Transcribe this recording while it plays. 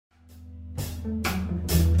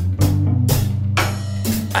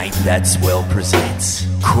Ain't That Swell presents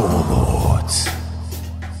Core Lords.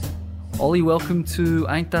 Ollie, welcome to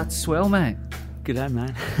Ain't That Swell, mate. G'day, mate.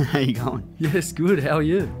 How you going? Yes, good. How are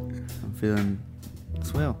you? I'm feeling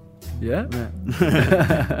swell. Yeah? Yeah.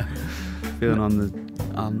 Feeling on the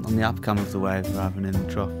upcome of the wave rather than in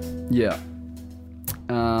the trough. Yeah.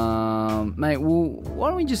 Mate, well, why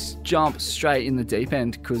don't we just jump straight in the deep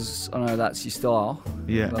end, because I know that's your style.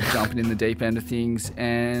 Yeah. Love jumping in the deep end of things,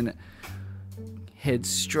 and head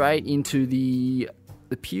straight into the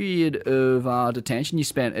period of detention you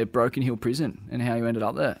spent at Broken Hill Prison and how you ended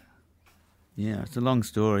up there. Yeah, it's a long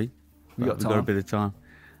story. We got We've got a bit of time.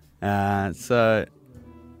 So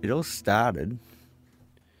it all started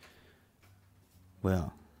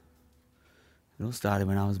when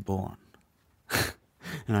I was born.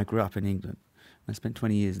 And I grew up in England. I spent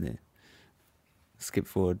 20 years there. Skip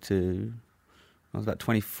forward to, I was about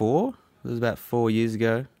 24. It was about 4 years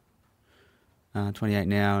ago. 28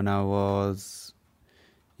 now, and I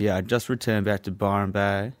just returned back to Byron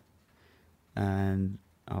Bay, and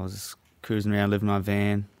I was cruising around, living in my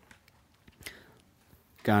van,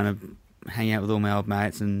 going to hang out with all my old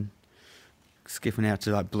mates and skipping out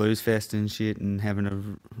to like Blues Fest and shit and having a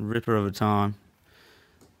ripper of a time,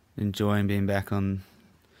 enjoying being back in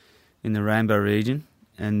the Rainbow region.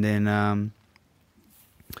 And then,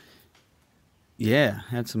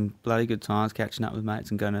 had some bloody good times catching up with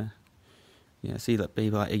mates and going to, see like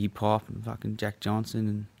people like Iggy Pop and fucking Jack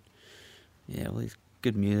Johnson and all these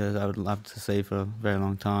good music I would love to see for a very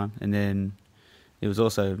long time. And then it was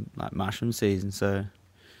also like mushroom season, so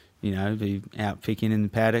be out picking in the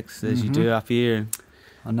paddocks as you do up here. And,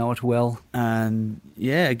 I know it well. and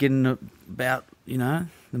getting about the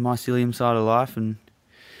mycelium side of life and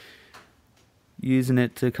using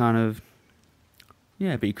it to kind of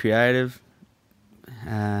be creative,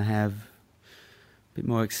 have a bit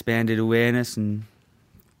more expanded awareness, and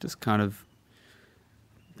just kind of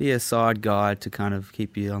be a side guide to kind of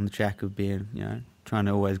keep you on the track of being, trying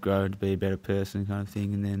to always grow and to be a better person kind of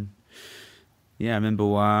thing. And then, I remember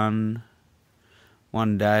one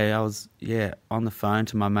day I was, on the phone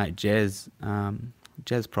to my mate Jez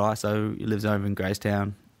Price. So he lives over in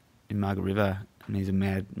Gracetown in Margaret River, and he's a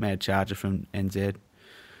mad charger from NZ.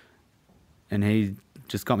 And he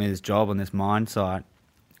just got me this job on this mine site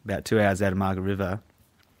about 2 hours out of Margaret River,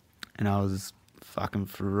 and I was fucking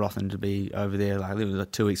frothing to be over there. Like, it was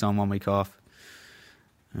like 2 weeks on, 1 week off,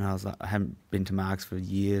 and I was like, I haven't been to Margs for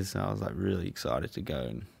years, so I was like really excited to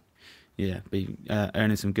go and be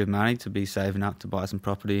earning some good money to be saving up to buy some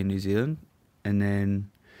property in New Zealand, and then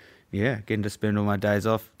getting to spend all my days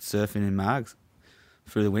off surfing in Margs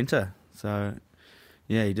through the winter. So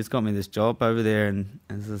he just got me this job over there, and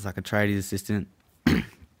this is like a tradies assistant.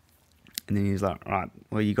 And then he was like, right,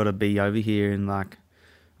 well, you got to be over here in like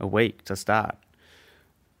a week to start.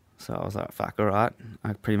 So I was like, fuck, all right.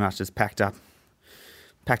 I pretty much just packed up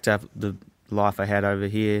the life I had over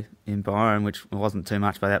here in Byron, which wasn't too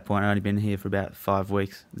much by that point. I'd only been here for about 5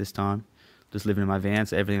 weeks this time, just living in my van.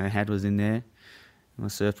 So everything I had was in there, my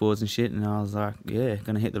surfboards and shit. And I was like, going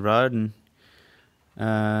to hit the road. And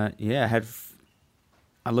I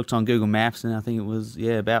looked on Google Maps, and I think it was,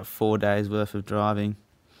 about 4 days worth of driving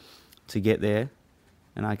to get there.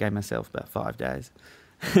 And I gave myself about 5 days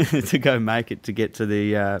to go make it, to get to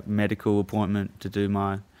the medical appointment to do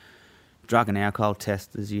my drug and alcohol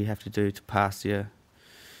test, as you have to do to pass your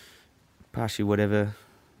whatever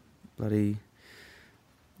bloody,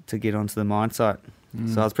 to get onto the mine site.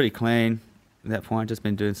 So I was pretty clean at that point, just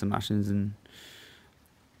been doing some mushrooms and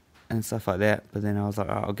stuff like that. But then I was like,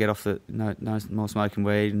 I'll get off no more smoking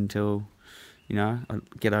weed until, I'll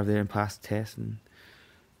get over there and pass the test and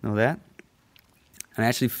all that. And I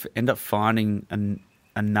actually end up finding one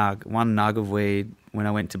nug of weed when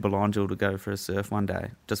I went to Belongil to go for a surf one day,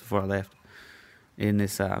 just before I left, in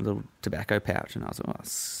this little tobacco pouch. And I was like, oh,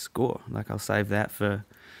 score. Like, I'll save that for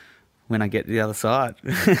when I get to the other side.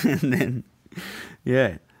 And then,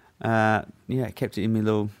 I kept it in my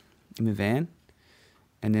van.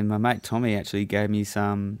 And then my mate Tommy actually gave me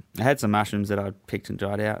some. I had some mushrooms that I'd picked and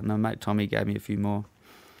dried out, and my mate Tommy gave me a few more.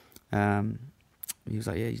 He was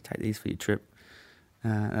like, you take these for your trip.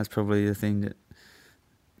 That's probably the thing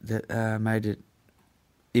that made it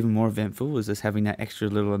even more eventful, was just having that extra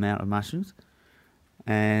little amount of mushrooms.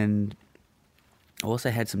 And I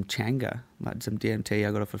also had some changa, like some DMT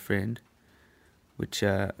I got off a friend, which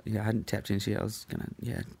I hadn't tapped into yet. I was going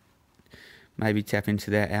to, maybe tap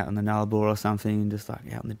into that out on the Nullarbor or something, just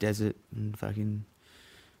like out in the desert and fucking,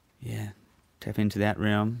 tap into that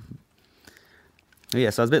realm. So I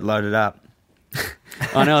was a bit loaded up.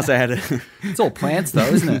 I also had It's all plants though,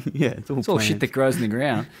 isn't it? Yeah, it's all shit that grows in the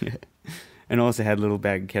ground. Yeah. And I also had a little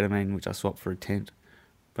bag of ketamine, which I swapped for a tent.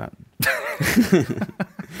 But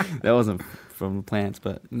that wasn't from the plants,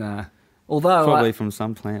 but Nah. Although probably from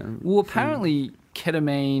some plant. well, apparently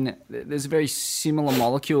ketamine, there's a very similar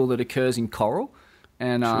molecule that occurs in coral,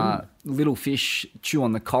 and little fish chew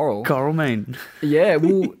on the coral. Coral mean. Yeah,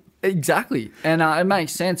 well, exactly. And it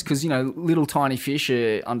makes sense because, little tiny fish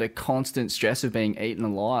are under constant stress of being eaten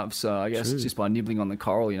alive. So I guess just by nibbling on the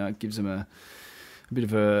coral, it gives them a bit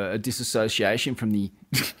of a disassociation from the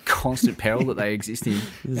constant peril that they exist in.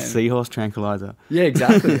 Seahorse tranquilizer. Yeah,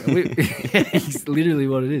 exactly. It's literally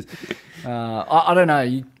what it is. I don't know.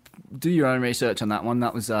 You do your own research on that one.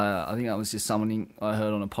 That was, I think that was just something I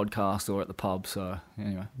heard on a podcast or at the pub. So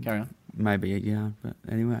anyway, carry on. Maybe, yeah, but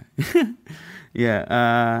anyway.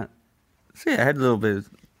 Yeah. So yeah, I had a little bit of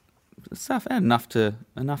stuff. I had enough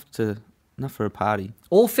for a party.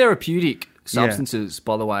 All therapeutic substances,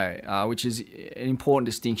 by the way, which is an important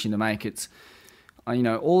distinction to make. It's,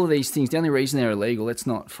 all of these things, the only reason they're illegal, let's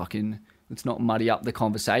not muddy up the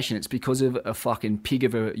conversation. It's because of a fucking pig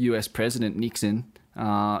of a US president, Nixon,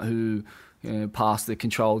 who passed the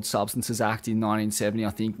Controlled Substances Act in 1970, I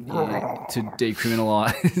think, to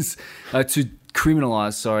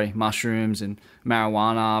criminalise mushrooms and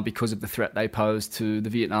marijuana because of the threat they pose to the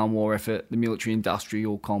Vietnam War effort, the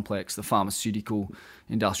military-industrial complex, the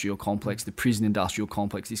pharmaceutical-industrial complex, the prison-industrial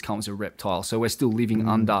complex. This comes a reptile. So we're still living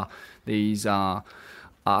under these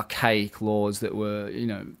archaic laws that were,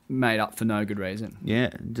 made up for no good reason. Yeah,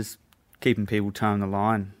 just keeping people toeing the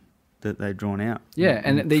line that they've drawn out. Yeah,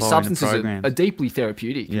 and these substances the are deeply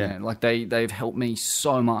therapeutic. Yeah. Like they've helped me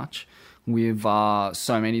so much with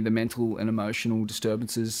so many of the mental and emotional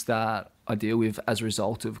disturbances that I deal with as a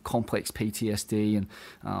result of complex PTSD and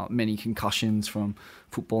many concussions from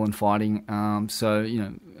football and fighting. So,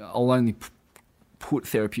 I'll only put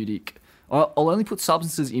I'll only put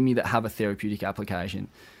substances in me that have a therapeutic application.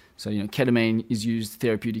 So, ketamine is used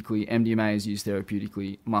therapeutically, MDMA is used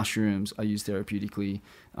therapeutically, mushrooms are used therapeutically,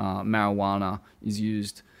 marijuana is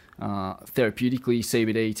used therapeutically,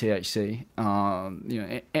 CBD, THC,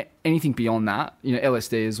 anything beyond that.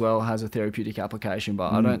 LSD as well has a therapeutic application,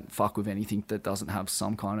 but I don't fuck with anything that doesn't have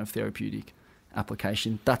some kind of therapeutic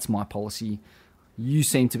application. That's my policy. You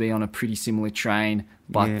seem to be on a pretty similar train,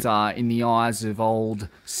 but in the eyes of old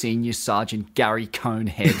Senior Sergeant Gary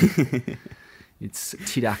Conehead, it's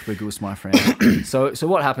Tidak Bagus, my friend. So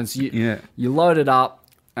what happens? You load it up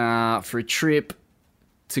for a trip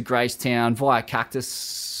to Gracetown via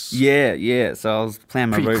Cactus. Yeah. So I was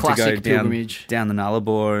planning my route to go down the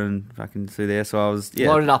Nullarbor and fucking through there. So I was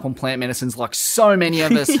loaded up on plant medicines like so many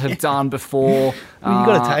of us have done before. Well, you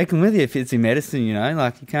got to take them with you if it's in medicine.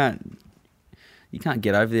 Like you can't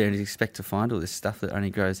get over there and expect to find all this stuff that only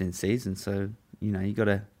grows in season. So you got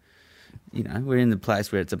to. We're in the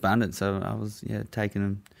place where it's abundant, so I was taking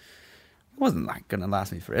them. It wasn't like going to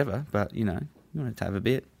last me forever, but you want to have a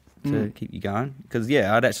bit to keep you going. Because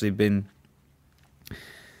I'd actually been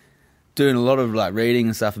doing a lot of like reading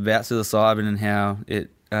and stuff about psilocybin and how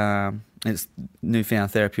its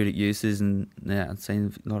newfound therapeutic uses, and I'd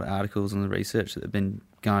seen a lot of articles on the research that have been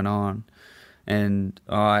going on, and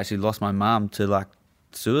I actually lost my mum to like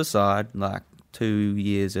suicide like 2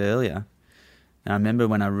 years earlier. And I remember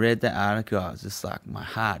when I read that article, I was just like, my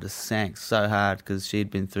heart just sank so hard because she'd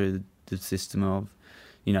been through the system of,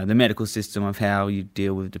 the medical system of how you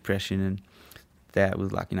deal with depression, and that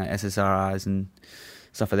was like, SSRIs and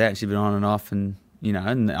stuff like that. And she'd been on and off, and,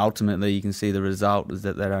 and ultimately you can see the result is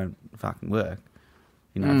that they don't fucking work.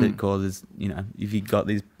 If it causes, if you've got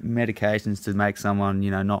these medications to make someone,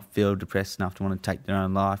 not feel depressed enough to want to take their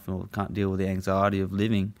own life or can't deal with the anxiety of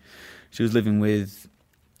living. She was living with,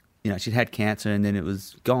 she'd had cancer and then it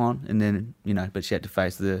was gone, and then, but she had to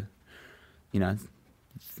face the,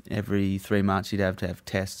 every 3 months she'd have to have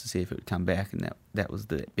tests to see if it would come back, and that was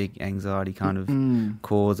the big anxiety kind of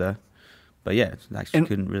causer. But she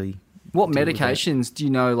couldn't really. What medications do you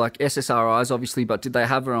know, like SSRIs obviously, but did they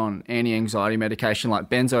have her on anti-anxiety medication? Like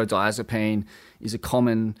benzodiazepine is a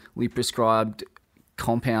commonly prescribed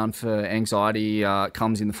compound for anxiety.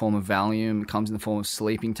 Comes in the form of Valium, comes in the form of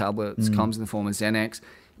sleeping tablets, comes in the form of Xanax.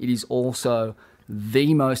 It is also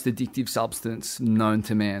the most addictive substance known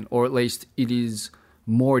to man, or at least it is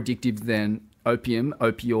more addictive than opium,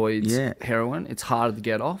 opioids, heroin. It's harder to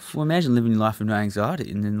get off. Well, imagine living your life with no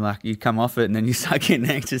anxiety, and then like you come off it, and then you start getting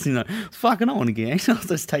anxious, and you're like, fuck, I don't want to get anxious. I'll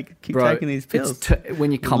just keep taking these pills.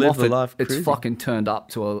 When you come off it, it's fucking turned up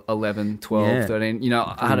to 11, 12, 13.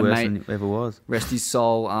 I had a mate, than it ever was. Rest his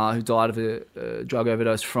soul, who died of a drug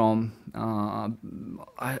overdose from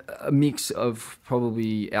a mix of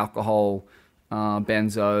probably alcohol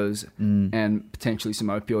benzos, and potentially some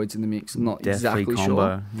opioids in the mix. I'm not Deathly exactly combo,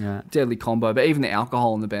 sure. yeah. Deadly combo. But even the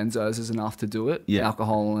alcohol and the benzos is enough to do it. Yeah.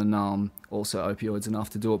 Alcohol and also opioids enough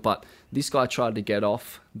to do it. But this guy tried to get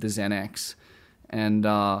off the Xanax. And,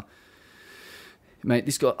 mate,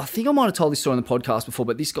 this guy, I think I might have told this story on the podcast before,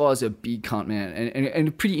 but this guy's a big cunt, man. And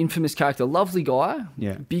a pretty infamous character. Lovely guy.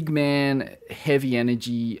 Yeah. Big man, heavy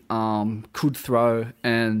energy, could throw.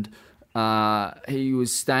 And he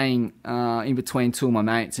was staying in between two of my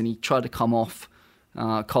mates, and he tried to come off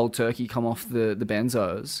cold turkey, come off the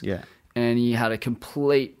benzos. Yeah. And he had a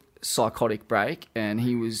complete psychotic break, and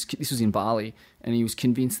this was in Bali, and he was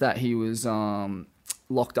convinced that he was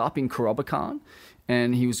locked up in Kerobokan,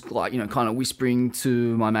 and he was like, kind of whispering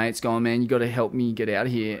to my mates, going, "Man, you got to help me get out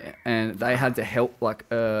of here." And they had to help,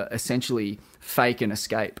 essentially fake an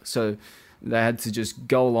escape. So they had to just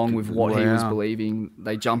go along with what he was believing.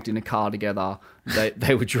 They jumped in a car together.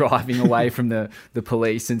 They were driving away from the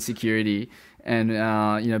police and security,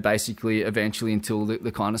 and basically eventually until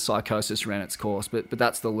the kind of psychosis ran its course. But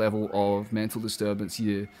that's the level of mental disturbance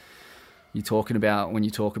you're talking about when you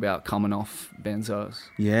talk about coming off benzos.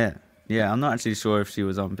 Yeah. Yeah, I'm not actually sure if she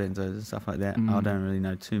was on benzos and stuff like that. I don't really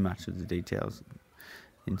know too much of the details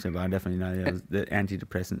into it, but I definitely know the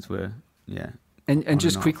antidepressants were, And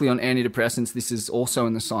just quickly on antidepressants, this is also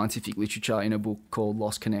in the scientific literature in a book called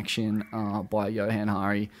Lost Connection by Johan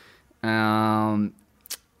Hari.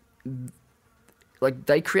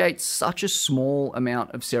 They create such a small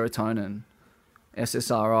amount of serotonin,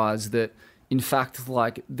 SSRIs, that in fact,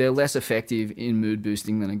 they're less effective in mood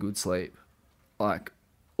boosting than a good sleep,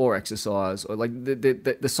 or exercise, or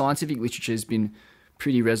the scientific literature has been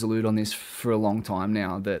pretty resolute on this for a long time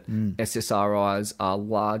now, that SSRIs are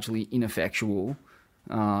largely ineffectual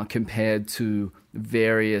compared to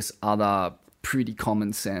various other pretty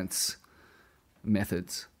common sense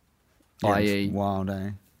methods, i.e. wild, eh?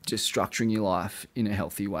 Just structuring your life in a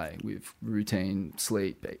healthy way with routine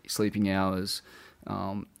sleeping hours,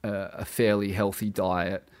 a fairly healthy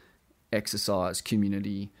diet, exercise,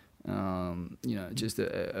 community, just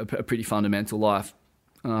a pretty fundamental life.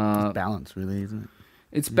 It's balance, really, isn't it?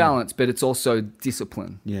 It's balance, but it's also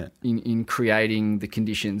discipline. Yeah. In creating the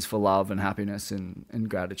conditions for love and happiness and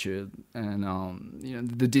gratitude. And,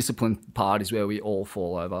 the discipline part is where we all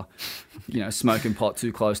fall over. Smoking pot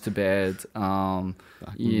too close to bed. Living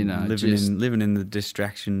in the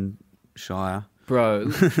distraction shire. Bro,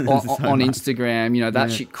 on Instagram,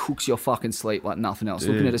 that shit cooks your fucking sleep like nothing else.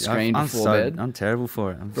 Dude, looking at a screen before bed. I'm terrible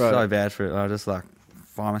for it. I'm Bro. so bad for it. I just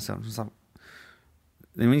find myself just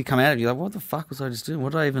then when you come out of it, you're like, what the fuck was I just doing?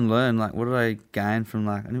 What did I even learn? What did I gain from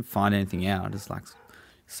I didn't find anything out. I just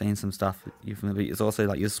seeing some stuff. It's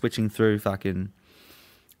also you're switching through fucking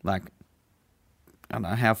I don't know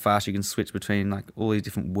how fast you can switch between all these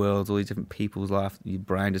different worlds, all these different people's life. Your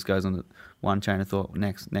brain just goes on one chain of thought,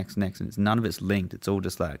 next, and none of it's linked. It's all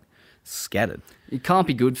just scattered. It can't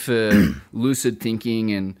be good for lucid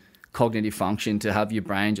thinking and cognitive function to have your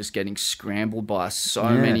brain just getting scrambled by so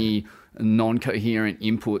many non-coherent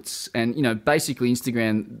inputs. And basically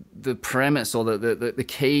Instagram, the premise or the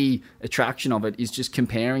key attraction of it is just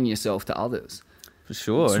comparing yourself to others. For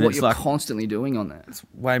sure. It's what you're constantly doing on there. It's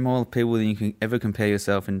way more people than you can ever compare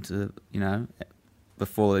yourself into,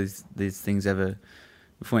 before these things ever,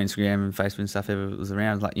 before Instagram and Facebook and stuff ever was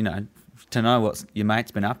around. To know what your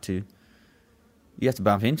mate's been up to, you have to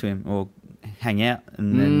bump into him or hang out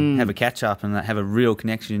and then have a catch up and have a real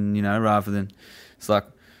connection, rather than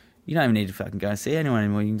you don't even need to fucking go and see anyone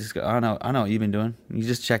anymore. You can just go, I know what you've been doing. You're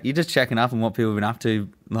just checking up on what people have been up to,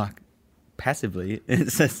 passively.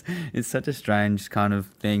 It's such a strange kind of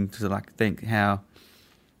thing to think how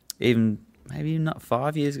even maybe not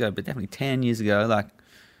 5 years ago, but definitely 10 years ago,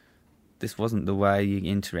 this wasn't the way you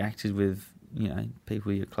interacted with,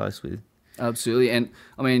 people you're close with. Absolutely. And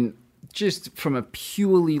I mean, just from a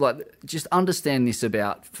purely just understand this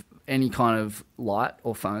about any kind of light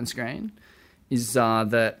or phone screen is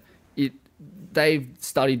that they've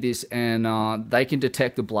studied this and they can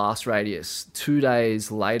detect the blast radius 2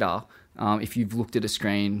 days later if you've looked at a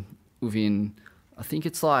screen within, I think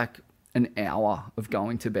it's an hour of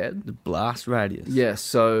going to bed. The blast radius. Yes,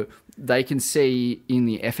 so they can see in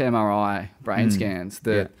the fMRI brain scans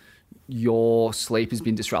that your sleep has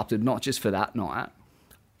been disrupted, not just for that night,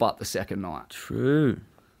 but the second night. True.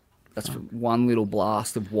 That's one little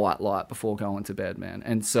blast of white light before going to bed, man.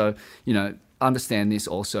 And so, understand this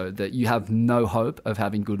also, that you have no hope of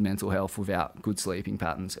having good mental health without good sleeping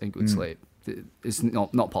patterns and good sleep. It's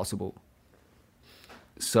not possible.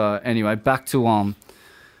 So anyway, back to our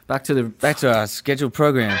scheduled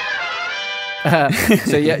program.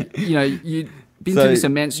 So yeah, been through this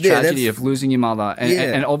immense tragedy of losing your mother.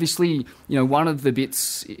 And obviously, one of the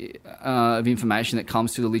bits of information that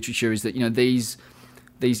comes through the literature is that,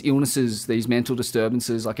 these illnesses, these mental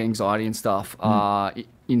disturbances like anxiety and stuff are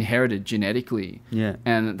inherited genetically. Yeah.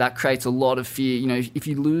 And that creates a lot of fear. If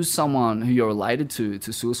you lose someone who you're related to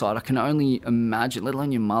suicide, I can only imagine, let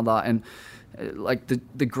alone your mother. And like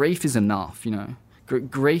the grief is enough,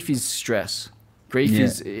 Grief is stress. Grief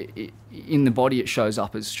is, in the body, it shows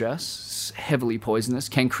up as stress, heavily poisonous,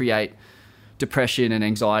 can create depression and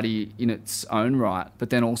anxiety in its own right. But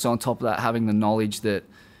then also on top of that, having the knowledge that,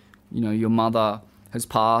 your mother has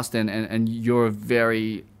passed and you're a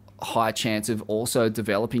very high chance of also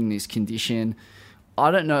developing this condition.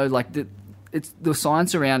 I don't know, like it's the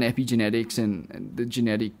science around epigenetics and the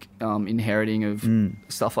genetic inheriting of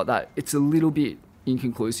stuff like that. It's a little bit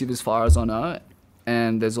inconclusive as far as I know.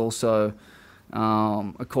 And there's also...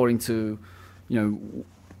 according to,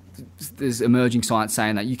 there's emerging science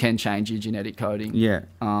saying that you can change your genetic coding. Yeah.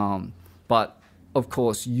 But of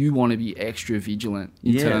course, you want to be extra vigilant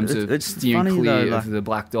in terms of steering clear of the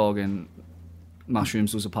black dog, and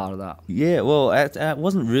mushrooms was a part of that. Yeah, well, it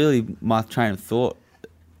wasn't really my train of thought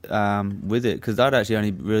with it, because I'd actually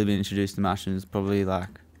only really been introduced to mushrooms probably it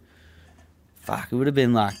would have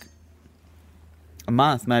been like a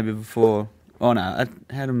month maybe before. Oh no, I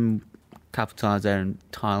had them couple times there in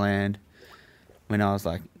Thailand when I was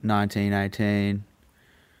like 19, 18,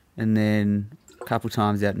 and then a couple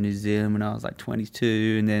times out in New Zealand when I was like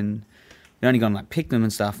 22, and then I only gone like pick them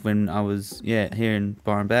and stuff when I was here in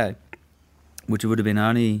Byron Bay, which would have been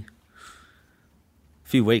only a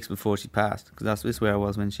few weeks before she passed, because that's where I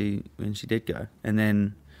was when she did go. And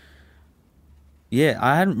then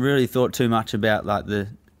I hadn't really thought too much about like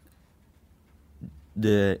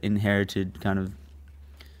the inherited kind of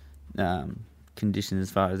condition as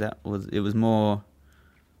far as that was. It was more,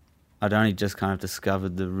 I'd only just kind of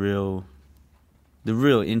discovered the real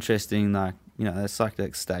interesting, like, the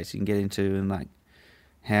psychedelic states you can get into, and like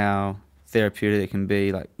how therapeutic it can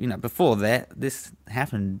be. Like, before this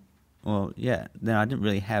happened, then I didn't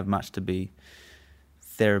really have much to be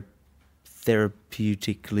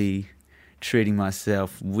therapeutically treating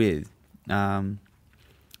myself with,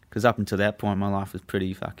 because up until that point my life was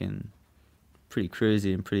pretty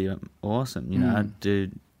cruisy and pretty awesome.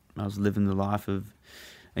 I was living the life of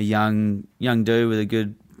a young dude with a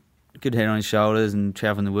good head on his shoulders, and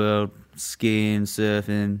traveling the world, skiing,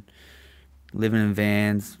 surfing, living in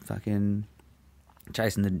vans, fucking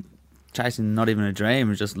chasing not even a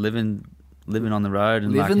dream, just living on the road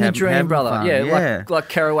and living the dream, brother. Fun. Yeah, like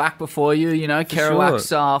Kerouac before you. Kerouac's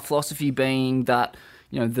philosophy being that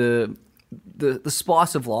the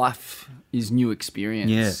spice of life is new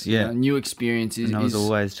experience. Yeah. New experience is... And I was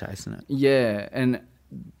always chasing it. Yeah, and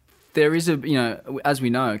there is as we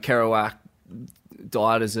know, Kerouac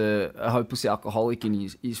died as a hopeless alcoholic in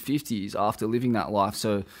his 50s after living that life.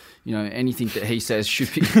 So, anything that he says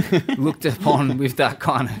should be looked upon with that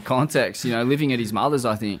kind of context. Living at his mother's,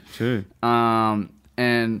 I think. True.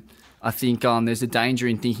 And I think there's a danger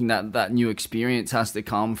in thinking that new experience has to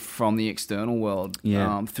come from the external world,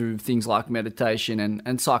 through things like meditation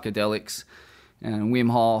and psychedelics and Wim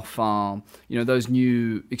Hof. Those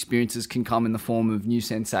new experiences can come in the form of new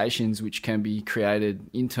sensations, which can be created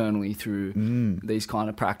internally through these kind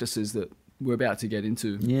of practices that we're about to get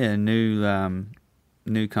into. Yeah, new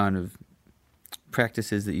kind of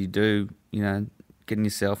practices that you do, getting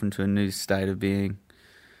yourself into a new state of being,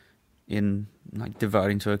 in like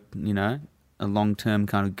devoting to a long-term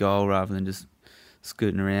kind of goal rather than just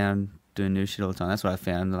scooting around doing new shit all the time. That's what I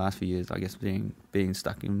found in the last few years, I guess, being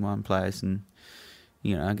stuck in one place, and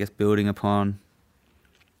I guess building upon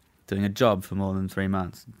doing a job for more than 3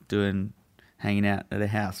 months, hanging out at a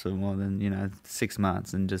house for more than 6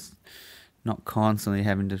 months, and just not constantly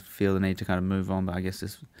having to feel the need to kind of move on, but I guess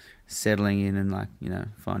just settling in and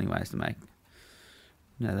finding ways to make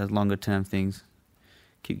those longer term things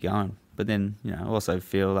keep going. But then, I also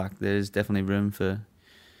feel like there's definitely room for,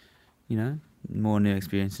 more new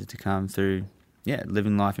experiences to come through,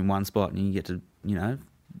 living life in one spot, and you get to,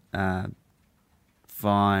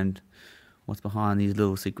 find what's behind these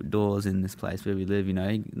little secret doors in this place where we live,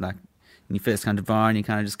 like when you first come to Byron, you're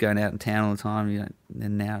kind of just going out in town all the time,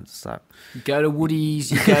 and now it's like... You go to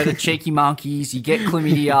Woody's, you go to Cheeky Monkeys, you get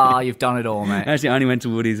chlamydia, you've done it all, mate. Actually, I only went to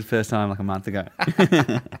Woody's the first time like a month ago.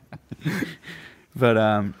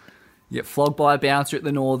 But, you get flogged by a bouncer at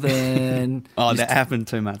the Northern. Oh, that happened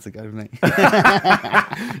 2 months ago to me.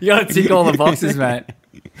 You got to tick all the boxes, mate.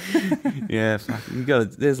 Yeah,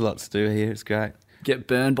 there's a lot to do here. It's great. Get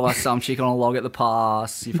burned by some chick on a log at the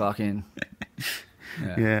pass. You fucking...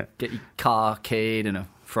 Yeah. Get your car keyed and a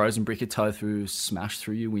frozen brick of tofu smashed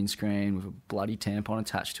through your windscreen with a bloody tampon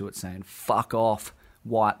attached to it saying, "Fuck off,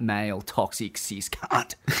 white male, toxic cis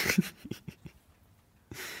cunt."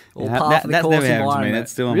 Or Yeah, part of the that's course never happened to me. environment.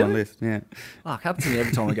 That's still on Really? my list. Yeah. Fuck, happens to me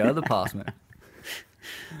every time I go to the past, man.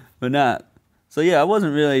 But nah. So yeah, I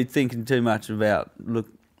wasn't really thinking too much about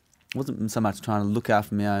wasn't so much trying to look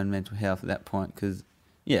after my own mental health at that point because,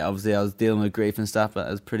 yeah, obviously I was dealing with grief and stuff, but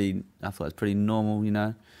I thought it was pretty normal, you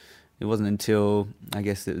know. It wasn't until I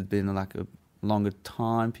guess it had been like a longer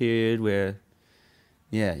time period where,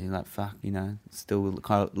 yeah, you're like, fuck, you know, still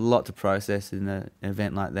kind of a lot to process in an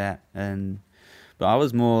event like that, but I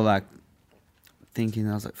was more like thinking,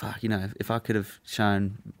 I was like, fuck, you know, if I could have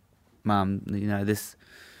shown Mum, you know,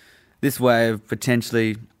 this way of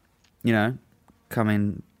potentially, you know,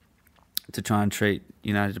 coming to try and treat,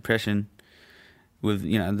 you know, depression with,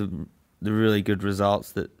 you know, the really good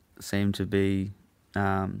results that seem to be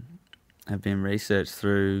have been researched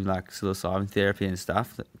through like psilocybin therapy and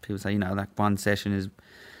stuff, that people say, you know, like one session is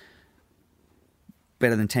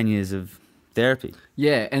better than 10 years of therapy.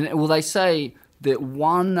 Yeah, and well, they say that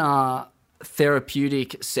one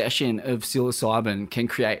therapeutic session of psilocybin can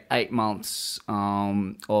create 8 months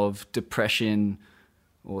of depression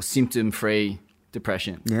or symptom-free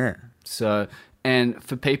depression. Yeah. So, and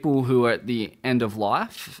for people who are at the end of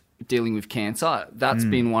life dealing with cancer, that's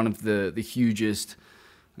been one of the hugest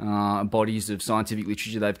bodies of scientific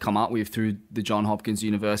literature they've come up with through the Johns Hopkins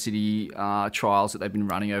University trials that they've been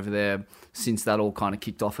running over there since that all kind of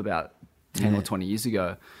kicked off about 10 or 20 years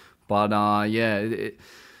ago. But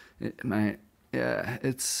mate, yeah,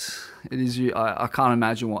 it is. I can't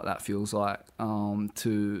imagine what that feels like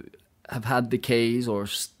to have had the keys or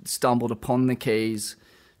stumbled upon the keys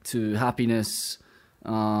to happiness,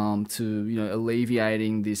 to, you know,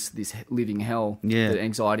 alleviating this living hell that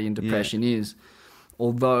anxiety and depression is.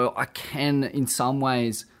 Although I can, in some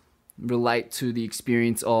ways, relate to the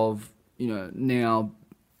experience of, you know, now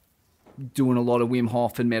doing a lot of Wim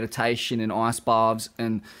Hof and meditation and ice baths,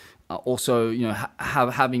 and also, you know,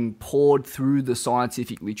 having poured through the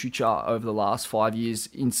scientific literature over the last 5 years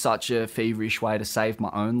in such a feverish way to save my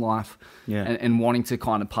own life, and wanting to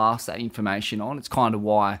kind of pass that information on. It's kind of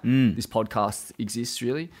why this podcast exists,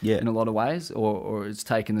 really, in a lot of ways, or it's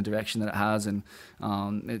taken the direction that it has, and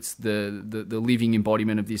it's the living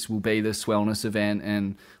embodiment of this will be this wellness event,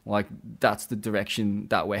 and like that's the direction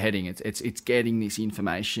that we're heading. It's getting this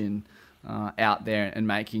information out there and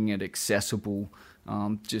making it accessible.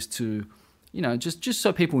 Just to, you know, just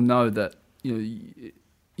so people know that, you know,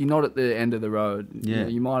 you're not at the end of the road. Yeah. You know,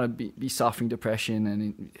 you might be suffering depression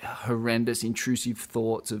and horrendous intrusive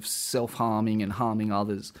thoughts of self-harming and harming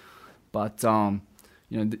others. But,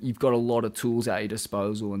 you know, you've got a lot of tools at your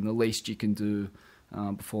disposal, and the least you can do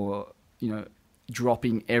before, you know,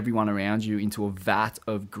 dropping everyone around you into a vat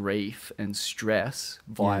of grief and stress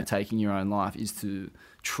via taking your own life is to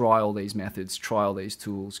try all these methods, try all these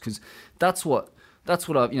tools, because that's what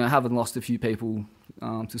I've, you know, having lost a few people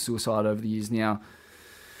to suicide over the years now,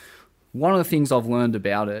 one of the things I've learned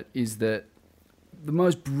about it is that the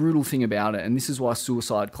most brutal thing about it, and this is why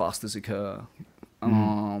suicide clusters occur,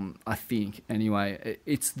 I think anyway,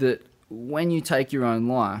 it's that when you take your own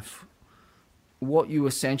life, what you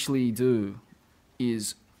essentially do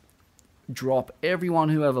is drop everyone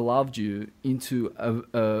who ever loved you into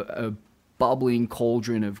a bubbling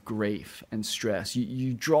cauldron of grief and stress.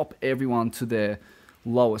 You drop everyone to their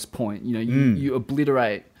lowest point. You know, you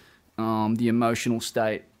obliterate the emotional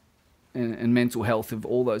state and mental health of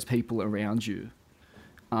all those people around you,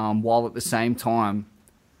 while at the same time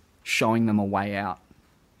showing them a way out.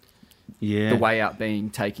 Yeah. The way out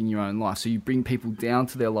being taking your own life. So you bring people down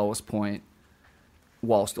to their lowest point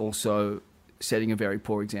whilst also setting a very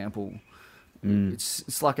poor example.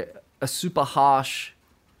 It's like a super harsh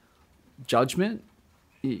judgment.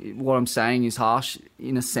 What I'm saying is harsh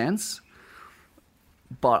in a sense,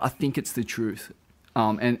 but I think it's the truth.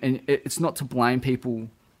 And it's not to blame people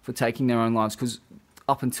for taking their own lives, because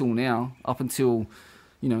up until now, you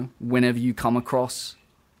know, whenever you come across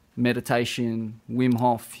meditation, Wim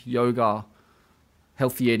Hof, yoga,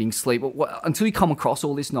 healthy eating, sleep, until you come across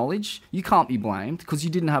all this knowledge, you can't be blamed because you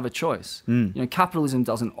didn't have a choice. You know, capitalism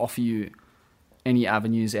doesn't offer you any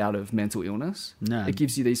avenues out of mental illness. No. It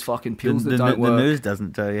gives you these fucking pills that don't the work. The news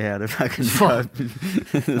doesn't tell you how to fucking cope.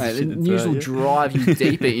 Mate, the news will drive you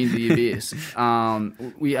deeper into the abyss.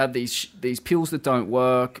 We have these pills that don't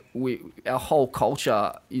work. Our whole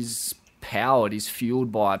culture is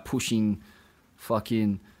fueled by pushing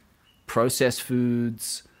fucking processed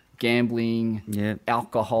foods, gambling,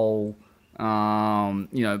 alcohol,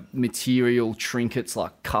 material trinkets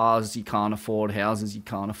like cars you can't afford, houses you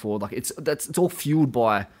can't afford. Like it's all fueled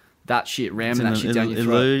by that shit, ramming that shit down your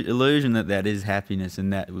throat. Illusion that is happiness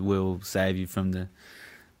and that will save you from the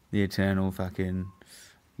eternal fucking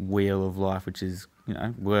wheel of life, which is,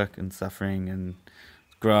 work and suffering and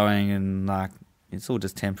growing, and like it's all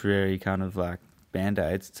just temporary kind of like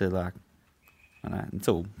band-aids to like, I don't know,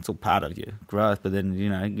 it's all part of your growth, but then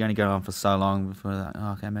you only go on for so long before like,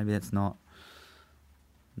 oh, okay, maybe that's not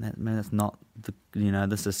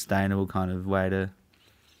the sustainable kind of way to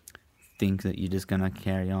think that you're just gonna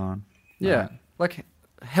carry on. Yeah, like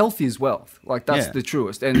health is wealth. Like that's the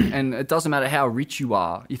truest, and it doesn't matter how rich you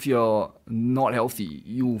are. If you're not healthy,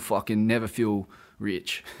 you'll fucking never feel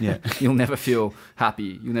rich. Yeah, you'll never feel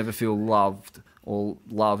happy. You'll never feel loved or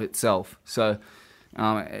love itself. So,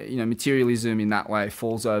 materialism in that way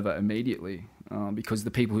falls over immediately because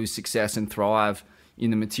the people who success and thrive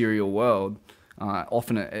in the material world.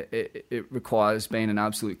 Often it requires being an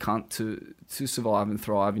absolute cunt to survive and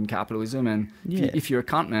thrive in capitalism. And if you're a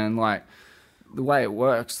cunt, man, like the way it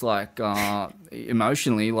works, like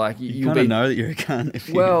emotionally, like you kind of know that you're a cunt.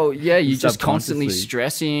 You're just constantly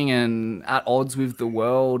stressing and at odds with the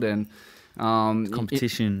world and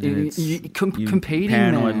competition. Competing,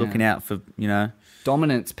 paranoid, man. Looking out for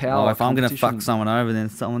dominance, power. Oh, if I'm going to fuck someone over, then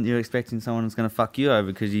you're expecting someone's going to fuck you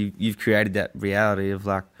over because you've created that reality of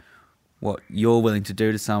like what you're willing to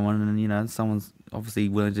do to someone, and someone's obviously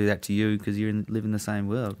willing to do that to you because you live in the same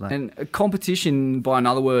world. Like, and competition, by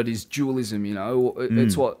another word, is dualism.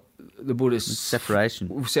 It's what the Buddhists separation.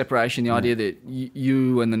 The idea that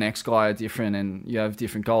you and the next guy are different, and you have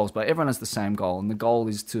different goals, but everyone has the same goal, and the goal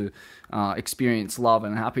is to experience love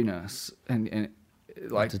and happiness, and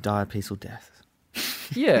like to die a peaceful death.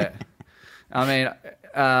 Yeah, I mean.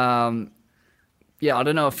 I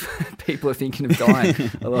don't know if people are thinking of dying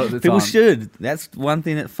a lot of the time. People should. That's one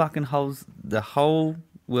thing that fucking holds the whole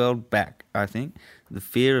world back, I think. The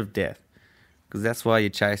fear of death. Because that's why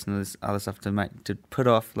you're chasing all this other stuff to put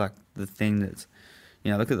off like the thing that's,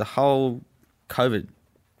 look at the whole COVID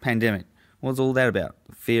pandemic. What's all that about?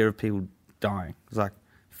 The fear of people dying. It's like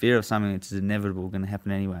fear of something that's inevitable, going to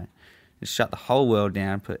happen anyway. Just shut the whole world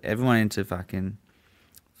down, put everyone into fucking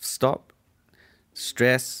stop,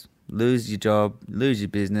 stress, lose your job, lose your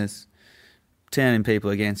business, turning people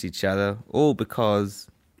against each other, all because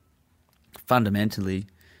fundamentally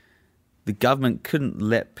the government couldn't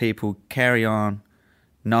let people carry on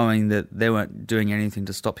knowing that they weren't doing anything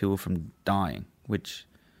to stop people from dying, which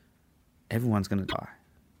everyone's going to die.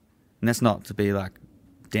 And that's not to be like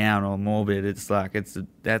down or morbid. It's like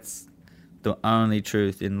that's the only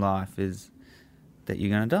truth in life is that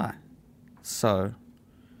you're going to die. So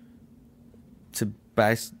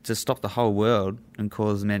to stop the whole world and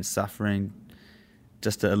cause immense suffering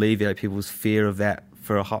just to alleviate people's fear of that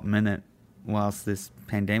for a hot minute whilst this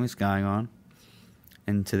pandemic's going on,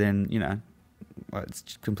 and to then,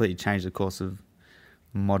 it's completely changed the course of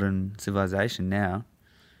modern civilization now,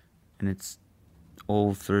 and it's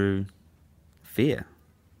all through fear.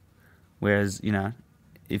 Whereas,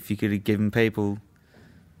 if you could have given people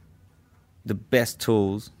the best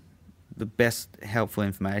tools, the best helpful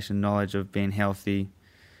information, knowledge of being healthy,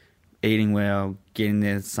 eating well, getting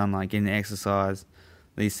their sunlight, getting their exercise,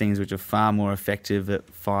 these things which are far more effective at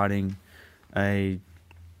fighting a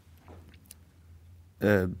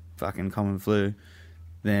fucking common flu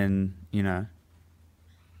than,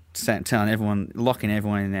 telling everyone, locking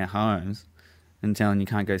everyone in their homes and telling you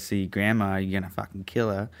can't go see your grandma, you're going to fucking kill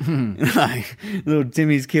her. Like, little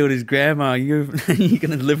Timmy's killed his grandma, you're going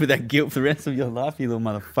to live with that guilt for the rest of your life, you little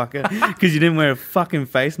motherfucker, because you didn't wear a fucking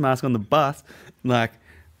face mask on the bus. Like,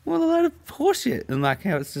 what a load of horseshit. And like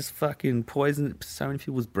how it's just fucking poisoned so many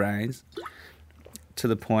people's brains to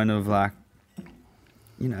the point of like,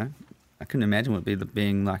 I couldn't imagine what it'd be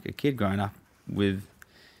being like a kid growing up with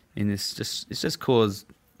in this, it's just caused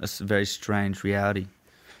a very strange reality.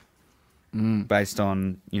 Based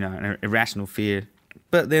on, an irrational fear.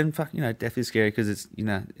 But then, death is scary because it's,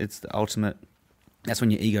 it's the ultimate, that's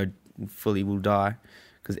when your ego fully will die,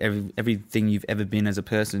 because everything you've ever been as a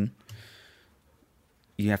person,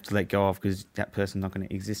 you have to let go of because that person's not going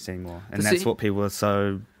to exist anymore. And that's what people are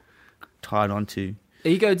so tied onto.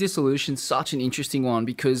 Ego dissolution's such an interesting one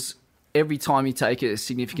because every time you take a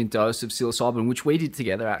significant dose of psilocybin, which we did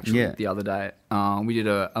together actually the other day, we did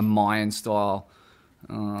a Mayan style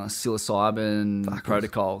psilocybin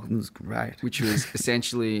protocol. It was great. Which was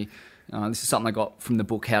essentially, this is something I got from the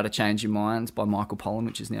book How to Change Your Mind by Michael Pollan,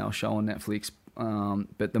 which is now a show on Netflix.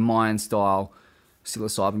 But the Mayan style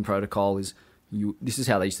psilocybin protocol is, this is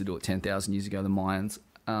how they used to do it 10,000 years ago, the Mayans.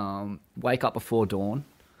 Wake up before dawn,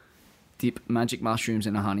 dip magic mushrooms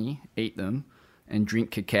in honey, eat them, and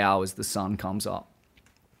drink cacao as the sun comes up.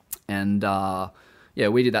 And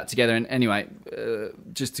we did that together. And anyway,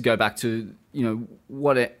 just to go back to,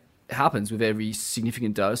 what it happens with every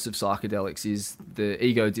significant dose of psychedelics is the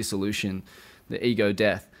ego dissolution, the ego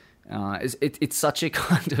death. It's such a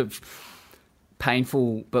kind of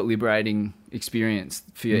painful but liberating experience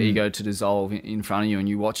for your ego to dissolve in front of you, and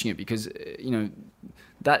you're watching it because,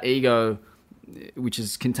 that ego, which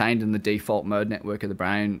is contained in the default mode network of the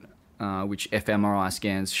brain, which fMRI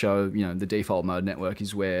scans show, the default mode network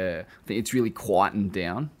is where I think it's really quietened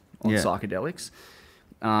down on psychedelics.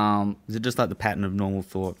 Is it just like the pattern of normal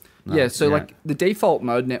thought? Like the default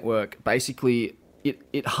mode network, basically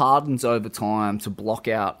it hardens over time to block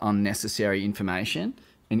out unnecessary information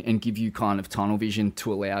and give you kind of tunnel vision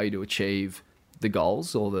to allow you to achieve the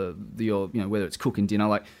goals or whether it's cooking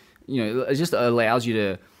dinner, it just allows you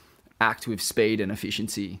to act with speed and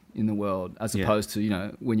efficiency in the world, as opposed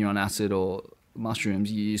to, when you're on acid or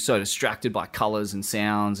mushrooms, you're so distracted by colors and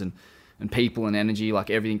sounds and people and energy, like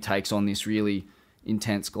everything takes on this really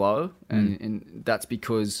intense glow. And that's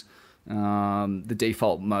because the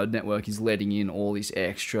default mode network is letting in all this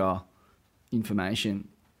extra information.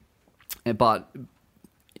 But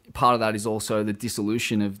part of that is also the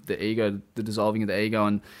dissolution of the ego, the dissolving of the ego.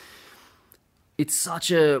 And it's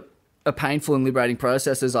such a painful and liberating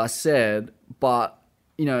process, as I said, but,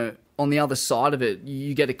 on the other side of it,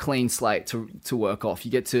 you get a clean slate to work off.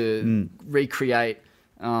 You get to recreate,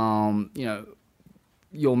 your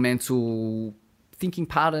mental thinking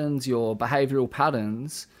patterns, your behavioral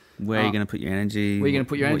patterns. Where you're going to put your energy. Where you're going to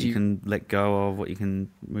put your energy. What you can let go of, what you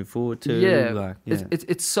can move forward to. Yeah.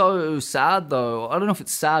 It's so sad, though. I don't know if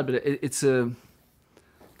it's sad, but it's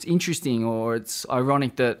interesting, or it's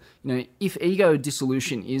ironic that, if ego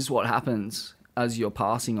dissolution is what happens as you're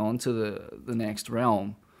passing on to the next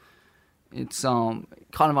realm, it's kind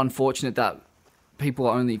of unfortunate that people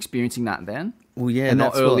are only experiencing that then. Well, yeah, and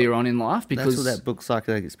not earlier on in life, because that's what that book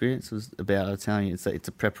Psychedelic Experience was about. I was telling you, it's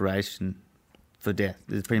a preparation for death.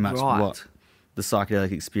 It's pretty much what the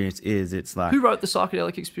psychedelic experience is. It's like, who wrote the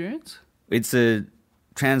Psychedelic Experience? It's a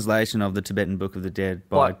translation of the Tibetan Book of the Dead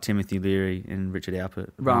by Timothy Leary and Richard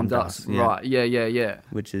Alpert. Ram Dass, right? Yeah.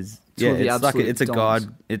 Which is it's a guide.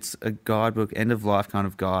 It's a guidebook, end of life kind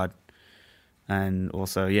of guide, and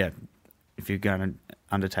also if you're going to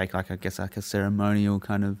undertake like a ceremonial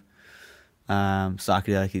kind of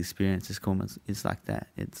psychedelic experience, it's like that.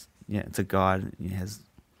 It's a guide. It has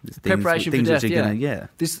preparation for death.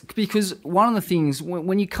 Because one of the things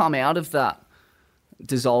when you come out of that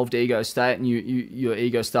dissolved ego state and your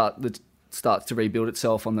ego starts to rebuild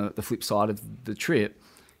itself on the flip side of the trip,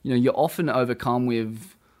 you're often overcome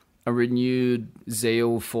with a renewed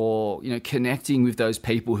zeal for connecting with those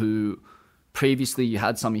people who previously you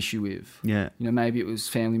had some issue with. Maybe it was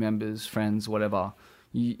family members, friends, whatever.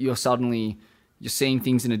 You're seeing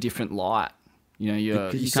things in a different light.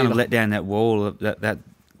 You kind of let down that wall, that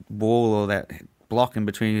wall or that block in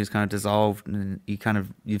between you is kind of dissolved, and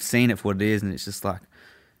you've seen it for what it is, and it's just like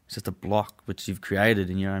a block which you've created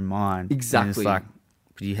in your own mind. Exactly. And it's like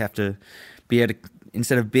you have to be able to,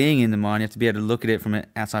 instead of being in the mind, you have to be able to look at it from an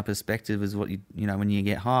outside perspective. Is what when you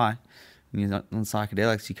get high, when you're on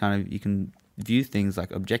psychedelics, you can view things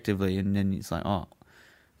like objectively, and then it's like, oh,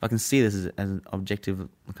 if I can see this as an objective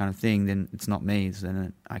kind of thing, then it's not me. So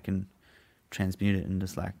then I can transmute it and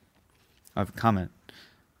just like overcome it.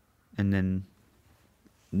 And then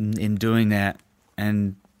in doing that,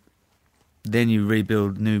 and then you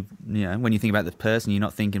rebuild new, when you think about the person, you're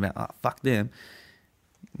not thinking about, oh, fuck them.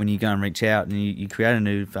 When you go and reach out and you create a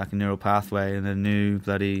new fucking neural pathway and a new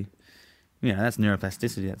bloody, that's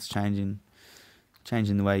neuroplasticity. That's changing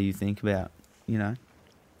the way you think about,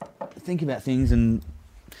 think about things. And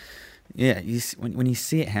when you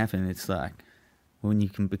see it happen, it's like, when you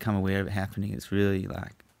can become aware of it happening, it's really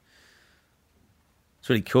like, it's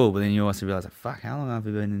really cool. But then you also realize, like, fuck, how long have I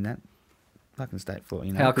been in that fucking state for?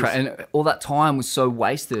 And all that time was so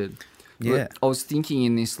wasted. Yeah. I was thinking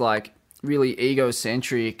in this like really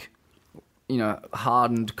egocentric,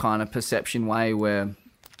 hardened kind of perception way where,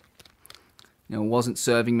 it wasn't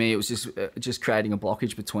serving me. It was just creating a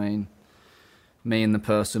blockage between me and the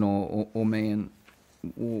person, or me and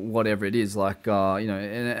whatever it is. Like,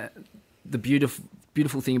 and the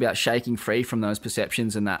beautiful thing about shaking free from those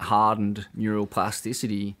perceptions and that hardened neural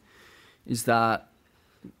plasticity is that,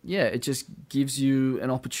 it just gives you an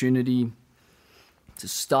opportunity to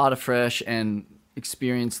start afresh and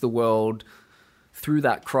experience the world through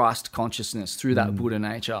that Christ consciousness, through that Buddha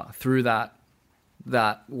nature, through that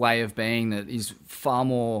way of being that is far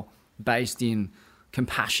more based in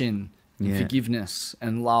compassion and Yeah. forgiveness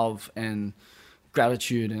and love and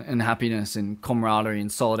gratitude and happiness and camaraderie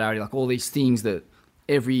and solidarity, like all these things that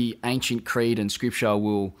every ancient creed and scripture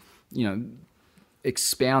will,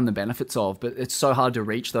 expound the benefits of. But it's so hard to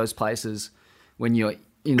reach those places when you're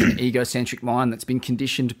in an egocentric mind that's been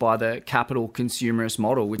conditioned by the capital consumerist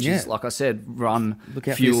model, which is, like I said, Look out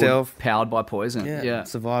for fueled, yourself. powered by poison. Yeah.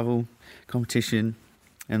 Survival, competition,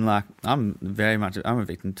 and like I'm a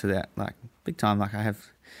victim to that, like big time. Like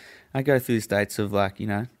I go through states of like,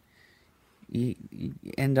 you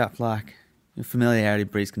end up like familiarity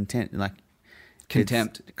breeds contempt, like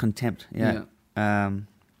contempt. Yeah.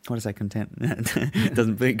 What does I say? Contempt? It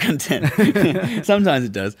doesn't breed contempt. Sometimes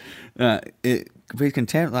it does. It breeds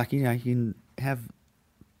contempt. Like, you can have,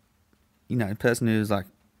 a person who's like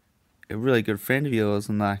a really good friend of yours,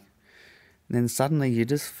 and like, and then suddenly you're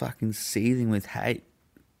just fucking seething with hate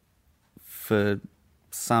for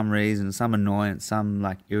some reason, some annoyance, some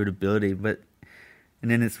like irritability. And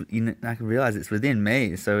then I can realize it's within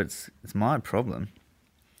me, so it's my problem.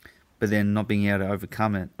 But then not being able to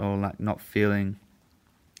overcome it, or like not feeling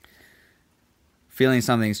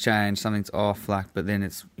something's changed, something's off, like, but then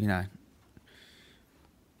it's, but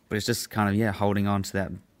it's just kind of, holding on to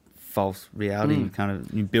that false reality, kind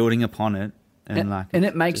of building upon it. And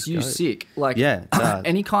it makes you sick. Like, it does.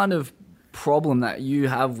 Any kind of problem that you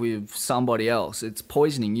have with somebody else, it's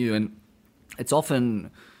poisoning you. And it's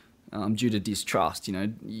often due to distrust.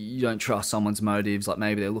 You don't trust someone's motives. Like,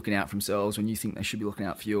 maybe they're looking out for themselves when you think they should be looking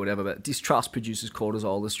out for you or whatever. But distrust produces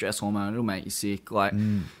cortisol, the stress hormone. It'll make you sick. Like,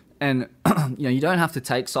 and you don't have to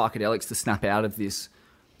take psychedelics to snap out of this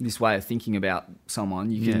way of thinking about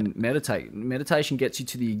someone. You can meditate. Meditation gets you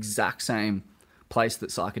to the exact same place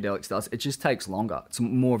that psychedelics does. It just takes longer. It's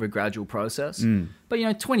more of a gradual process.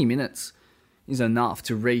 But 20 minutes is enough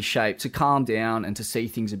to reshape, to calm down, and to see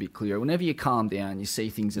things a bit clearer. Whenever you calm down, you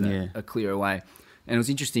see things in a clearer way. And it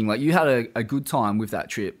was interesting. Like, you had a good time with that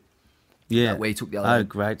trip. Yeah, that we took the other. I had a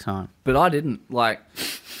great time. But I didn't. Like,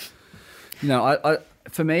 I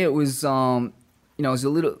for me it was it was a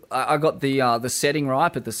little. I got the setting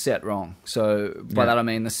right, but the set wrong. So by that I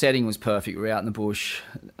mean the setting was perfect. We were out in the bush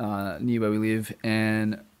near where we live,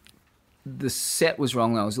 and the set was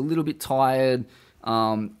wrong. I was a little bit tired,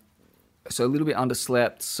 so a little bit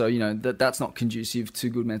underslept. So that's not conducive to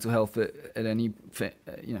good mental health for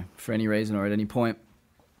any reason or at any point.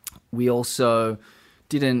 We also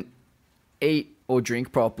didn't eat or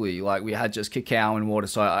drink properly. Like, we had just cacao and water,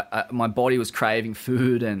 so my body was craving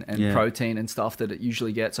food and protein and stuff that it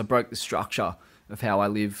usually gets. I broke the structure of how I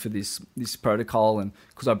live for this protocol, and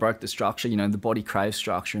because I broke the structure, the body craves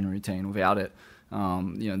structure and routine. Without it,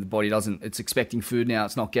 the body doesn't. It's expecting food now,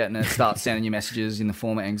 it's not getting it. It starts sending you messages in the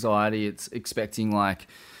form of anxiety. It's expecting like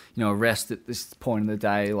a rest at this point in the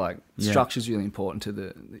day. Like, structure is really important to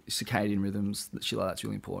the circadian rhythms. Shit like that's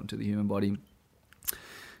really important to the human body.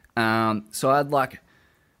 So I had like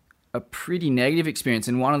a pretty negative experience,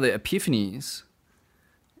 and one of the epiphanies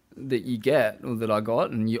that you get, or that I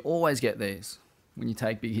got, and you always get these when you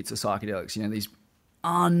take big hits of psychedelics, these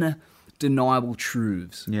undeniable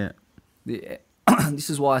truths. Yeah. This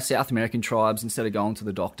is why South American tribes, instead of going to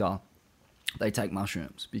the doctor, they take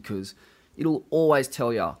mushrooms, because it'll always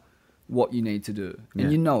tell you what you need to do,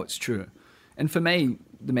 and it's true. And for me,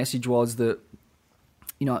 the message was that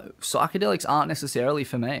psychedelics aren't necessarily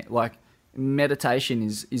for me. Like, meditation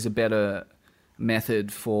is a better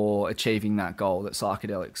method for achieving that goal that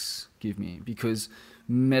psychedelics give me, because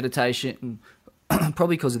meditation,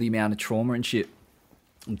 probably because of the amount of trauma and shit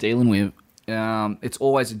I'm dealing with, it's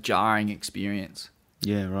always a jarring experience.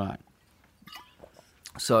 Yeah, right.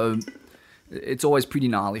 So it's always pretty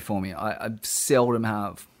gnarly for me. I seldom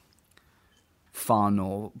have fun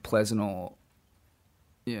or pleasant or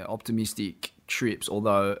optimistic trips,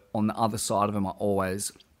 although on the other side of them I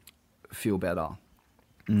always feel better.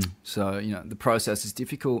 So the process is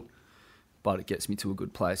difficult, but it gets me to a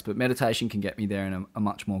good place. But meditation can get me there in a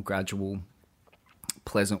much more gradual,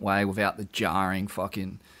 pleasant way, without the jarring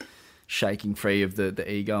fucking shaking free of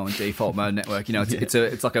the ego and default mode network.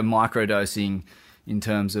 It's like a microdosing in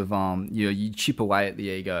terms of you chip away at the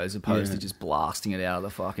ego as opposed to just blasting it out of the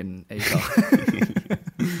fucking ego.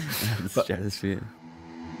 Stratosphere.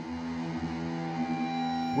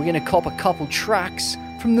 We're going to cop a couple tracks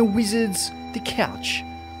from the Wizards, the Couch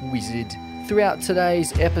Wizard, throughout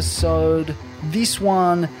today's episode. This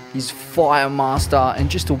one is Firemaster, and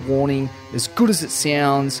just a warning, as good as it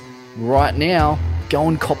sounds, right now, go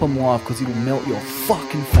and cop them live, because it'll melt your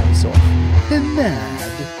fucking face off. They're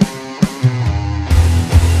mad.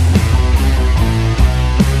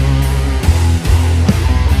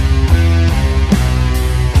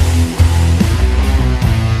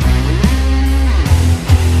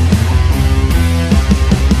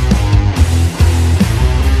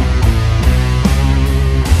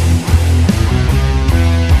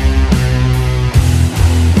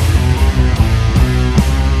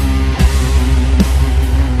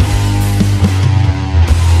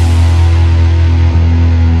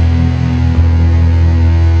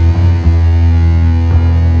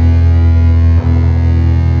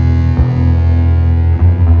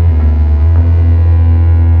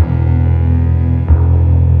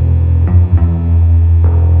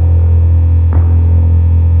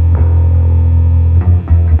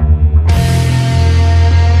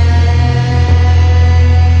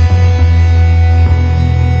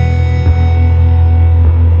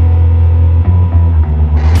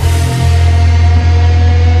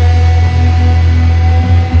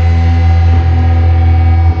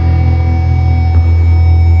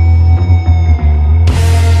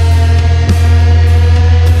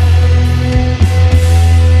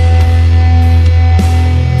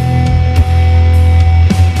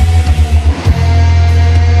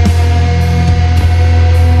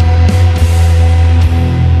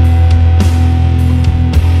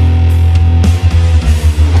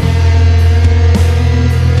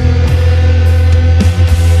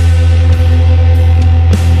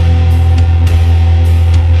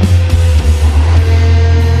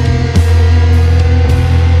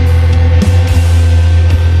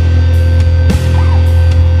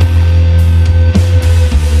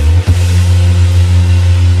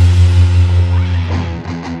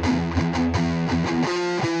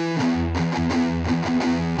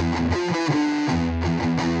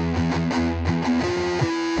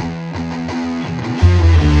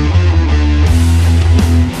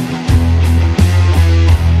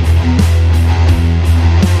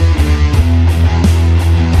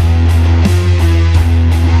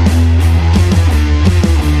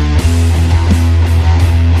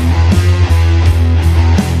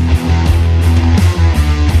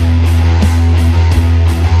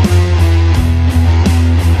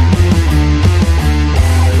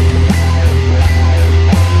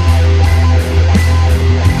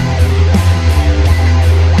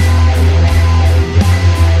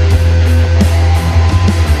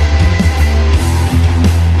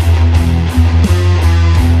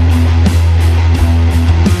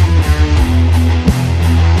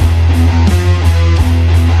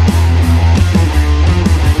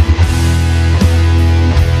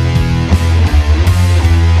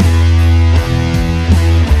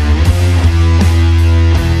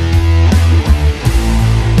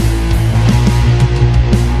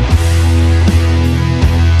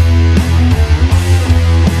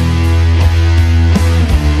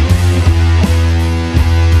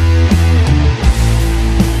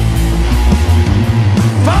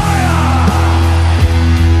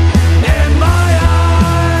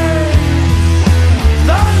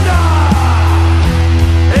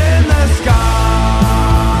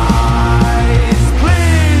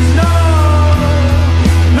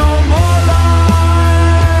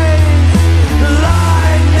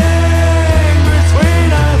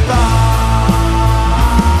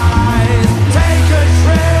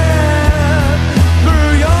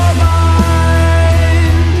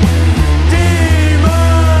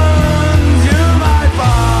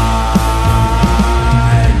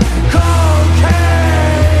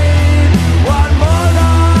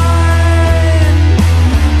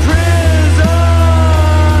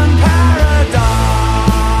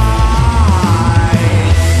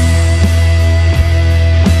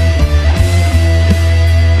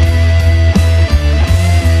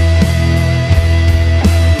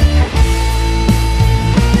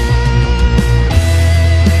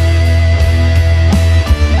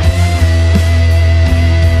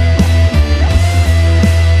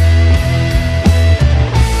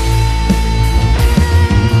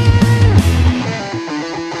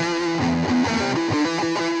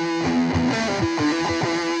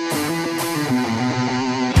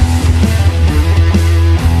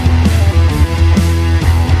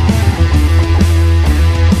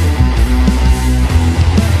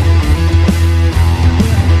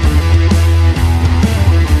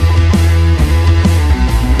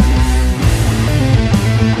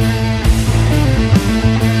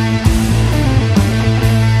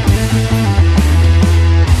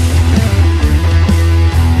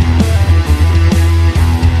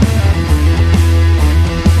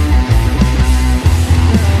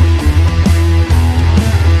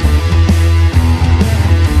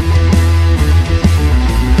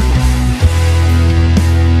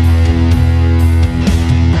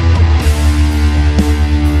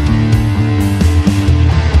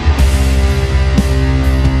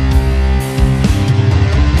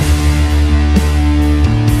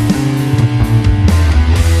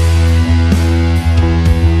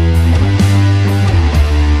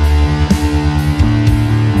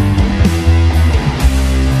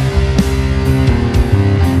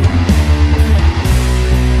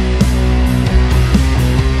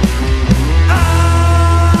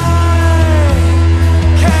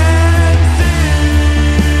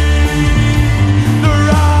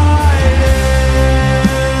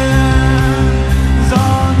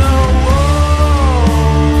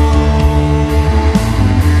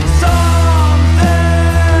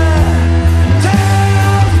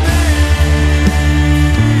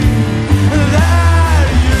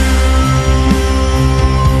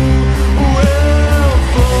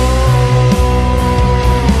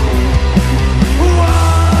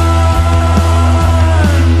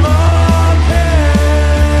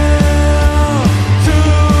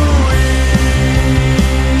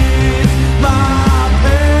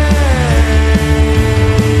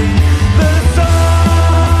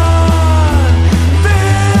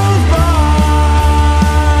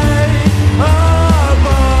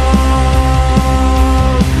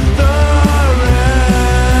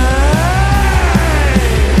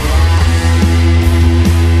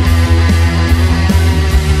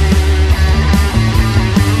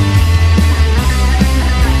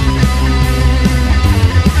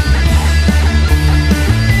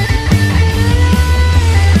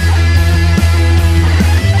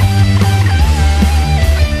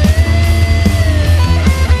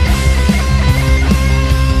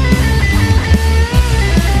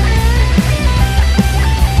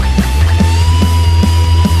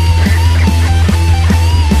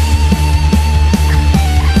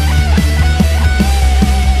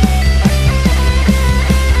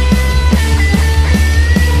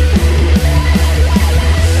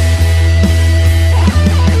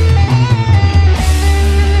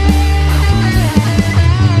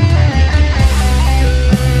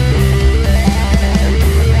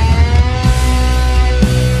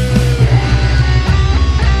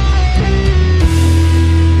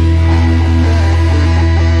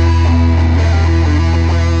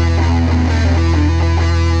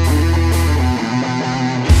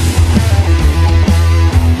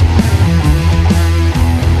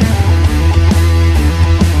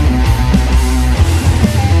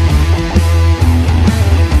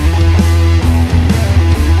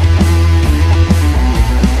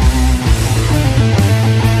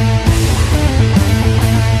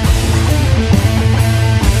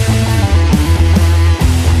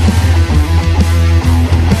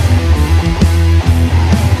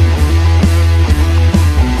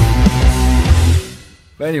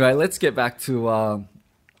 Anyway, let's get back to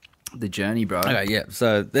the journey, bro. Okay, yeah.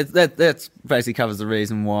 So that's basically covers the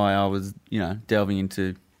reason why I was, delving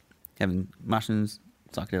into having mushrooms,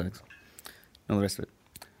 psychedelics, all the rest of it.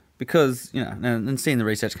 Because, and seeing the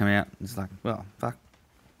research come out, it's like, well, fuck.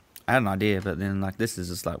 I had an idea, but then, like, this is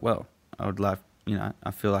just like, well, I would like,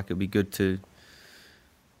 I feel like it'd be good to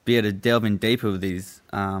be able to delve in deeper with these,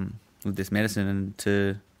 with this medicine and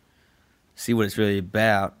to see what it's really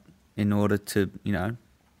about in order to,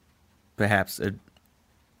 perhaps,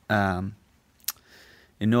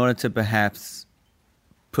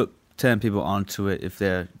 turn people onto it if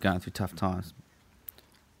they're going through tough times,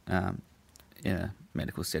 in a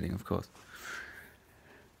medical setting, of course,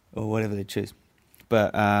 or whatever they choose.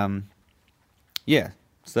 But yeah,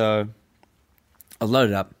 so I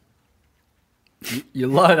loaded up. You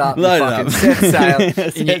load up, you fucking set sail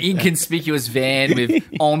in your inconspicuous van with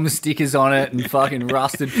OM stickers on it and fucking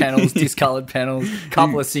rusted panels, discoloured panels,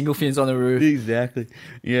 couple of single fins on the roof. Exactly.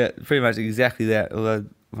 Yeah, pretty much exactly that. Although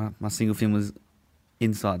my single fin was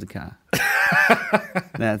inside the car.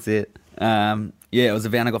 That's it. Yeah, it was a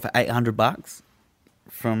van I got for $800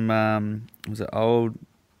 from was it old?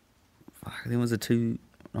 I think it was a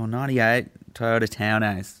 98 Toyota Town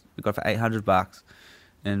Ace. We got it for $800,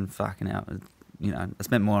 and fucking hell, I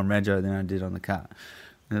spent more on rego than I did on the car.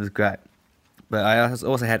 It was great. But I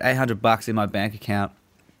also had $800 in my bank account,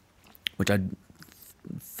 which I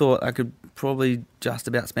thought I could probably just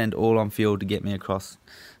about spend all on fuel to get me across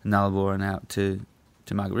Nullarbor and out to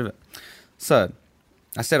Margaret River. So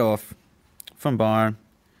I set off from Byron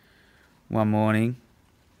one morning.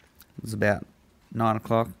 It was about 9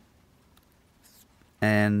 o'clock.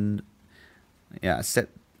 And yeah, I set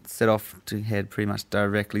off to head pretty much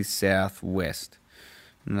directly southwest.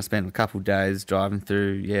 And I spent a couple of days driving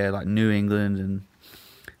through, like New England, and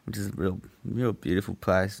which is a real beautiful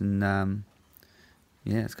place. And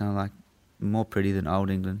it's kind of like more pretty than Old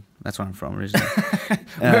England. That's where I'm from originally.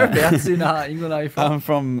 Whereabouts in England are you from? I'm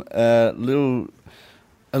from a little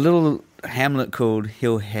hamlet called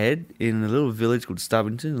Hill Head in a little village called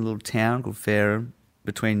Stubbington, a little town called Fareham,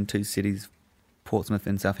 between two cities, Portsmouth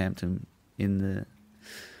and Southampton, in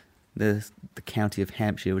the county of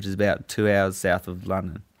Hampshire, which is about 2 hours south of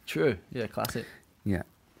London. True. Yeah, classic. Yeah.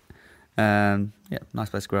 Nice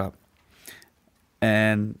place to grow up.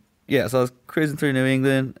 And yeah, so I was cruising through New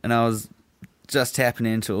England, and I was just tapping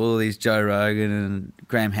into all these Joe Rogan and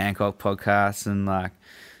Graham Hancock podcasts, and like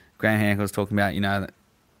Graham Hancock was talking about,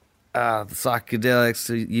 the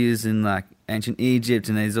psychedelics used in like ancient Egypt,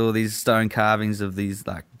 and there's all these stone carvings of these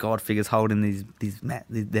like god figures holding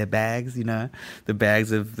their bags, the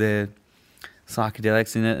bags of their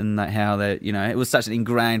psychedelics in it, and like how they, it was such an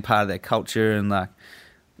ingrained part of their culture, and like,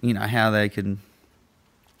 how they can,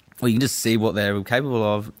 well, you can just see what they were capable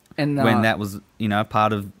of, and when that was,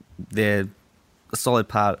 part of a solid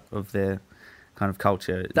part of their kind of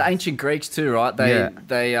culture. The ancient Greeks too, right?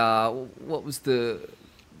 They what was the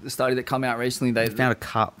study that come out recently? They found a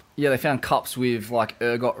cup. Yeah, they found cups with like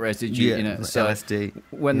ergot residue in it. So LSD.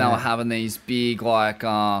 When they were having these big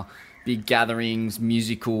big gatherings,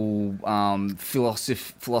 musical,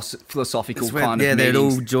 philosophical kind of meetings. They'd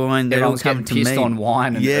all join. They'd all come to pissed meet on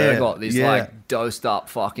wine and ergot. These like dosed up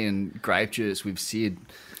fucking grape juice with Sid,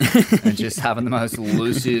 and just having the most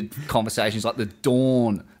lucid conversations, like the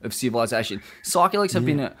dawn of civilization. Psychedelics have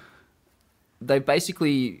been. They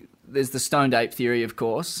basically. There's the stoned ape theory, of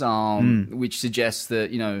course, which suggests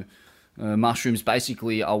that mushrooms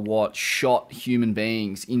basically are what shot human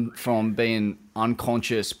beings from being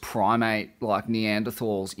unconscious primate like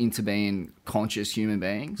Neanderthals into being conscious human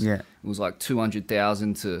beings. Yeah, it was like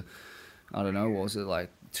 200,000 to, I don't know, what was it, like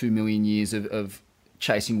 2 million years of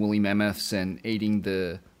chasing woolly mammoths and eating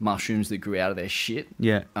the mushrooms that grew out of their shit.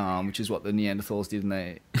 Yeah, which is what the Neanderthals did,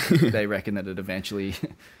 and they reckon that it eventually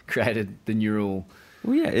created the neural.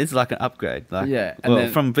 Well, yeah, it's like an upgrade.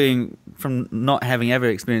 From not having ever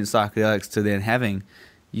experienced psychedelics to then having,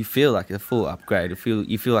 you feel like a full upgrade.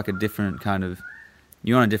 You feel like a different kind of.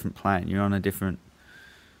 You're on a different plane. You're on a different.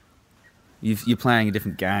 You're playing a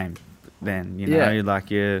different game. Then you're like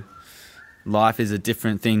your life is a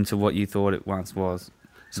different thing to what you thought it once was.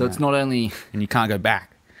 So it's not only, and you can't go back.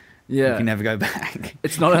 Yeah. You can never go back.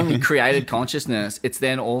 It's not only created consciousness, it's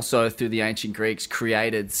then also through the ancient Greeks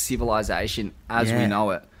created civilization as we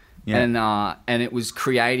know it. Yeah. And it was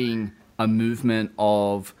creating a movement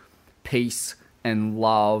of peace and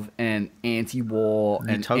love and anti-war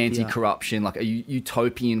and anti-corruption, like a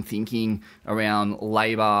utopian thinking around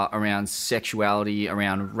labor, around sexuality,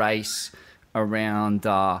 around race, around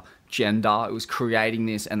gender. It was creating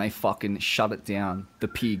this, and they fucking shut it down. The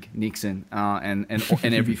pig, Nixon, and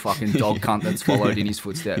every fucking dog cunt that's followed in his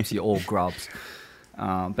footsteps. You're all grubs.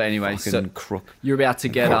 But anyway, Fucking so crook. you're about to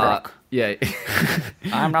get yeah.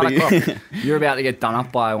 I'm not a crook. You're about to get done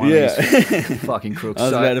up by one of these fucking crooks. I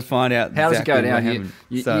was about to find out. How exactly does it go what down? happened.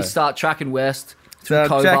 You start tracking west. So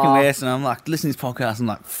Cobar. tracking west, and I'm like listening to this podcast. I'm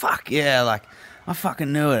like, fuck yeah, like I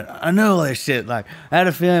fucking knew it. I knew all this shit. Like I had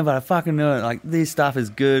a feeling, but I fucking knew it. Like this stuff is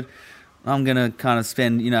good. I'm gonna kind of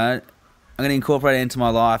spend, I'm gonna incorporate it into my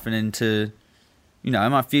life and into,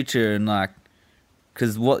 my future, and like,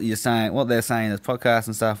 because what they're saying in this podcast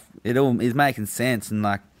and stuff, it all is making sense, and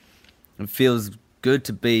like, it feels good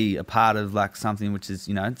to be a part of like something which is,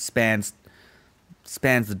 spans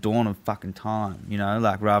the dawn of fucking time,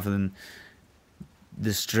 like rather than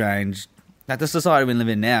this strange, like the society we live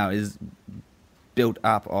in now is built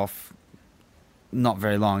up off not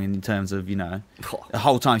very long in terms of, the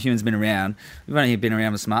whole time humans been around. We've only been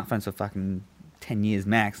around with smartphones for fucking 10 years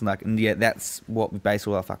max, and yet that's what we base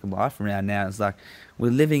all our fucking life around now. It's like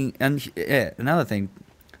we're living, and another thing,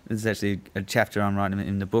 this is actually a chapter I'm writing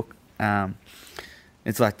in the book.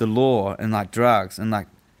 It's like the law and like drugs, and like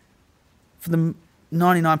for the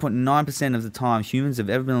 99.9% of the time humans have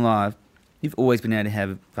ever been alive, you've always been able to have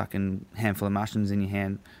a fucking handful of mushrooms in your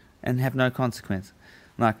hand and have no consequence.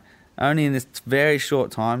 Like, only in this very short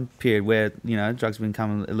time period where, drugs have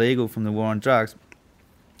become illegal from the war on drugs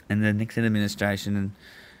and the Nixon administration and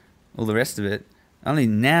all the rest of it, only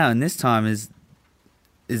now in this time is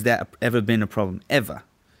that ever been a problem, ever,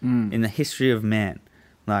 in the history of man.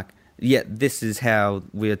 Like, yet this is how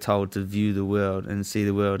we are told to view the world and see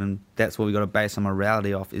the world, and that's what we got to base our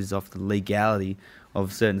morality off, is off the legality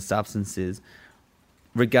of certain substances,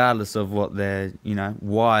 regardless of what they're,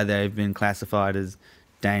 why they've been classified as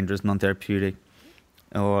dangerous, non-therapeutic,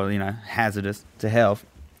 or, hazardous to health.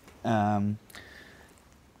 And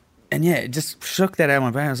yeah, it just shook that out of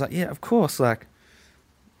my brain. I was like, yeah, of course, like,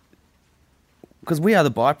 because we are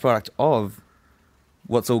the byproduct of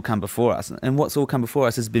what's all come before us, and what's all come before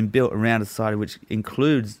us has been built around a society which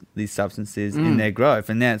includes these substances in their growth,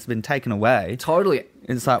 and now it's been taken away. Totally.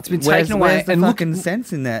 It's like, it's been taken away. Where's the and fucking look,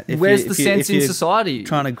 sense in that? Where's the sense in society?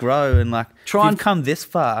 Trying to grow and like, if you've come this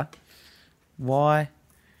far, why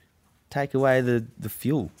take away the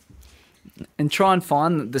fuel? And try and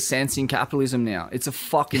find the sense in capitalism now. It's a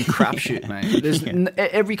fucking crapshoot, mate. There's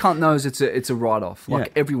every cunt knows it's a write-off,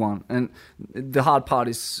 like everyone. And the hard part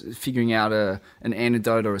is figuring out an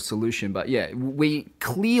antidote or a solution. But yeah, we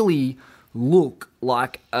clearly look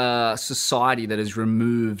like a society that has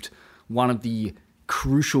removed one of the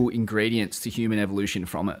crucial ingredients to human evolution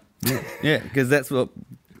from it. Yeah, because that's what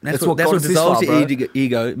got us this dissolves far, your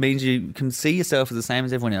ego. It means you can see yourself as the same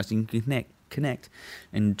as everyone else. You can connect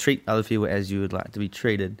and treat other people as you would like to be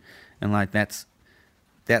treated, and like that's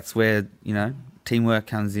where teamwork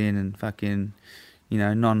comes in, and fucking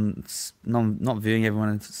not viewing everyone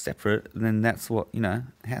as separate. And then that's what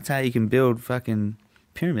that's how you can build fucking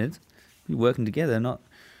pyramids. You're working together, not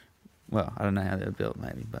well. I don't know how they're built,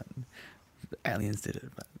 maybe, but aliens did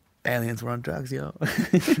it. But aliens were on drugs, yo. How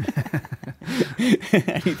do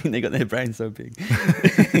you think they got their brains so big?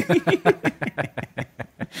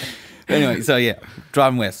 Anyway, so yeah,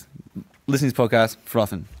 driving west, listening to this podcast,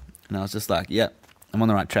 frothing. And I was just like, yeah, I'm on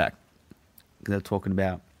the right track. Because they're talking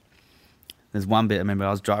about, there's one bit, I remember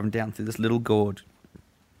I was driving down through this little gorge,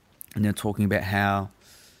 and they're talking about how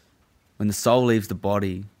when the soul leaves the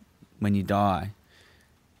body, when you die,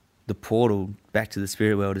 the portal back to the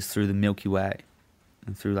spirit world is through the Milky Way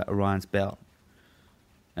and through like Orion's belt.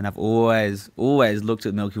 And I've always looked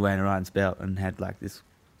at Milky Way and Orion's belt and had like this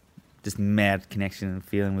mad connection and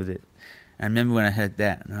feeling with it. And I remember when I heard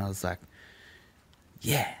that, and I was like,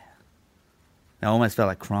 yeah. I almost felt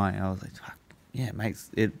like crying. I was like, fuck, yeah, it makes,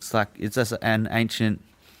 it's like, it's just an ancient,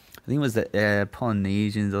 I think it was the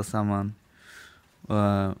Polynesians or someone.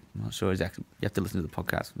 I'm not sure exactly. You have to listen to the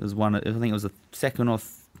podcast. There's one, I think it was the second or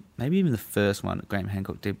maybe even the first one that Graham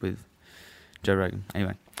Hancock did with Joe Rogan.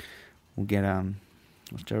 Anyway, we'll get,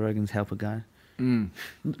 what's Joe Rogan's helper guy?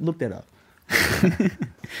 Look that up.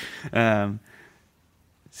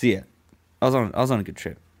 So yeah, I was on a good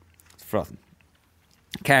trip. It's frothing.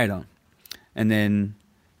 Carried on, and then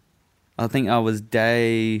I think I was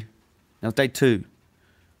day 2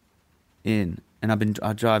 in, and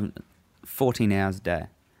I drive 14 hours a day.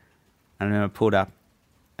 I remember I pulled up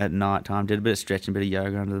at night time, did a bit of stretching, a bit of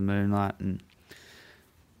yoga under the moonlight, and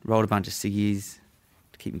rolled a bunch of ciggies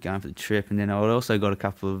to keep me going for the trip. And then I also got a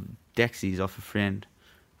couple of Dexies off a friend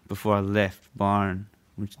before I left Byron,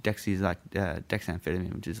 which Dexy is like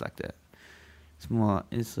dexamphetamine, which is like the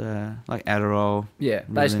It's like Adderall. Yeah,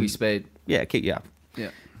 basically speed. Yeah, keep you up.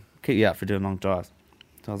 Yeah. Keep you up for doing long drives.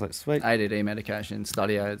 So I was like, sweet. ADD medication,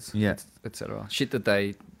 study aids, Yeah. etc. Shit that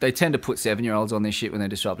they tend to put 7-year-olds on this shit when they're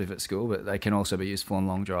disruptive at school, but they can also be useful on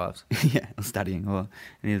long drives. Yeah, or studying or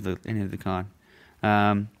any of the kind.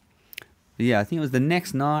 Yeah, I think it was the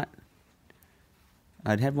next night.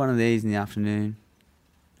 I'd had one of these in the afternoon.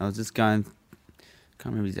 I was just going, can't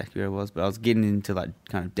remember exactly where it was, but I was getting into like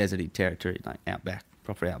kind of deserty territory, like outback,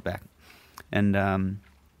 proper outback. And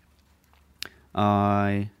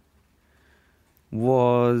I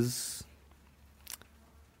was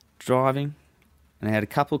driving and I had a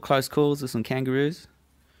couple of close calls with some kangaroos.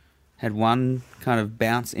 Had one kind of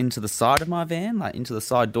bounce into the side of my van, like into the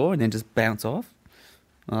side door, and then just bounce off.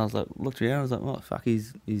 And I was like, looked around, I was like, what the fuck,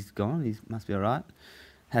 he's gone, he must be alright.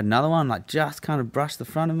 Had another one, like just kind of brushed the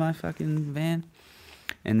front of my fucking van.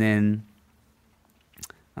 And then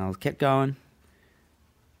I was kept going,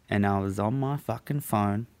 and I was on my fucking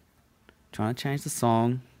phone trying to change the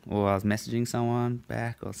song, or I was messaging someone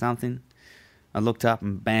back or something. I looked up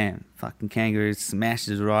and bam, fucking kangaroo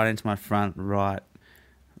smashes right into my front right,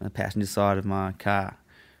 the passenger side of my car.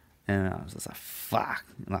 And I was just like, fuck,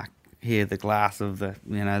 like hear the glass of the,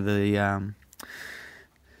 you know, the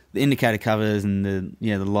indicator covers and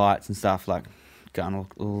the lights and stuff like going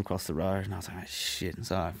all across the road. And I was like, oh, shit. And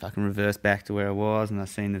so I fucking reversed back to where I was, and I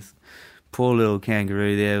seen this poor little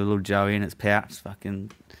kangaroo there with little Joey in its pouch,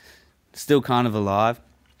 fucking still kind of alive.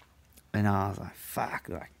 And I was like, fuck,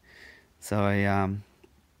 like. So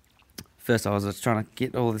first I was just trying to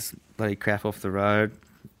get all this bloody crap off the road,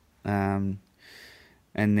 and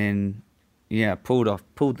then pulled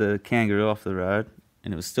the kangaroo off the road,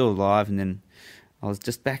 and it was still alive. And then I was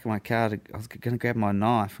just back in my car. I was gonna grab my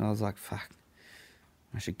knife, and I was like, fuck,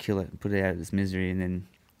 I should kill it and put it out of this misery. And then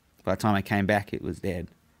by the time I came back, it was dead.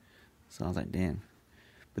 So I was like, damn.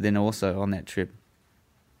 But then also on that trip,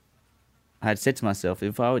 I had said to myself,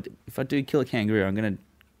 if I do kill a kangaroo, I'm gonna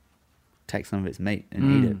take some of its meat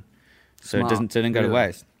and eat it, so Smart. it doesn't go to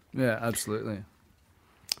waste. Yeah, absolutely.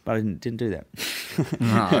 But I didn't do that.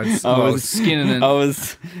 No, I was skinning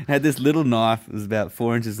it. Had this little knife. It was about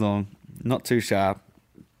 4 inches long, not too sharp.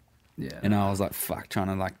 Yeah. And I was like, fuck, trying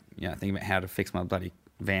to think about how to fix my bloody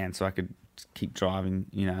van so I could keep driving,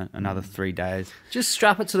 another 3 days. Just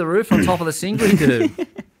strap it to the roof on top of the singlet, dude.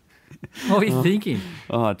 What were you thinking?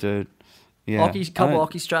 Oh, dude. Yeah. Couple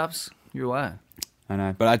hockey straps, you're away. I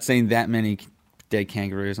know, but I'd seen that many dead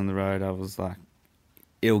kangaroos on the road. I was like,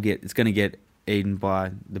 it's going to get eaten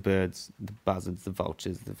by the birds, the buzzards, the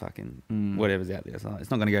vultures, the fucking whatever's out there. So it's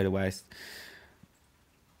not going to go to waste.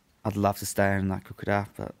 I'd love to stay and cook it up,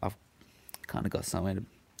 but I've kind of got somewhere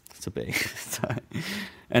to be.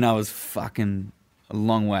 And I was fucking a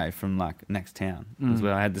long way from next town as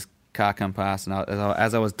well. I had this car come past, and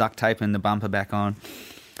as I was duct taping the bumper back on,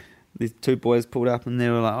 these two boys pulled up and they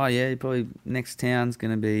were like, oh yeah, probably next town's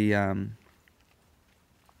going to be,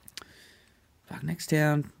 next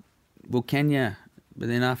town, Kenya. But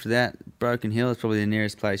then after that, Broken Hill is probably the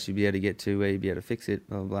nearest place you'd be able to get to where you'd be able to fix it,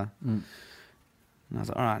 blah, blah, blah. And I was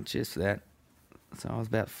like, all right, cheers for that. So I was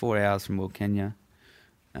about 4 hours from Kenya,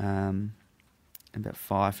 and about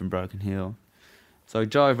 5 from Broken Hill. So I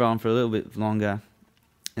drove on for a little bit longer,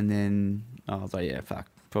 and then I was like, yeah, fuck,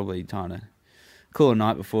 probably time to call a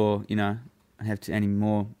night before, I have any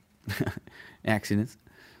more accidents.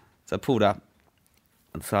 So I pulled up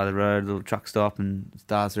on the side of the road, a little truck stop, and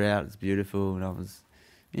stars are out, it's beautiful, and I was,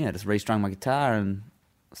 just restrung my guitar and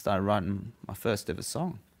started writing my first ever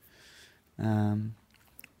song.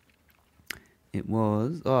 It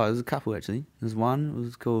was a couple actually. There's one, it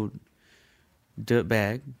was called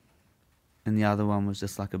Dirtbag, and the other one was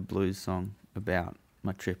just like a blues song about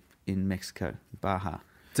my trip in Mexico, Baja.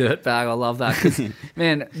 Dirtbag, I love that. 'Cause,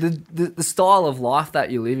 man, the style of life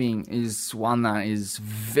that you're living is one that is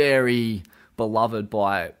very beloved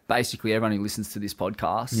by basically everyone who listens to this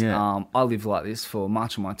podcast. Yeah. I lived like this for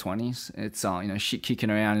much of my 20s. It's shit kicking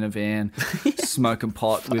around in a van, smoking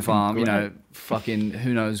pot with fucking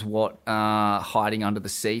who knows what hiding under the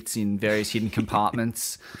seats in various hidden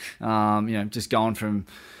compartments. Just going from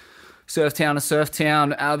surf town to surf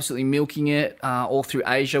town, absolutely milking it all through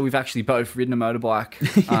Asia. We've actually both ridden a motorbike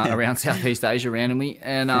around Southeast Asia randomly.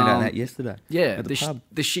 And found out that yesterday. Yeah, at the pub.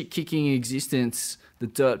 The shit kicking existence, the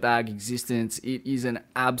dirtbag existence, it is an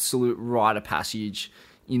absolute rite of passage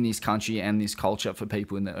in this country and this culture for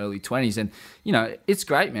people in the early 20s. And, you know, it's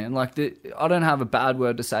great, man. Like, I don't have a bad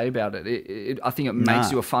word to say about it. I think it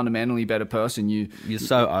makes you a fundamentally better person. You're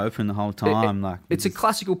so open the whole time. It's a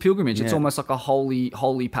classical pilgrimage. Yeah. It's almost like a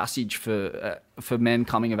holy passage for men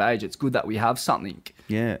coming of age. It's good that we have something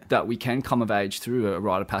that we can come of age through, a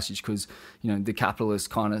rite of passage, because, you know, the capitalist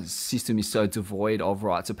kind of system is so devoid of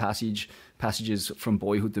rites of passages from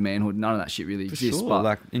boyhood to manhood. None of that shit really exists. Sure. But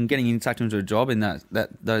like, in getting sucked into a job in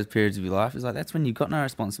those periods of your life is like, that's when you've got no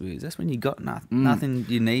responsibilities. That's when you got nothing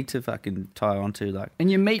you need to fucking tie onto. Like,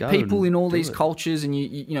 and you meet people in all these it. cultures, and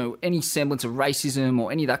you know, any semblance of racism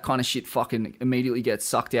or any of that kind of shit fucking immediately gets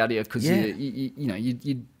sucked out of you, because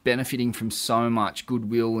you're benefiting from so much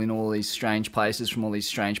goodwill in all these strange places from all these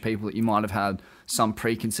strange people that you might have had some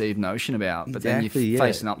preconceived notion about, but then you're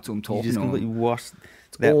facing up to them, talking you just to them. completely wash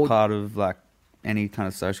that part of like any kind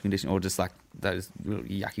of social condition, or just like those really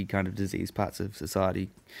yucky kind of disease parts of society,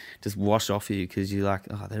 just wash off you, because you're like,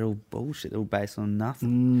 oh, they're all bullshit. They're all based on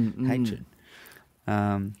nothing, hatred.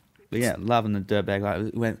 But yeah, loving the dirtbag. Like,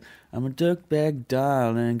 it went, I'm a dirtbag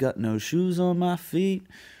darling, got no shoes on my feet.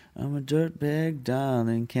 I'm a dirtbag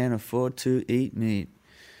darling, can't afford to eat meat.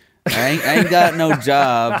 I ain't got no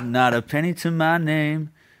job, not a penny to my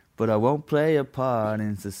name, but I won't play a part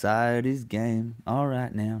in society's game. All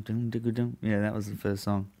right now. Yeah, that was the first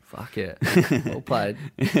song. Fuck it. Well played.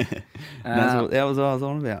 That was what I was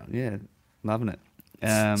on about. Yeah, loving it.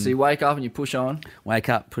 So you wake up and you push on? Wake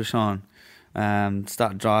up, push on.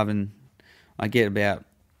 Start driving. I get about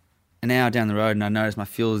an hour down the road and I notice my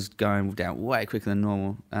fuel's going down way quicker than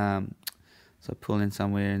normal. So I pull in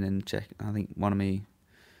somewhere and then check. I think one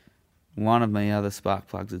of my other spark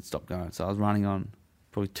plugs had stopped going. So I was running on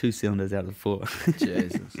probably 2 cylinders out of the 4.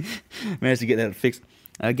 Jesus. Managed to get that fixed.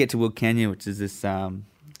 I get to Wilcannia, which is this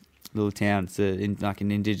little town. It's like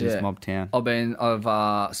an indigenous mob town.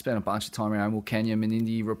 I've spent a bunch of time around Wilcannia,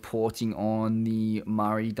 Menindee, reporting on the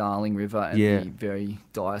Murray-Darling River and the very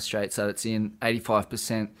dire straits that it's in.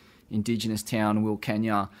 85% indigenous town,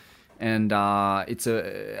 Wilcannia, and it's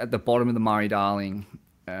at the bottom of the Murray-Darling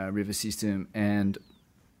river system, and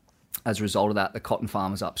as a result of that, the cotton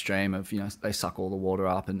farmers upstream they suck all the water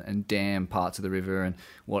up and dam parts of the river, and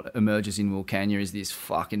what emerges in Wilcannia is this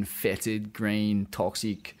fucking fetid, green,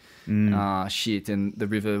 toxic shit, and the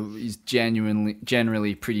river is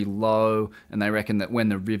generally pretty low, and they reckon that when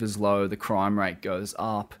the river's low, the crime rate goes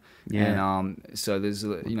up. Yeah. And so there's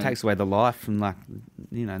it takes away the life from town.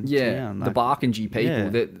 Like, the Barkindji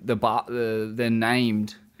people, they're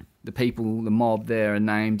named. The people, the mob there, are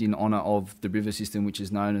named in honour of the river system, which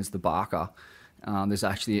is known as the Barker. There's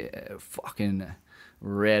actually a fucking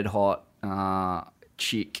red hot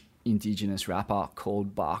chick indigenous rapper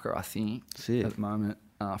called Barker, I think, at the moment,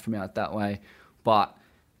 from out that way. But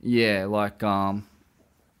yeah, like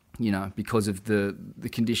because of the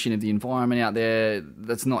condition of the environment out there,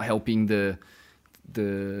 that's not helping the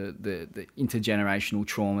intergenerational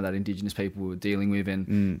trauma that Indigenous people were dealing with,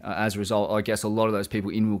 and as a result, I guess a lot of those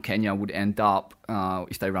people in Wilcannia would end up,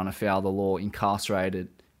 if they run afoul of the law, incarcerated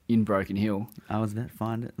in Broken Hill. I was about to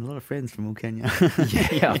find it. A lot of friends from Wilcannia.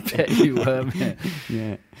 Yeah, I bet you were, man.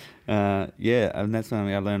 Yeah, and that's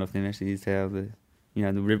something I learned off them actually, is how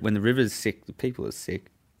when the river's sick, the people are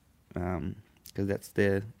sick, because that's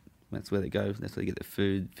where they go. That's where they get their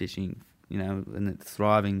food, fishing, and it's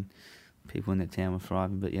thriving. People in that town were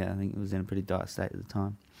thriving, but yeah, I think it was in a pretty dire state at the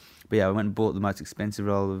time. But yeah, I went and bought the most expensive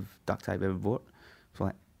roll of duct tape ever bought. For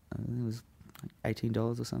I think it was like $18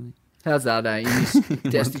 or something. How's that, in this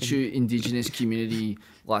destitute Indigenous community,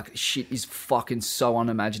 like, shit is fucking so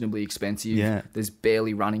unimaginably expensive. Yeah. There's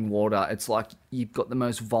barely running water. It's like you've got the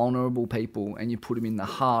most vulnerable people and you put them in the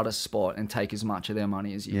hardest spot and take as much of their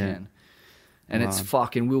money as you can. And it's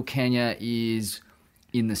fucking, Wilcannia is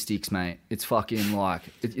in the sticks, mate. It's fucking like,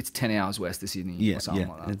 it's 10 hours west of Sydney or something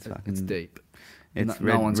like that. It's deep. It's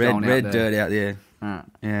no one's going red out there. Dirt out there.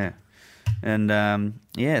 Yeah. And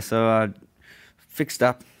so I fixed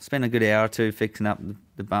up, spent a good hour or two fixing up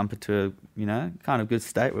the bumper to a, kind of good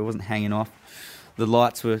state where it wasn't hanging off. The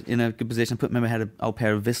lights were in a good position. I had an old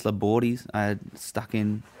pair of Vissla boardies I had stuck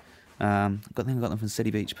in. I got them from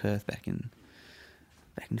City Beach, Perth back in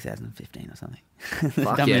 2015 or something.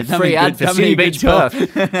 Fuck yeah, free ad for City Beach, Perth.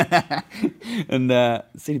 And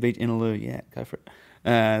City Beach, Innaloo, go for it.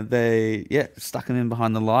 They stuck them in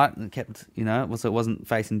behind the light and kept, it wasn't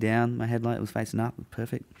facing down. My headlight was facing up,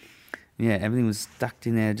 perfect. Yeah, everything was stuck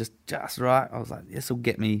in there just right. I was like, this will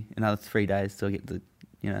get me another 3 days till I get to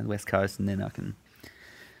the West Coast, and then I can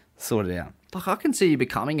sort it out. Like, I can see you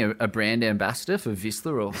becoming a brand ambassador for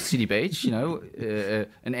Vissla or City Beach.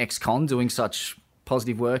 An ex-con doing such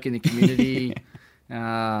positive work in the community.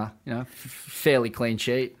 Fairly clean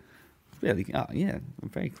sheet Really, I'm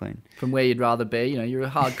very clean. from where you'd rather be. You're a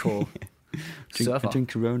hardcore surfer. I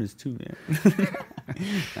drink Coronas too, man. No,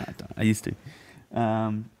 I don't. I used to.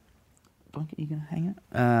 Blanket, you gonna hang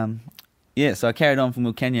out? Yeah, so I carried on from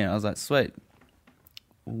Wilcannia. I was like, sweet.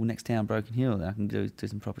 Well, next town, Broken Hill. I can do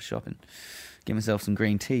some proper shopping. Get myself some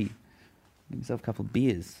green tea. Get myself a couple of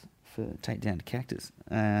beers for take down to Cactus.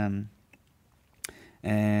 And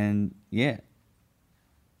yeah,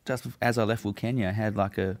 just as I left Wilcannia, I had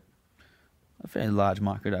like a fairly large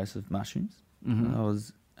microdose of mushrooms. Mm-hmm.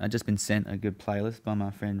 I'd just been sent a good playlist by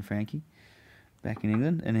my friend Frankie back in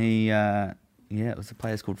England, and he, it was a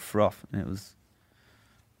place called Froth, and it was,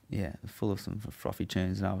 full of some frothy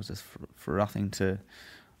tunes, and I was just frothing to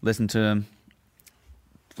listen to them,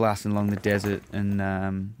 blasting along the desert, and I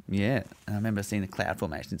remember seeing the cloud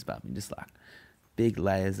formations above me, just like big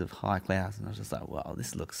layers of high clouds, and I was just like, wow,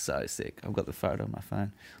 this looks so sick. I've got the photo on my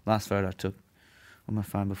phone. Last photo I took on my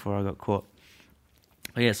phone before I got caught.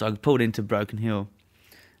 But yeah, so I pulled into Broken Hill,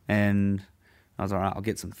 and I was all right, I'll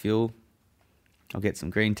get some fuel, I'll get some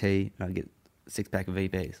green tea, and I'll get a 6-pack of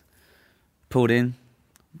VBs. Pulled up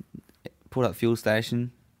the fuel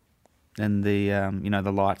station, and the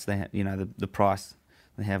the lights they the price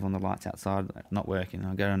they have on the lights outside not working.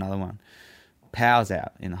 I'll go to another one. Power's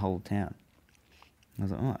out in the whole town. I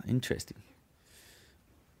was like, oh, interesting.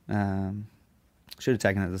 Should have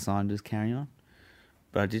taken it as a sign to just carry on,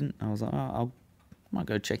 but I didn't. I was like, I might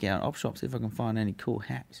go check out op shop, see if I can find any cool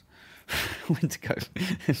hats. Went to go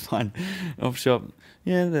and find op shop.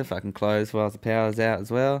 Yeah, they're fucking closed while the power's out as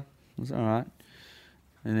well. I was all right.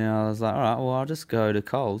 And then I was like, all right, well, I'll just go to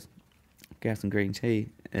Coles, get some green tea,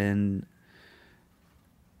 and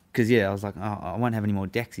because I was like, oh, I won't have any more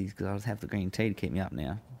Dexies because I'll just have the green tea to keep me up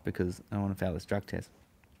now because I don't want to fail this drug test.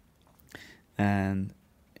 And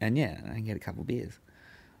I can get a couple of beers.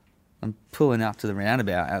 I'm pulling up to the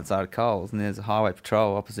roundabout outside of Coles, and there's a highway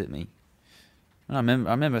patrol opposite me. And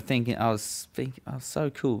I remember thinking, I was so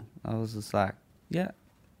cool. I was just like, yeah,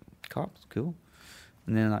 cops, cool.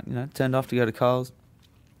 And then turned off to go to Coles,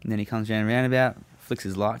 and then he comes around the roundabout, flicks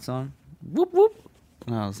his lights on, whoop whoop,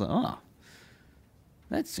 and I was like, oh,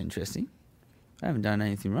 that's interesting. I haven't done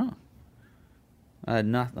anything wrong. I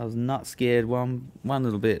was not scared one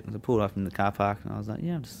little bit. I pulled off in the car park, and I was like,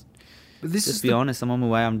 yeah, just be honest. I'm on my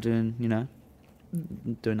way. I'm doing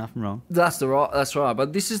nothing wrong. That's right.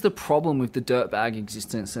 But this is the problem with the dirtbag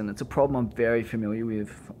existence, and it's a problem I'm very familiar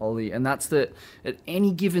with, Ollie. And that's that at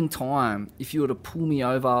any given time, if you were to pull me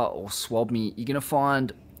over or swab me, you're going to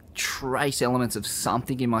find trace elements of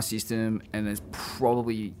something in my system, and there's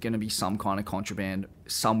probably going to be some kind of contraband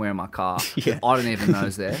somewhere in my car. Yeah. I don't even know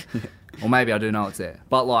it's there. Or maybe I do know it's there.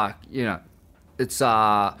 But it's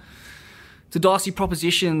a dicey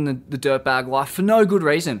proposition, the dirtbag life, for no good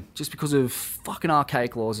reason, just because of fucking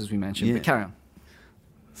archaic laws, as we mentioned. Yeah. But carry on.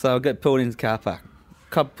 So I get pulled into the car park.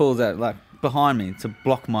 Cop pulls out behind me to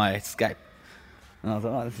block my escape. And I was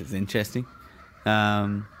like, oh, this is interesting.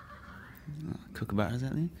 Kookaburra's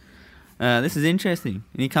out there. This is interesting.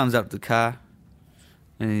 And he comes up to the car,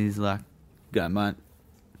 and he's like, go, mate.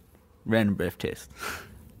 Random breath test.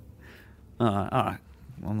 All right.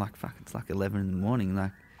 Well, I'm like, fuck, it's like 11 in the morning. Like,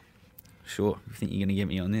 sure, if you think you're going to get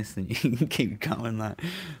me on this, then you can keep going. Like,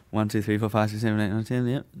 1, 2, 3, 4, 5, 6, 7, 8, 9, 10.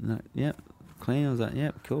 Yep. Like, yep. Clean. I was like,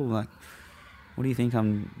 yep, cool. Like, what do you think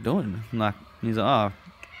I'm doing? Like, he's like, oh.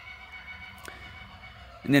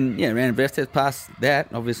 And then, random breath test past that,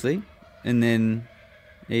 obviously. And then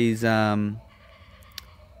he's,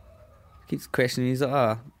 keeps questioning. He's like,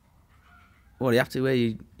 oh, what are you up to? Where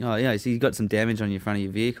you, oh, yeah, so you got some damage on your front of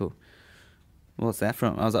your vehicle. What's that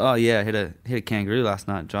from? I was like, oh yeah, I hit a kangaroo last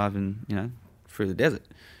night driving, through the desert.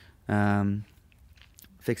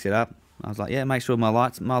 Fix it up. I was like, yeah, make sure my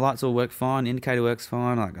lights all work fine, indicator works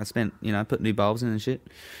fine. Like I spent, put new bulbs in and shit.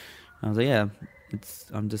 I was like, yeah,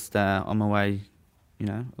 I'm just on my way.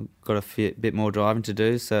 I've got a bit more driving to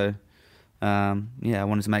do, so I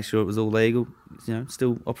wanted to make sure it was all legal,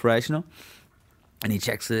 still operational. And he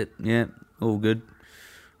checks it, yeah, all good.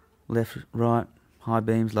 Left, right, high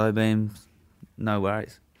beams, low beams. No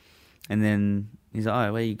worries. And then he's like,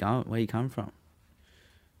 oh, where you going? Where you come from?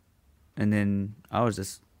 And then I was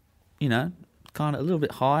just, kind of a little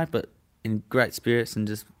bit high, but in great spirits, and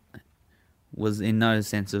just was in no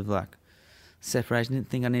sense of like separation. Didn't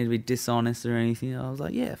think I needed to be dishonest or anything. I was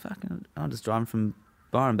like, yeah, fucking, I'm just driving from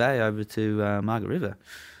Byron Bay over to Margaret River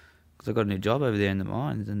because I got a new job over there in the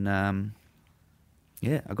mines, and I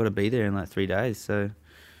got to be there in like 3 days. So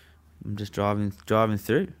I'm just driving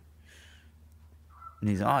through. And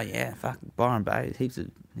he's like, oh yeah, fuck, Byron Bay, heaps of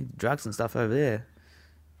drugs and stuff over there.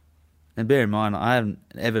 And bear in mind, I haven't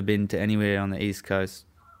ever been to anywhere on the East Coast,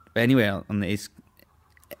 anywhere on the East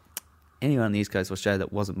Coast of Australia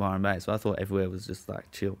that wasn't Byron Bay. So I thought everywhere was just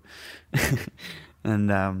like chill.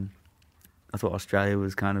 And I thought Australia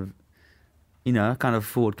was kind of, you know, kind of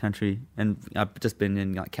forward country. And I've just been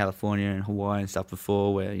in like California and Hawaii and stuff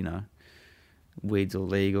before where, you know, weed's all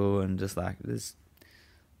legal and just like there's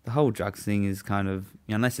the whole drugs thing is kind of,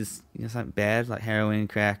 you know, unless it's, you know, something bad like heroin,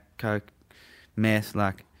 crack, coke, meth,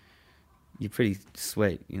 like you're pretty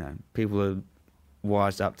sweet, you know. People are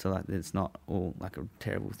wised up to like it's not all like a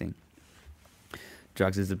terrible thing.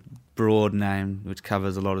 Drugs is a broad name which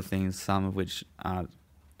covers a lot of things, some of which aren't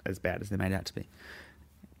as bad as they're made out to be.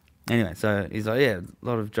 Anyway, so he's like, yeah, a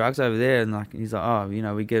lot of drugs over there, and like he's like, oh, you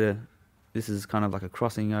know, this is kind of like a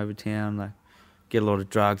crossing over town, like get a lot of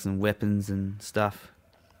drugs and weapons and stuff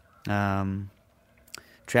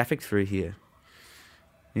trafficked through here.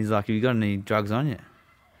 He's like, have you got any drugs on you?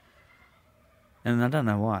 And I don't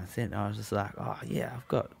know why I said, I was just like, oh yeah, I've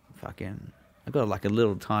got like a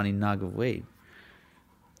little tiny nug of weed.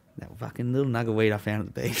 That fucking little nug of weed I found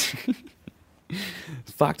at the beach.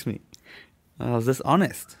 Fucked me. I was just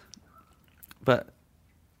honest. But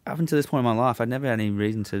up until this point in my life, I'd never had any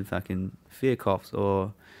reason to fucking fear cops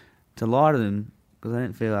or to lie to them because I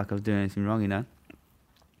didn't feel like I was doing anything wrong, you know.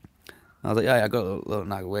 I was like, yeah, I got a little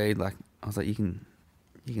nug of weed. Like, I was like, you can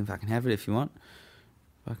fucking have it if you want.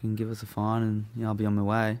 Fucking give us a fine and, you know, I'll be on my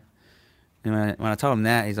way. And when I told him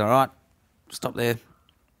that, he's like, all right, stop there.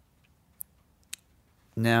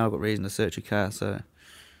 Now I've got reason to search your car, so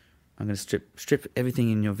I'm going to strip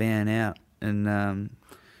everything in your van out. And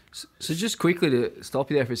so just quickly to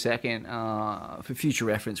stop you there for a second, for future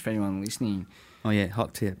reference for anyone listening. Oh yeah,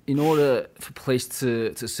 hot tip. In order for police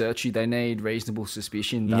to search you, they need reasonable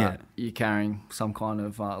suspicion that you're carrying some kind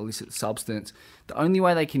of illicit substance. The only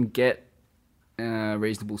way they can get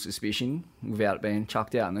reasonable suspicion without it being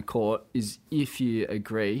chucked out in the court is if you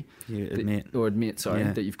agree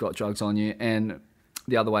that you've got drugs on you. And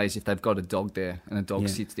the other way is if they've got a dog there and a dog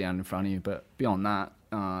sits down in front of you. But beyond that,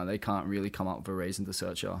 they can't really come up with a reason to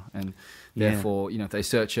search you. And therefore, you know, if they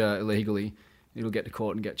search you illegally, it'll get to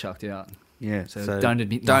court and get chucked out. Yeah, so don't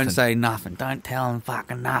admit nothing. Don't say nothing. Don't tell them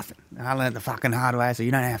fucking nothing. I learned the fucking hard way, so you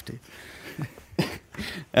don't have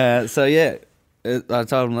to. So yeah, I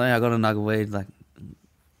told him, I got a nug of weed, like,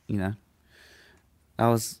 you know. I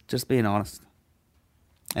was just being honest.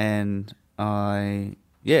 And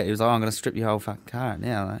he was like, I'm going to strip your whole fucking car out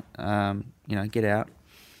now, like, you know, get out.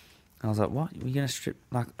 I was like, what? Are you going to strip?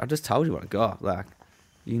 Like, I just told you what I got. Like,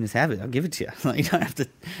 you can just have it. I'll give it to you. Like, you don't have to.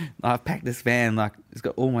 I've packed this van. Like, it's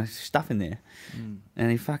got all my stuff in there.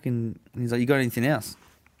 And he's like, you got anything else?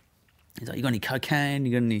 He's like, you got any cocaine?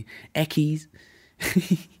 You got any eckies?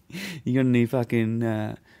 You got any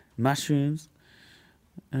fucking mushrooms?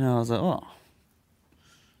 And I was like, oh.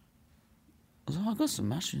 I got some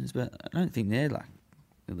mushrooms, but I don't think they're like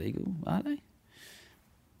illegal, are they?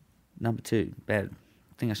 Number 2, bad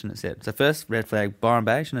thing I shouldn't have said. So first, red flag, Byron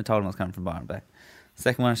Bay. Shouldn't have told him I was coming from Byron Bay.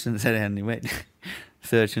 Second one, I shouldn't have said I had any weed.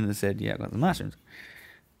 Third, shouldn't have said, yeah, I got the mushrooms.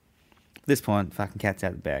 At this point, fucking cat's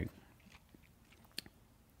out of the bag.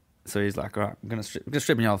 So he's like, all right, I'm going to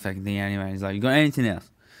strip me off fucking thing anyway. He's like, you got anything else?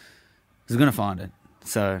 He's going to find it.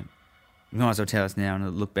 So you might as well tell us now and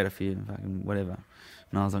it'll look better for you and fucking whatever.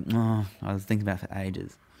 And I was like, oh, I was thinking about it for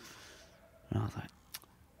ages. And I was like,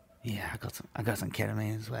 yeah, I got some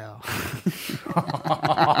ketamine as well.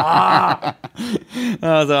 I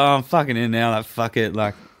was like, oh, I'm fucking in now, like, fuck it,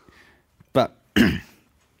 like, but,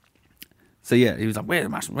 so yeah, he was like, where's the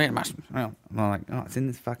mushroom? Well, I'm like, oh, it's in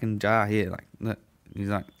this fucking jar here, like, look. He's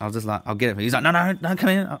like, I was just like, I'll get it. He's like, no, come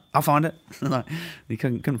in, I'll find it. Like, he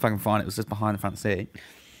couldn't fucking find it. It was just behind the front seat.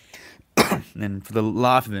 And then for the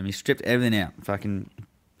life of him, he stripped everything out. Fucking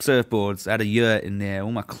surfboards, I had a yurt in there,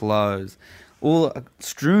 all my clothes, all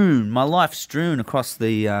strewn, my life strewn across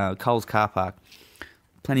the Coles car park.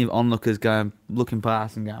 Plenty of onlookers looking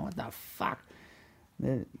past and going, what the fuck?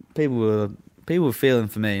 People were feeling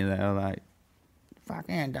for me. They were like, fuck,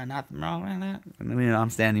 I ain't done nothing wrong like that. And I mean, I'm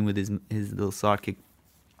standing with his little sidekick,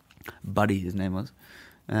 Buddy, his name was,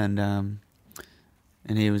 and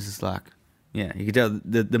he was just like, yeah, you could tell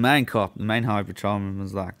the main cop, the main highway patrolman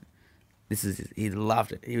was like, he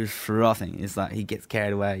loved it. He was frothing. It's like he gets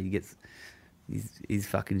carried away. He's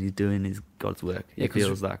doing his God's work. Yeah, it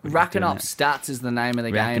feels like racking up stats is the name of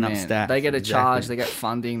the game, man. Stats, they get a charge, they get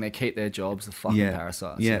funding, they keep their jobs. The fucking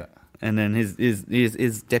parasites. Yeah. And then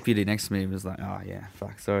his deputy next to me was like, oh yeah,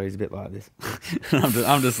 fuck, sorry, he's a bit like this.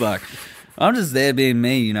 I'm just there being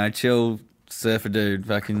me, you know, chill surfer dude.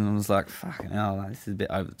 Fucking, I was like, fucking hell, like, this is a bit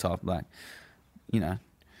over the top, like, you know.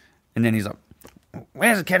 And then he's like,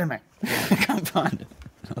 where's the ketamine? I can't find it.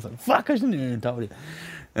 I was like, fuck, I shouldn't have even told you.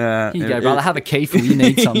 Here you go, brother. Have a key for you.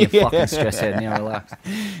 Need some. You fucking stress head. Now relax.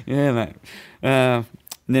 Yeah, mate. And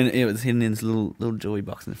then it was hidden in this little jewelry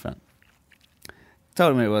box in the front.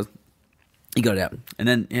 Told him where it was. He got it out. And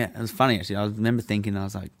then, yeah, it was funny, actually. I remember thinking, I'm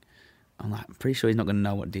pretty sure he's not going to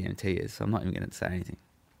know what DMT is, so I'm not even going to say anything.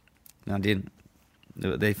 And I didn't.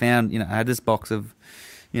 They found, I had this box of,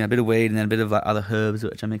 a bit of weed and then a bit of like other herbs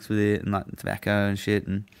which I mixed with it and like tobacco and shit.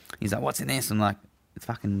 And he's like, what's in this? I'm like, it's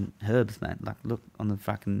fucking herbs, man. Like, look on the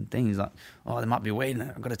fucking thing. He's like, oh, there might be weed in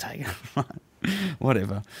it. I've got to take it.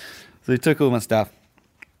 Whatever. So he took all my stuff.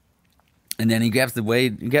 And then he grabs the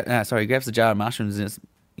weed. He grabs the jar of mushrooms. And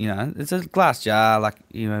it's a glass jar, like,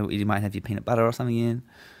 you might have your peanut butter or something in.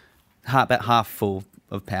 About half full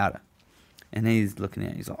of powder. And he's looking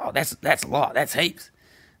at it. He's like, oh, that's a lot. That's heaps.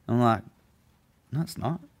 I'm like, no, it's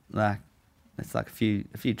not. Like, it's like a few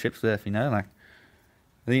trips worth, like.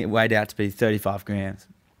 I think it weighed out to be 35 grams,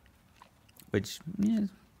 which, yeah,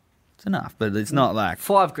 it's enough, but it's not like...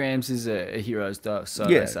 5 grams is a hero's dose, so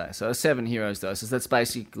yeah. they say. So 7 hero's doses, that's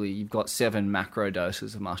basically, you've got 7 macro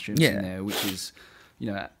doses of mushrooms in there, which is,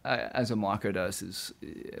 as a microdose is,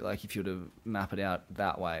 like, if you were to map it out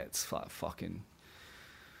that way, it's like fucking,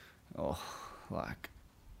 let's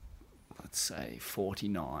say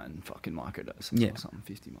 49 fucking microdoses or something,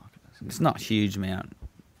 50 microdoses. It's not a huge amount.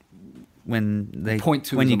 When you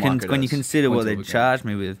consider what they charged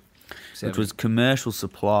me with, 7. Which was commercial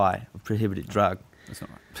supply of prohibited drug. That's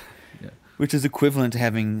not right. Yeah. Which is equivalent to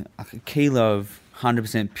having like a kilo of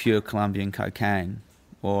 100% pure Colombian cocaine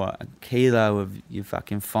or a kilo of your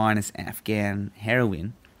fucking finest Afghan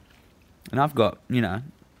heroin. And I've got,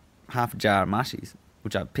 half a jar of mushies,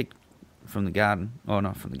 which I picked from the garden. Or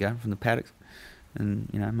not from the garden, from the paddocks.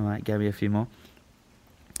 And, my mate gave me a few more.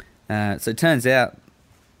 So it turns out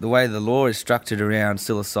the way the law is structured around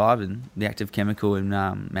psilocybin, the active chemical in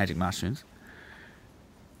magic mushrooms,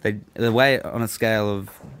 the way on a scale of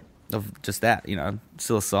just that,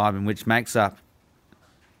 psilocybin, which makes up,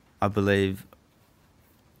 I believe,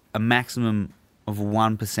 a maximum of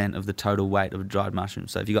 1% of the total weight of a dried mushroom.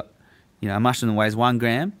 So if you got, a mushroom that weighs 1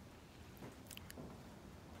 gram,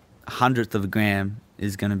 1/100th of a gram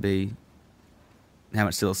is going to be how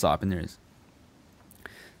much psilocybin there is.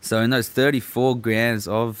 So in those 34 grams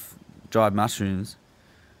of dried mushrooms,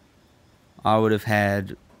 I would have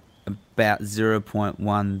had about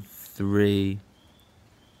 0.13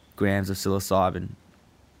 grams of psilocybin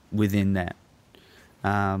within that.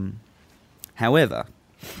 However,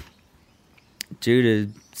 due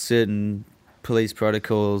to certain police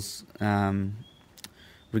protocols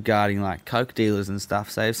regarding like coke dealers and stuff,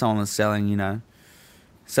 say if someone was selling,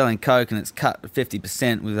 selling coke and it's cut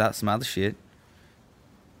 50% without some other shit,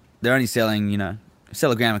 they're only selling,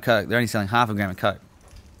 sell a gram of coke, they're only selling half a gram of coke.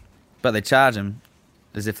 But they charge them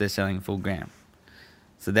as if they're selling a full gram.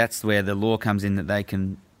 So that's where the law comes in, that they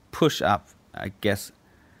can push up, I guess,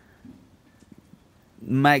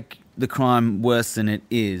 make the crime worse than it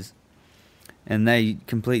is. And they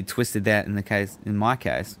completely twisted that in my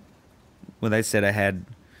case, where they said I had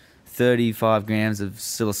 35 grams of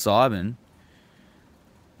psilocybin,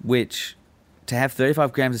 which... To have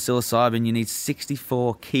 35 grams of psilocybin, you need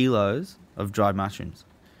 64 kilos of dried mushrooms.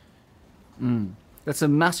 That's a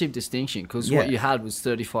massive distinction, because what you had was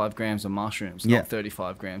 35 grams of mushrooms, not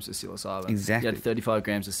 35 grams of psilocybin. Exactly. You had 35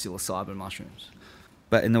 grams of psilocybin mushrooms.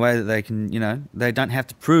 But in the way that they can, they don't have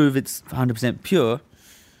to prove it's 100% pure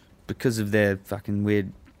because of their fucking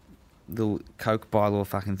weird little coke bylaw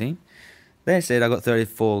fucking thing. They said I got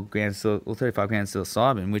 35 grams of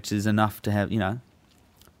psilocybin, which is enough to have,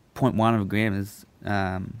 0.1 of a gram is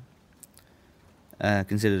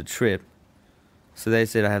considered a trip. So they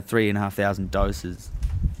said I have 3,500 doses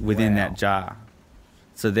within that jar.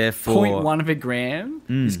 So therefore... 0.1 of a gram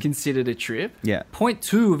is considered a trip? Yeah.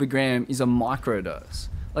 0.2 of a gram is a microdose.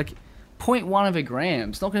 Like, 0.1 of a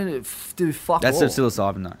gram is not going to do fuck all. That's a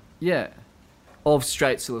psilocybin, though. Yeah. Of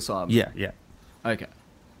straight psilocybin. Yeah. Okay.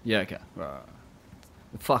 Yeah, okay. Right.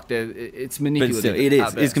 Fuck, it's manipulative. But still, it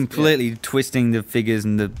is. It's completely twisting the figures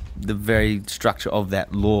and the very structure of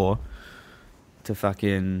that law to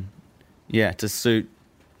fucking, to suit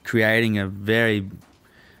creating a very,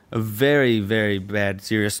 very bad,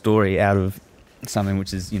 serious story out of something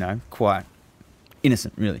which is, quite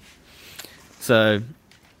innocent, really. So,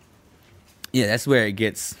 that's where it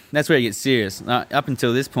gets serious. Up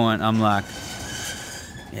until this point, I'm like,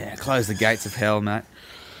 close the gates of hell, mate.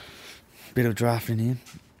 Bit of drafting here.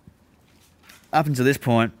 Up until this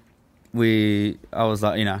point, I was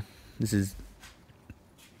like, this is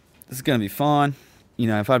going to be fine.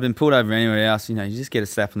 If I'd been pulled over anywhere else, you just get a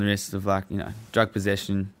slap on the wrist of like, drug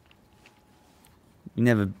possession, you've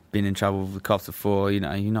never been in trouble with the cops before, you're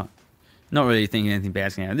not really thinking anything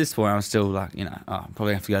bad's going to happen. At this point, I was still like, I'll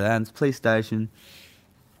probably have to go down to the police station,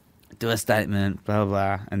 do a statement, blah,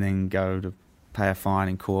 blah, blah, and then go to pay a fine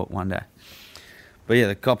in court one day. But yeah,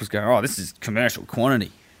 the cop was going, oh, this is commercial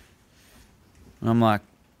quantity. And I'm like,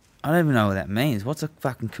 I don't even know what that means. What's a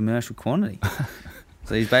fucking commercial quantity?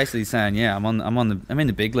 So he's basically saying, yeah, I'm in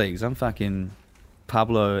the big leagues. I'm fucking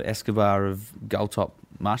Pablo Escobar of Gold Top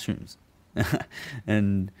mushrooms.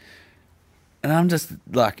 and I'm just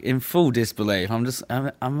like in full disbelief.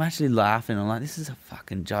 I'm actually laughing. I'm like, this is a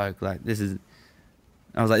fucking joke. Like this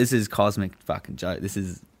is cosmic fucking joke. This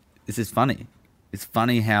is funny. It's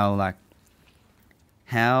funny how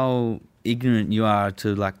ignorant you are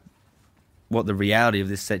to like what the reality of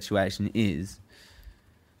this situation is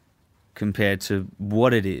compared to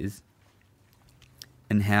what it is,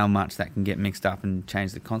 and how much that can get mixed up and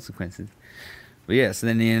change the consequences. But yeah, so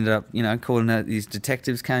then he ended up, calling out, these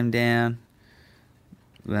detectives came down,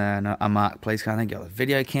 and I marked police car, they got a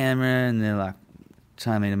video camera, and they're like,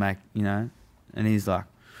 telling me to make, and he's like,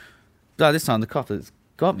 so this time the cop that's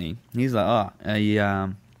got me, he's like, he's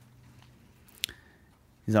all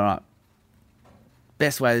right,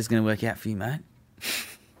 best way this is going to work out for you, mate,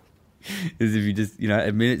 is if you just,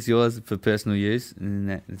 admit it's yours for personal use, and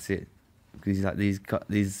that's it. Because he's like, these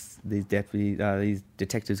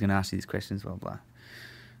detectives going to ask you these questions, blah, blah.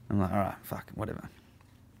 I'm like, all right, fuck, whatever.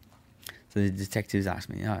 So the detectives asked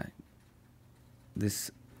me, all right, this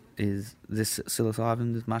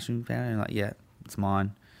psilocybin, this mushroom powder? And I'm like, yeah, it's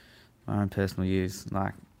mine, my own personal use.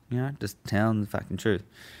 Like, just telling the fucking truth.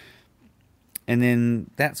 And then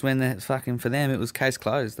that's when for them, it was case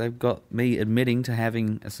closed. They've got me admitting to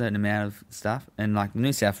having a certain amount of stuff, and like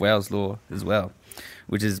New South Wales law as well,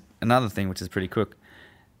 which is another thing which is pretty crook.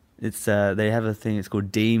 It's they have a thing, it's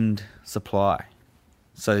called deemed supply.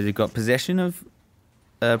 So you've got possession of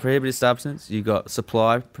prohibited substance, you've got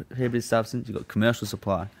supply prohibited substance, you've got commercial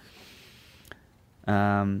supply.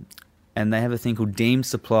 And they have a thing called deemed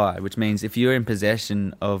supply, which means if you're in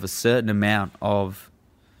possession of a certain amount of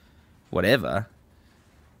whatever,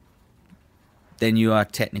 then you are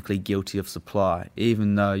technically guilty of supply,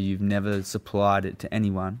 even though you've never supplied it to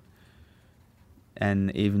anyone.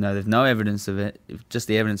 And even though there's no evidence of it, just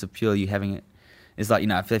the evidence of purely you having it. It's like,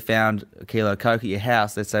 if they found a kilo of coke at your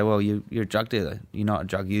house, they'd say, well, you're a drug dealer. You're not a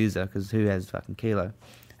drug user, because who has fucking kilo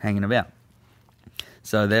hanging about?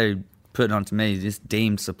 So they put it onto me, this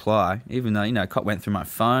deemed supply, even though, cop went through my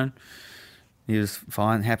phone. He was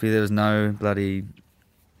fine, happy there was no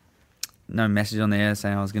message on there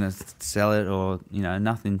saying I was going to sell it, or,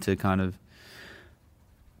 nothing to kind of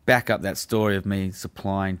back up that story of me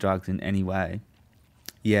supplying drugs in any way.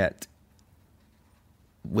 Yet,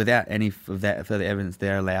 without any of that further evidence,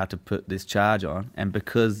 they're allowed to put this charge on. And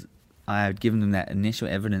because I had given them that initial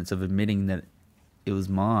evidence of admitting that it was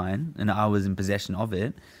mine and I was in possession of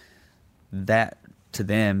it, that to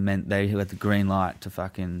them meant they had the green light to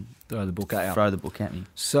fucking throw the book at me.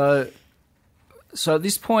 So at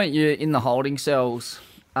this point, you're in the holding cells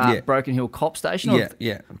at Broken Hill Cop Station?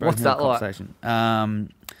 Yeah. What's that like? Station.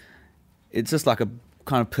 It's just like a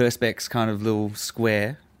kind of perspex kind of little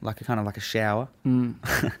square, like a shower with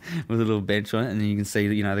a little bench on it, and then you can see,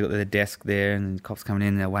 they've got their desk there, and the cops coming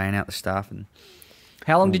in, they're weighing out the stuff. And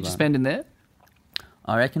how long did you spend in there?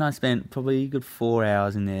 I reckon I spent probably a good 4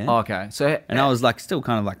 hours in there. Oh, okay. And I was like, still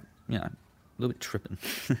kind of like, a little bit tripping.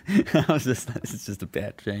 I was just like, this is just a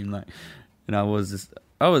bad dream, like. And I was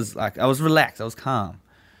relaxed, I was calm,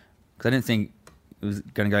 because I didn't think it was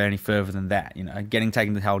going to go any further than that, getting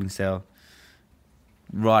taken to the holding cell,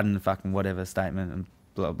 writing the fucking whatever statement, and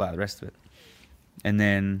blah, blah, the rest of it. And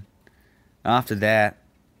then after that,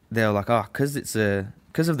 they were like, because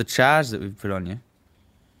of the charge that we've put on you,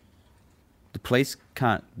 the police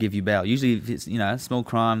can't give you bail. Usually if it's, a small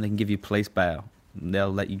crime, they can give you police bail.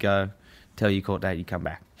 They'll let you go, tell you court date, you come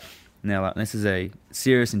back. Now, like, this is a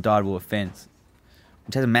serious indictable offence,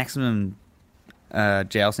 which has a maximum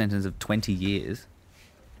jail sentence of 20 years.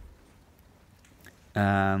 So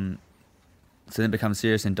then it becomes a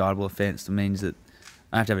serious indictable offence. It means that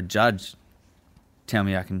I have to have a judge tell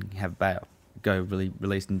me I can have bail, go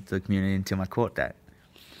released into the community until my court date.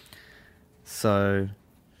 So,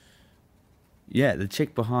 yeah, the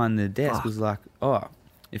chick behind the desk was like,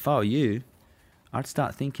 if I were you, I'd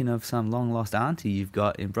start thinking of some long-lost auntie you've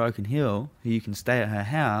got in Broken Hill who you can stay at her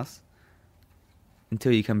house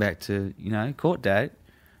until you come back to, court date.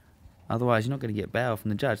 Otherwise, you're not going to get bail from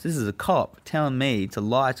the judge. This is a cop telling me to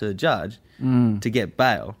lie to a judge to get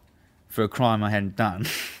bail for a crime I hadn't done.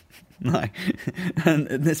 And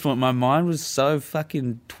at this point, my mind was so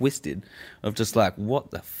fucking twisted of just like,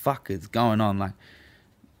 what the fuck is going on? Like,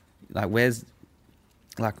 like, where's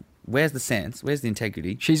the sense? Where's the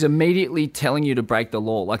integrity? She's immediately telling you to break the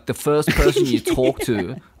law. Like the first person you talk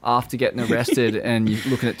to after getting arrested and you're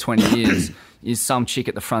looking at 20 years is some chick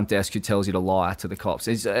at the front desk who tells you to lie to the cops.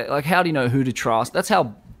 It's like, how do you know who to trust? That's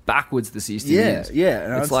how backwards the system is. Yeah.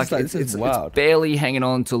 No, it's like it's wild. barely hanging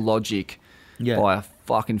on to logic by a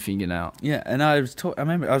fucking fingernail. Yeah, and I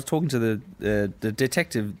remember I was talking to the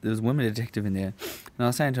detective. There was a woman detective in there, and I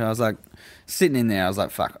was saying to her, I was like, sitting in there, I was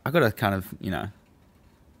like, fuck, I got to kind of,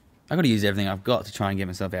 I got to use everything I've got to try and get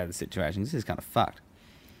myself out of the situation. This is kind of fucked.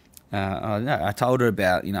 I told her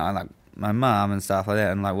about, like my mum and stuff like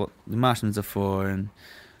that, and like what the Martians are for, and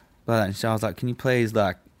blah, blah. And so I was like, can you please,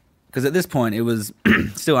 like, because at this point it was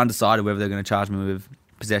still undecided whether they're going to charge me with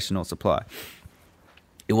possession or supply.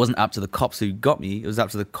 It wasn't up to the cops who got me. It was up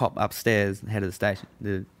to the cop upstairs, the head of the station,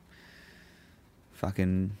 the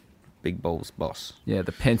fucking big balls boss. Yeah,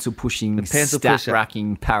 the pencil-pushing,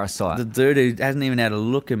 stat-racking parasite. The dude who hasn't even had a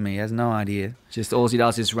look at me, has no idea. Just all he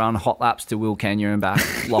does is run hot laps to Will Kenya and back,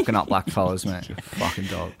 locking up black fellas, man. You fucking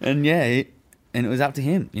dog. And yeah, and it was up to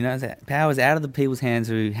him. That power was out of the people's hands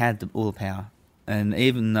who had all the power. And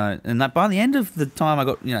even though, and like by the end of the time I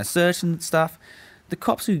got, searched and stuff, the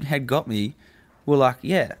cops who had got me were like,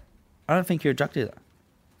 yeah, I don't think you're a drug dealer.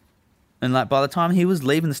 And like by the time he was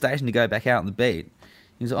leaving the station to go back out on the beat,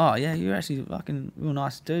 he was like, oh yeah, you're actually fucking real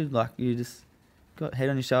nice dude. Like you just got head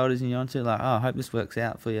on your shoulders and you're onto it. Like, oh, I hope this works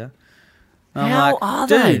out for you. And I'm How like, are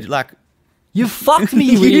dude, they? like, you fucked me,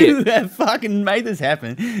 you you idiot. have fucking made this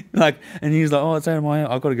happen. Like, and he was like, oh, it's out of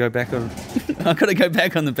my, I've got to go back on, I've got to go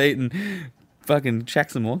back on the beat and fucking track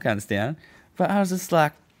some more cunts down. But I was just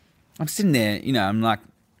like, I'm sitting there, I'm like,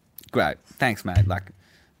 great, thanks, mate. Like,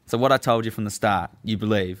 so what I told you from the start, you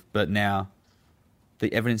believe, but now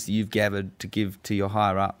the evidence that you've gathered to give to your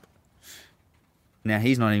higher up, now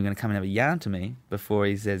he's not even going to come and have a yarn to me before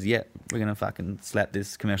he says, yeah, we're going to fucking slap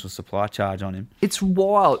this commercial supply charge on him. It's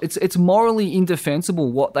wild. It's morally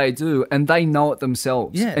indefensible what they do, and they know it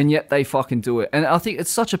themselves. Yeah. And yet they fucking do it. And I think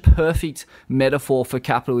it's such a perfect metaphor for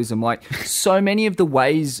capitalism. Like, so many of the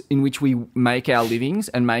ways in which we make our livings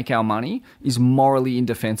and make our money is morally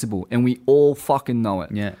indefensible, and we all fucking know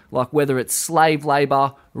it. Yeah. Like, whether it's slave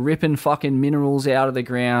labor, ripping fucking minerals out of the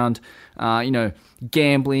ground,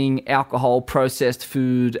 gambling, alcohol, processed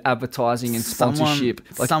food, advertising and sponsorship.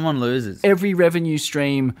 Someone loses. Every revenue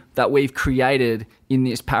stream that we've created in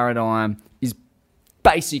this paradigm is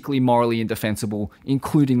basically morally indefensible,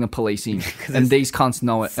 including the policing. And these cunts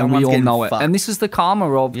know it, and we all know it. Fucked. And this is the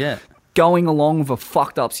karma of going along with a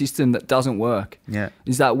fucked up system that doesn't work. Yeah.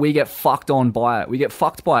 Is that we get fucked on by it. We get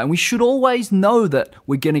fucked by it. And we should always know that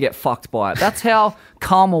we're going to get fucked by it. That's how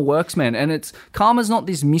karma works, man. And karma's not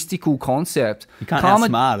this mystical concept. You can't karma,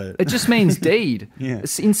 outsmart it. It just means deed. Yeah.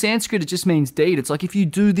 In Sanskrit, it just means deed. It's like if you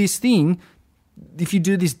do this thing, if you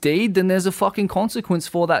do this deed, then there's a fucking consequence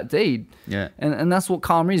for that deed. Yeah. And that's what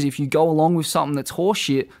karma is. If you go along with something that's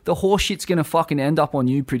horseshit, the horseshit's going to fucking end up on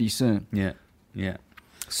you pretty soon. Yeah. Yeah.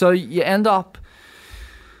 So you end up...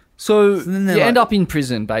 So you end up in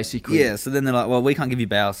prison, basically. Yeah, so then they're like, well, we can't give you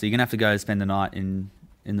bail, so you're going to have to go spend the night in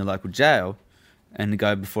the local jail and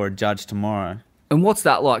go before a judge tomorrow. And what's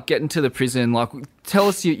that like, getting to the prison? Like, tell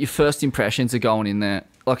us your first impressions of going in there.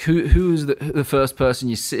 Like, who is the first person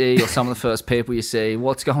you see or some of the first people you see?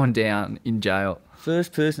 What's going down in jail?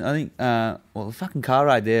 First person, I think, the fucking car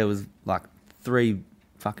ride there was like 3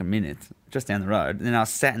 fucking minutes just down the road. And then I was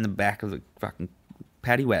sat in the back of the fucking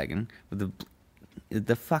paddy wagon with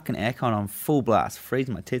the fucking aircon on full blast,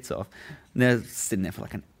 freezing my tits off. And they're sitting there for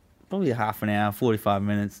like probably a half an hour, 45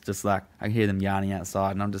 minutes, just like I can hear them yarning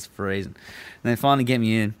outside and I'm just freezing. And they finally get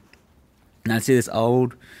me in and I see this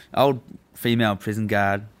old female prison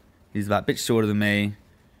guard. She's about a bit shorter than me.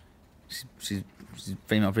 She's a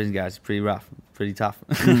female prison guard. She's pretty rough, pretty tough.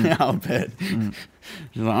 I'll bet.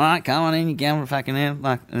 She's like, all right, come on in, you gamble fucking in.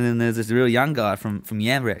 Like, and then there's this real young guy from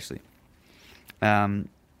Yamba actually.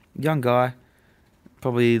 Young guy,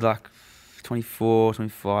 probably like 24,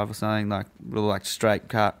 25 or something, like real like straight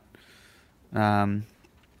cut. And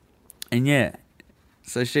yeah,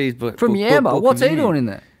 so she's from Yamba. What's he doing in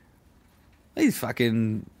there? He's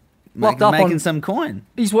fucking locked up making some coin.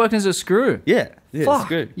 He's working as a screw. Yeah, Fuck,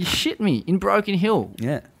 screw. You shit me, in Broken Hill.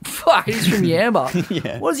 Yeah. Fuck, he's from Yamba.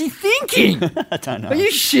 Yeah. What is he thinking? I don't know. Are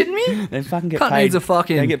you shitting me? They fucking get Cunt paid. needs a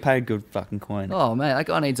fucking... They get paid good fucking coin. Oh man, that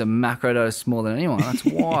guy needs a macrodose more than anyone. That's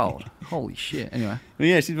wild. Holy shit. Anyway. Well,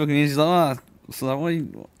 yeah, she's looking in. She's like, oh, so like,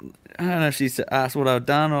 what? I don't know if she's asked what I've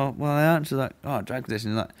done or what I aren't. She's like, oh, drug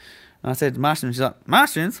possession. She's like, and I said mushrooms. She's like,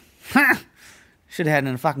 mushrooms? Ha! Should have had it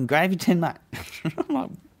in a fucking gravy tin, mate. I'm like,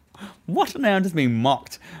 what? Now I'm just being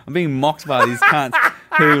mocked. I'm being mocked by these cunts.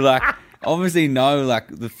 who like obviously know like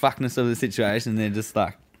the fuckness of the situation. They're just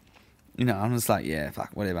like, you know, I'm just like, yeah,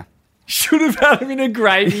 fuck, whatever. Should have had him in a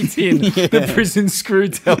gravy tin. The prison screw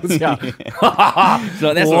tells you.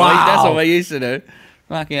 So that's what we used to do.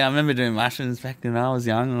 Like, yeah, I remember doing mushrooms back when I was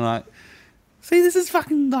young. And like, see, this is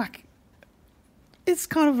fucking like, it's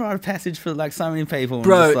kind of a rite of passage for like so many people.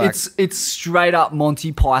 Bro, like, it's straight up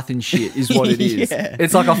Monty Python shit is what it is. Yeah.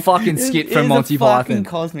 It's like a fucking skit from Monty It's a fucking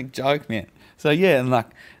Python. cosmic joke, man. So yeah, and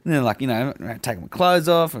then like, you know, I take my clothes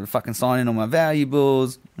off and fucking sign in on my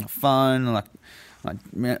valuables, my phone, and like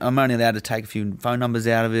I'm only allowed to take a few phone numbers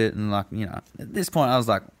out of it, and like, you know, at this point I was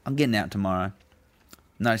like, I'm getting out tomorrow,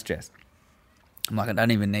 no stress. I'm like, you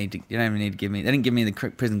don't even need to give me. They didn't give me the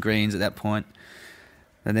prison greens at that point.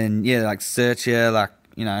 And then yeah, like search you, like,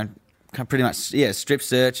 you know, pretty much strip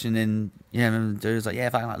search, and then yeah, I remember the dude was like, yeah,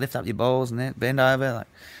 if I can like lift up your balls and that, bend over, like,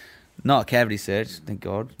 not a cavity search, thank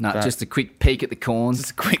God. No, just a quick peek at the corns.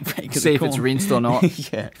 Just a quick peek. See if it's rinsed or not.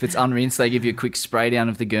 Yeah. If it's unrinsed, they give you a quick spray down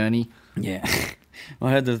of the gurney. Yeah. Well,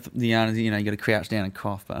 I heard the yarn, you know, you got to crouch down and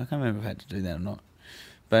cough, but I can't remember if I had to do that or not.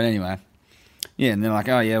 But anyway, yeah, and they're like,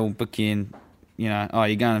 oh yeah, we'll book you in, you know, oh,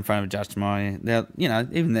 you're going in front of a judge tomorrow. They're, you know,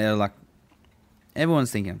 even they're like,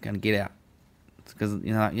 everyone's thinking, I'm going to get out. Because,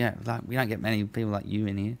 you know, like, yeah, like, we don't get many people like you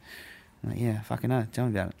in here. I'm like, yeah, fucking no, tell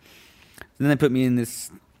me about it. And then they put me in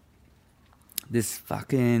this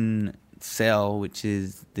fucking cell, which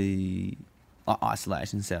is the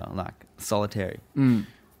isolation cell, like solitary. Mm.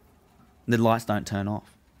 The lights don't turn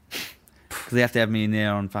off because they have to have me in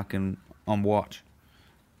there on watch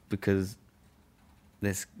because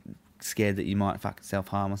they're scared that you might fucking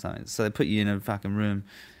self-harm or something. So they put you in a fucking room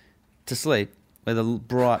to sleep where the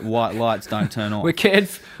bright white lights don't turn off. We're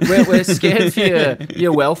scared for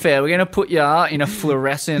your welfare. We're going to put you in a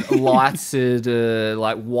fluorescent lighted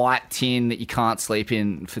like white tin that you can't sleep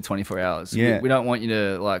in for 24 hours. Yeah. We don't want you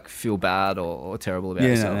to like feel bad or terrible about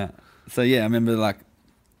yourself. No. So yeah, I remember like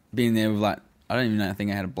being there with like, I don't even know, I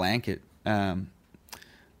think I had a blanket.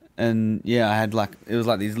 And yeah, I had like, it was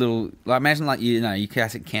like these little, like imagine like, you know, your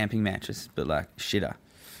classic camping mattress, but like shitter,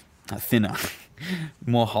 like thinner,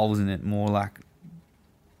 more holes in it, more like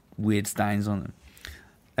weird stains on them.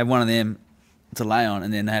 I had one of them to lay on,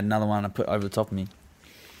 and then they had another one I put over the top of me.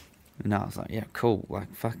 And I was like, yeah, cool.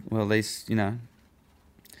 Like, fuck, well, at least, you know.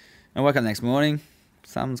 I woke up the next morning,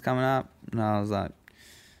 sun's coming up, and I was like,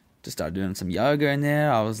 just started doing some yoga in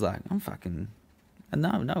there. I was like, I'm fucking,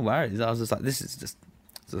 no worries. I was just like, this is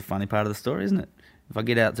a funny part of the story, isn't it? If I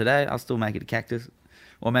get out today, I'll still make it to Cactus.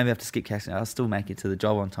 Or maybe I have to skip Cactus. I'll still make it to the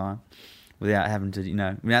job on time without having to, you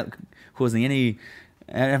know, without causing any,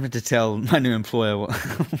 having to tell my new employer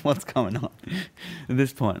what's going on at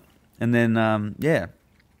this point. And then, yeah.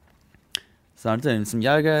 So I'm doing some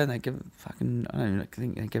yoga, and they give fucking, I don't know, I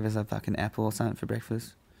think they give us a fucking apple or something for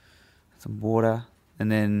breakfast, some water,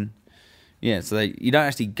 and then, yeah, so you don't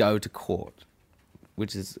actually go to court,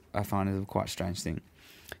 which is, I find, is a quite strange thing.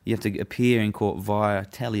 You have to appear in court via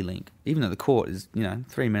Telelink, even though the court is, you know,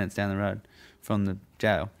 3 minutes down the road from the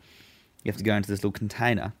jail. You have to go into this little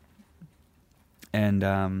container, and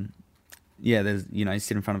yeah, there's, you know, you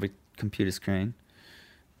sit in front of a computer screen,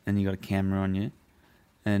 and you got a camera on you,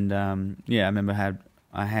 and yeah, I remember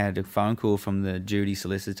I had a phone call from the Judy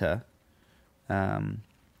solicitor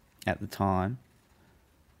at the time,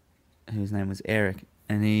 whose name was Eric,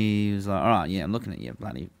 and he was like, all right, yeah, I'm looking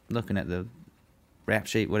at the rap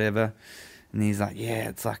sheet, whatever, and he's like, yeah,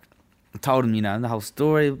 it's like, I told him, you know, the whole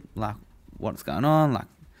story, like, what's going on, like,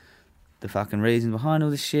 the fucking reason behind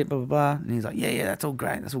all this shit, blah, blah, blah, and he's like, yeah, that's all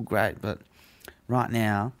great, but right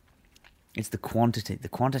now, it's the quantity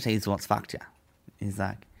is what's fucked you. He's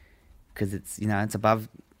like, because it's, you know, it's above,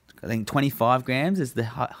 I think 25 grams is the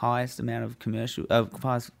highest amount of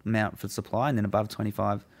highest amount for supply, and then above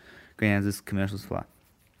 25 grams is commercial supply.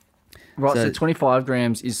 Right, so 25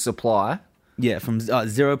 grams is supply. Yeah, from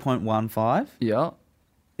 0.15 Yeah.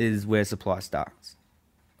 is where supply starts.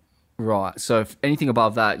 Right, so if anything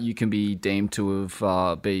above that, you can be deemed to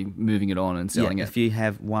have be moving it on and selling it. If you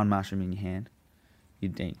have one mushroom in your hand, you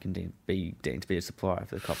can be deemed to be a supplier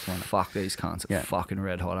for the cops want it. Fuck, these cunts are fucking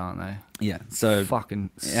red hot, aren't they? Yeah, so fucking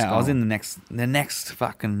I was in the next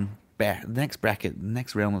fucking next bracket, the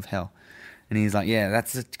next realm of hell, and he's like, yeah,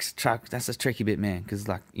 that's a tricky bit, man, because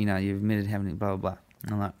like, you know, you've admitted having it, blah blah blah.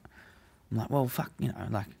 And I'm like, well, fuck, you know,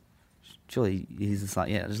 like, surely he's just like,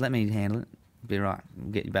 yeah, just let me handle it, be right, we'll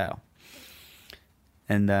get you bail.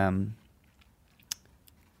 And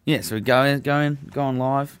yeah, so we go on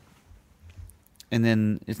live. And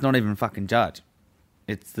then it's not even a fucking judge.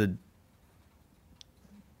 It's the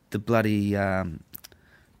bloody,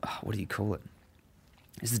 what do you call it?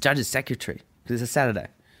 It's the judge's secretary. because it's a Saturday.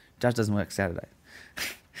 Judge doesn't work Saturday.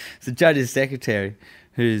 So judge's secretary,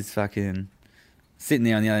 who's fucking sitting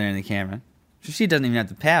there on the other end of the camera, she doesn't even have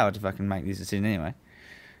the power to fucking make this decision anyway.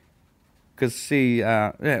 Because she,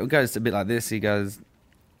 it goes a bit like this. He goes,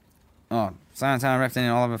 oh, so-and-so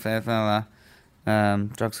representing Oliver Fairfella,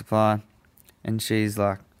 drug supply. And she's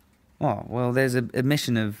like, oh, well, there's a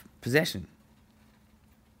admission of possession.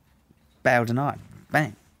 Bail denied.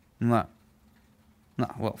 Bang. I'm like, no,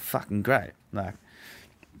 well, fucking great. Like,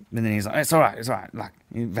 and then he's like, it's all right. Like,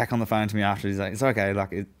 he's back on the phone to me after. He's like, it's okay.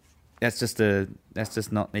 Like, that's just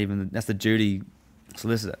not even, that's the duty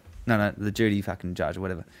solicitor. No, the duty fucking judge or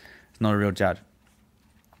whatever. It's not a real judge.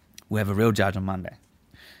 We'll have a real judge on Monday.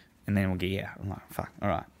 And then we'll get you out. I'm like, fuck, all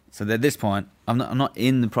right. So at this point, I'm not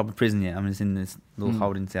in the proper prison yet. I'm just in this little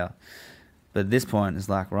holding cell. But at this point, it's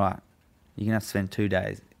like, right, you're going to have to spend 2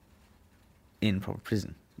 days in proper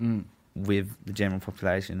prison with the general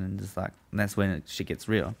population. And just like, and that's when shit gets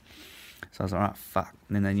real. So I was like, all right, fuck.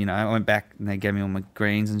 And then, I went back and they gave me all my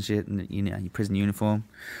greens and shit. And, your prison uniform,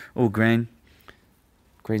 all green.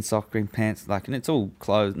 Green sock, green pants. Like, and it's all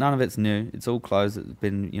clothes. None of it's new. It's all clothes that's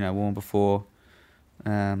been, worn before.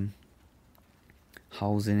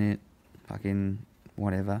 Holes in it, fucking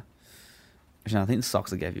whatever. Actually, I think the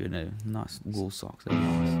socks they gave you are nice wool socks. They're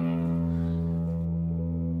nice.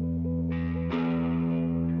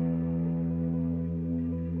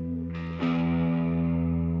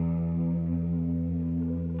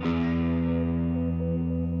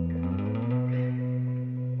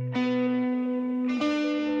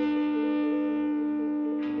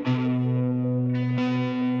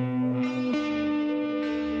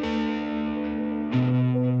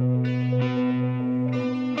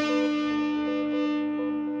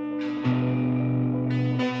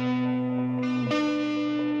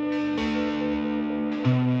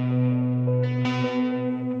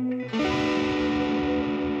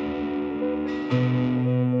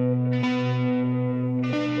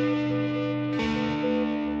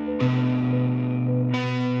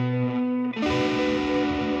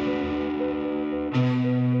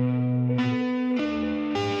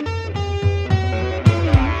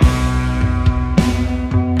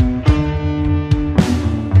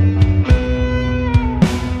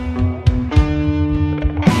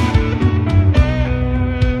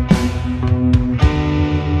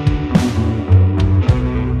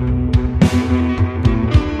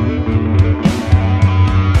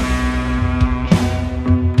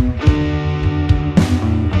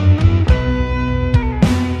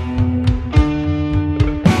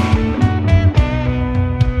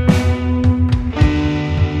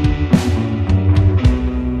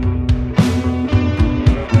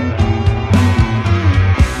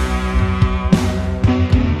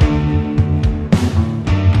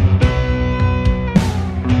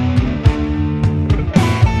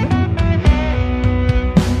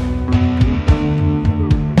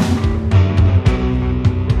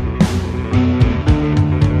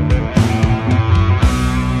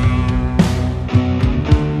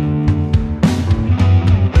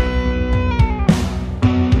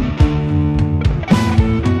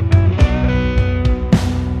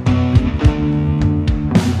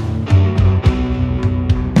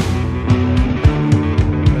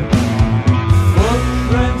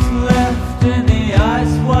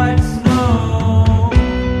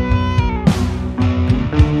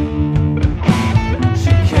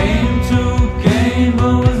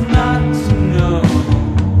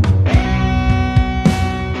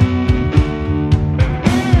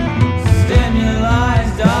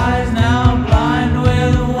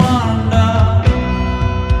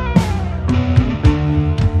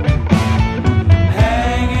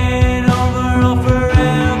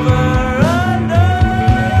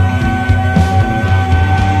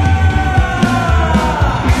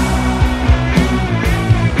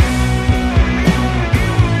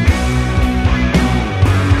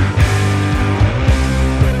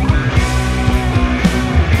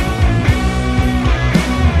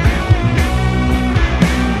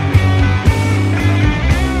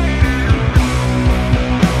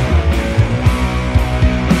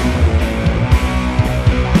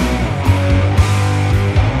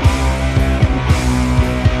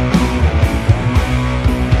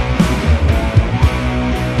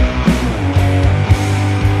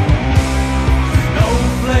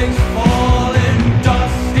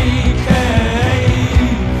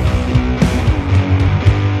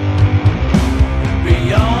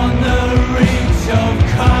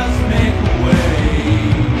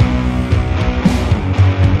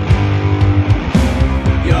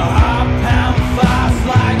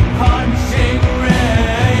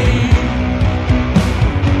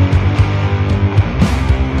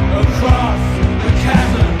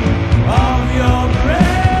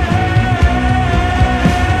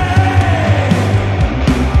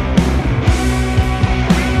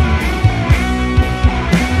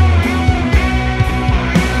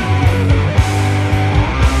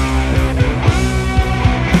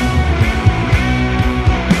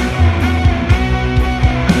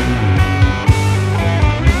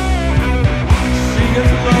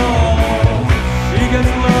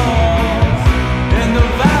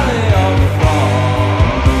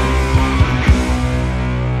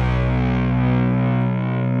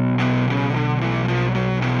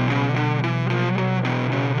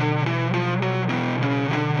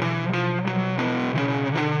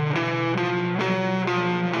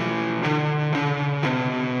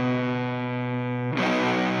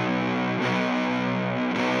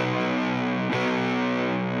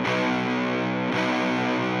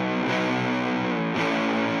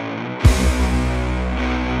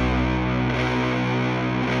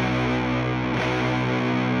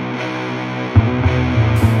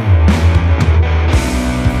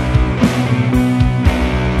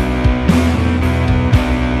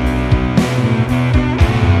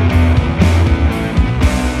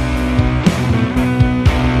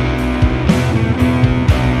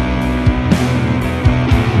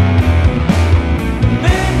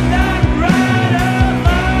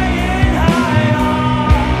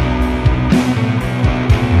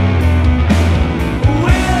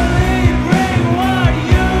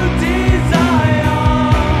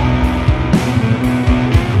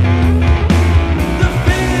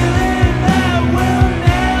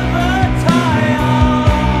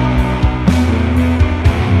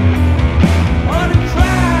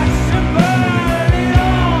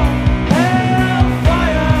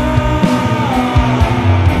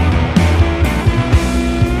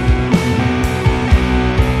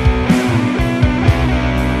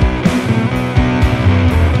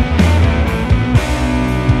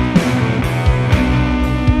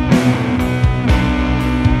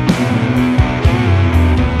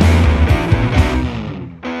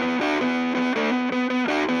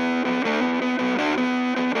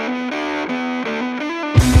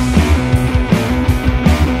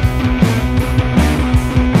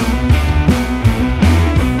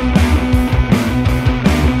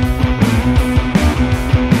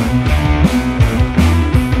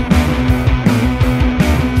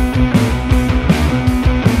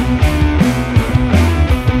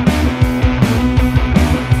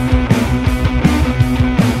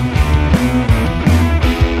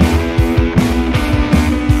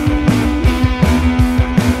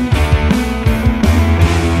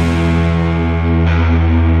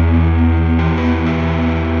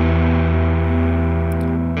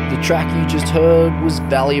 track you just heard was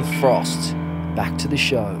Valley of Frost. Back to the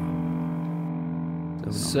show.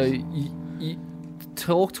 So you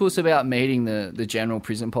talk to us about meeting the general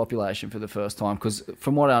prison population for the first time, because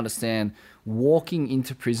from what I understand, walking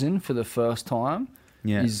into prison for the first time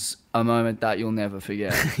is a moment that you'll never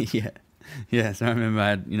forget. Yeah. So I remember I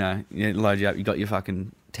had, you load you up, you got your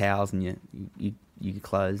fucking towels and your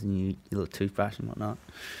clothes and your little toothbrush and whatnot.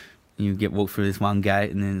 You get walked through this one gate,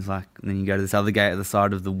 and then then you go to this other gate at the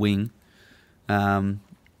side of the wing. And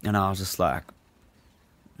I was just like,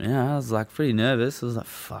 I was like pretty nervous. I was like,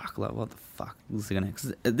 fuck, like what the fuck is gonna?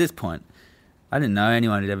 Because at this point, I didn't know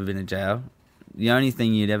anyone who'd ever been in jail. The only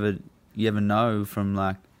thing you ever know from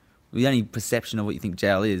the only perception of what you think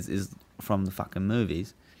jail is from the fucking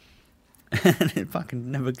movies. And it fucking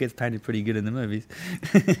never gets painted pretty good in the movies.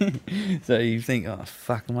 So you think, oh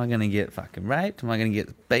fuck, am I gonna get fucking raped? Am I gonna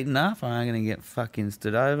get beaten up? Am I gonna get fucking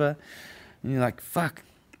stood over? And you're like, fuck.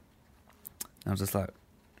 I was just like,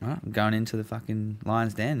 all right, I'm going into the fucking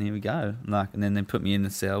lion's den. Here we go. And then they put me in the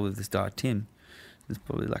cell with this guy Tim. This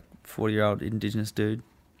probably 40-year-old Indigenous dude,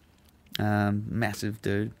 massive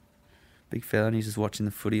dude, big fella. And he's just watching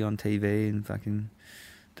the footy on TV and fucking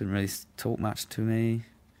didn't really talk much to me.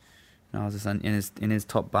 And I was just in his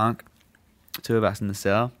top bunk, two of us in the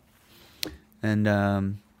cell, and I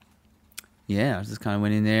just kind of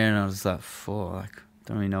went in there and I was just like,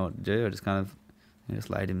 don't really know what to do. I just kind of just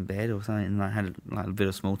laid in bed or something and had a bit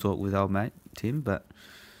of small talk with old mate Tim, but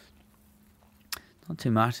not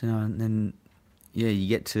too much. And then you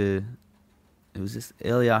get to, it was just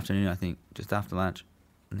early afternoon, I think, just after lunch,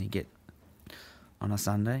 and you get on a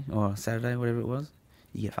Sunday or a Saturday, whatever it was.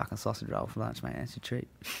 You get fucking sausage roll for lunch, mate. That's your treat.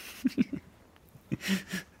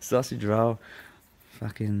 Sausage roll.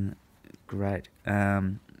 Fucking great.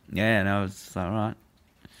 And I was like, all right.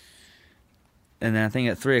 And then I think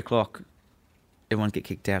at 3 o'clock, everyone get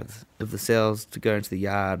kicked out of the cells to go into the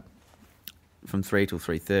yard from 3 till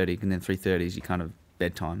 3:30. And then 3:30 is your kind of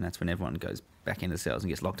bedtime. That's when everyone goes back into the cells and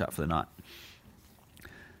gets locked up for the night.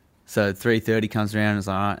 So 3:30 comes around and it's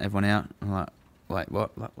like, all right, everyone out. I'm like, wait,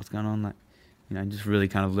 what? What's going on? Just really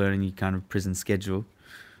kind of learning your kind of prison schedule.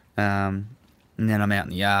 And then I'm out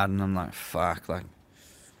in the yard and I'm like, fuck, don't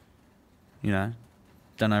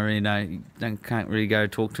I really know, can't really go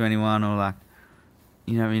talk to anyone or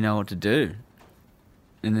you don't really know what to do.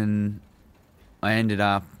 And then I ended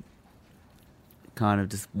up kind of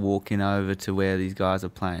just walking over to where these guys are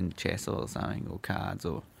playing chess or something, or cards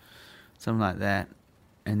or something like that.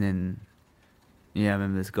 And then, I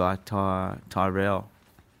remember this guy, Tyrell.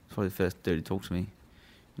 Probably the first dude to talk to me.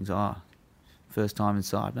 He's like, first time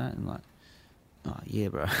inside, mate? I'm like, oh, yeah,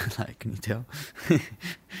 bro. Can you tell?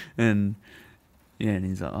 and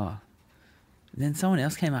he's like, oh. And then someone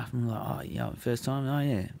else came up and was like, oh, yeah, first time? Oh,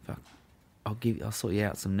 yeah. Fuck. I'll sort you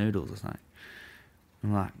out some noodles or something.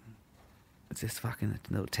 I'm like, it's just fucking a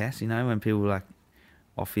little test, when people,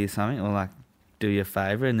 offer you something or, do you a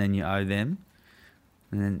favour and then you owe them.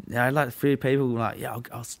 And then, 3 people were like, yeah,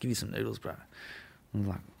 I'll give you some noodles, bro. I was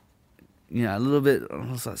like, a little bit, I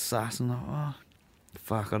was sus. I'm like, oh,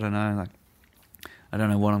 fuck, I don't know. I don't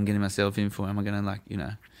know what I'm getting myself in for. Am I going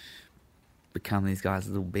to, become these guys a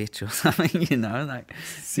little bitch or something,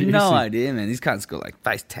 Seriously? No idea, man. These cunts got,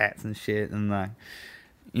 face tats and shit. And,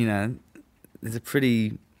 it's a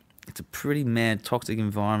pretty mad, toxic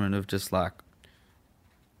environment of just, the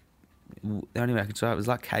only way I could try it was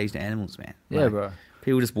like caged animals, man. Yeah, bro.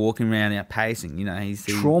 People just walking around out pacing, heavily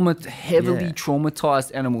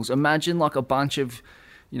traumatized animals. Imagine a bunch of,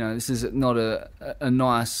 this is not a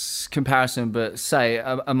nice comparison, but say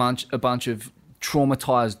a bunch of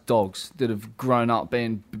traumatized dogs that have grown up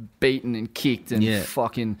being beaten and kicked and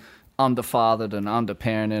fucking underfathered and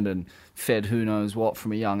underparented and fed who knows what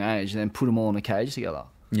from a young age, and then put them all in a cage together.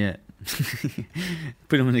 Yeah.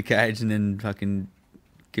 Put them in a cage and then fucking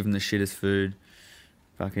give them the shittest food.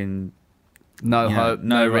 Fucking... No hope,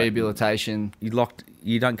 no rehabilitation. You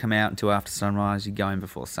don't come out until after sunrise. You go in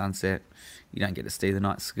before sunset. You don't get to see the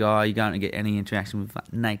night sky. You don't get any interaction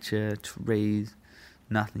with nature, trees,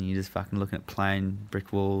 nothing. You're just fucking looking at plain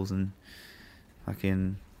brick walls and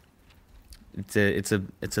fucking. It's a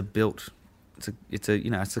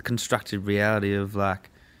constructed reality of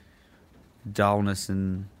dullness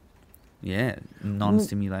and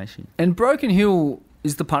non-stimulation. And Broken Hill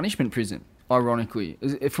is the punishment prison. Ironically,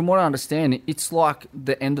 from what I understand, it's like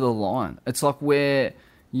the end of the line. It's where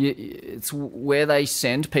they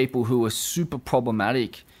send people who are super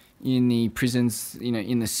problematic in the prisons,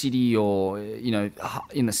 in the city or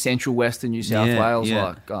in the central western New South Wales,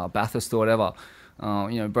 Bathurst or whatever.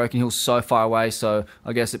 Broken Hill's so far away, so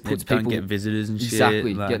I guess it puts don't people... get visitors and shit.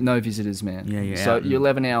 Exactly, like- get no visitors, man. Yeah, you're so out you're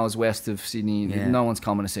and- 11 hours west of Sydney. Yeah. No one's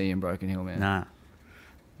coming to see you in Broken Hill, man. Nah.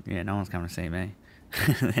 Yeah, no one's coming to see me.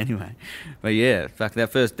 Anyway. But yeah, fuck,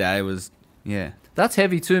 that first day was, yeah. That's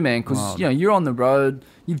heavy too, man, because Wild. you're on the road.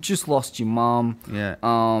 You've just lost your mum. Yeah.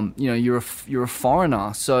 You're a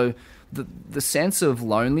foreigner, so the sense of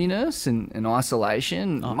loneliness and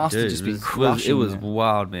isolation must have just been crushing. It was man.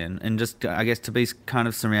 wild, man. And just, I guess, to be kind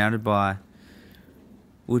of surrounded by,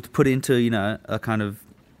 put into, a kind of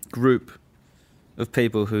group of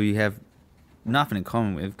people who you have nothing in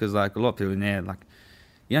common with, because, like, a lot of people in there, like,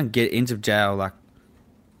 you don't get into jail, like,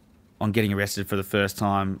 on getting arrested for the first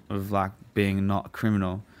time of, like, being not a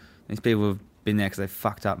criminal. These people have been there because they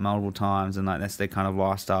fucked up multiple times, and, like, that's their kind of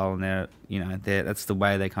lifestyle, and that's the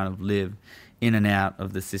way they kind of live in and out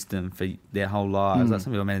of the system for their whole lives. Like,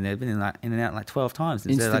 some people, man, they've been in and out like 12 times.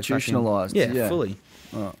 Institutionalized. Yeah, fully.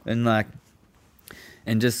 Oh. And, like,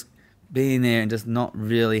 and just being there and just not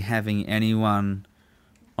really having anyone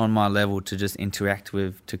on my level to just interact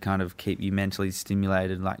with, to kind of keep you mentally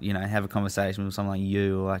stimulated, like, have a conversation with someone like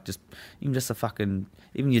you, or like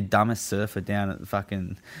even your dumbest surfer down at the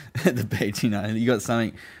fucking at the beach, you got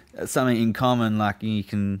something in common, like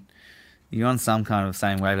you're on some kind of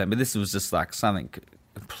same wavelength. But this was just like something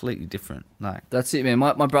completely different. Like, That's it, man.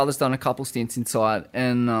 My brother's done a couple stints inside,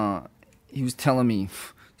 and he was telling me,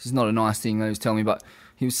 this is not a nice thing that he was telling me, but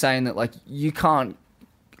he was saying that, like, you can't,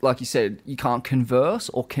 like you said, you can't converse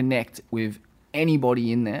or connect with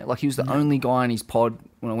anybody in there. Like, he was the only guy in his pod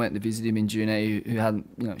when I went to visit him in Junee who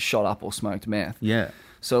hadn't, shot up or smoked meth. yeah.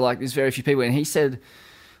 So, like, there's very few people. And he said,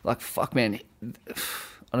 like, fuck, man,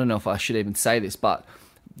 I don't know if I should even say this, but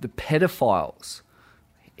the pedophiles,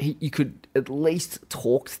 you could at least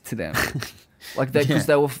talk to them. Like, because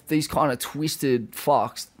they were these kind of twisted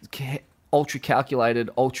fucks, ultra calculated,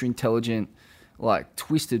 ultra intelligent, like,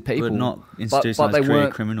 twisted people. But not institutionalized career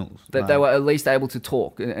criminals. They were at least able to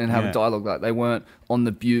talk and have a dialogue. Like, they weren't on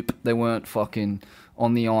the bupe. They weren't fucking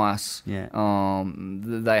on the ice. Yeah.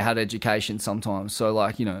 They had education sometimes. So,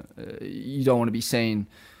 like, you don't want to be seen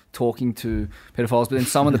talking to pedophiles. But then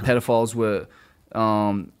some of the pedophiles were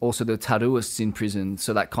also the tattooists in prison.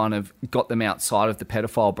 So that kind of got them outside of the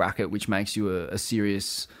pedophile bracket, which makes you a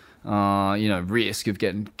serious, risk of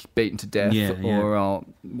getting beaten to death or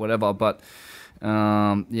whatever. But...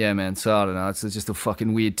 man, so I don't know, it's just a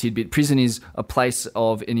fucking weird tidbit. Prison is a place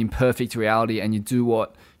of an imperfect reality, and you do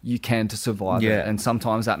what you can to survive it, and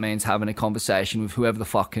sometimes that means having a conversation with whoever the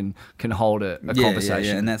fuck can hold a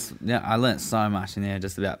conversation. And I learnt so much in there,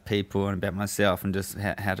 just about people and about myself, and just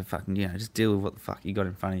how to fucking just deal with what the fuck you got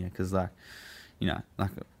in front of you, because I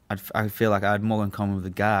feel like I had more in common with the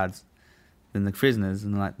guards than the prisoners,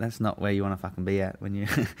 and like, that's not where you want to fucking be at when you're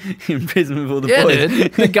in prison with all the boys.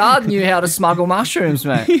 Dude, the guard knew how to smuggle mushrooms,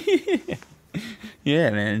 mate. Yeah,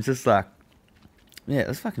 man, it's just like, it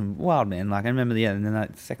was fucking wild, man. Like, I remember and then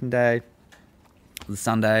like the second day, the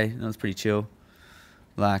Sunday, and it was pretty chill.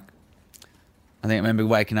 Like, I think I remember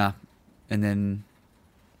waking up, and then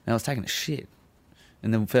I was taking a shit,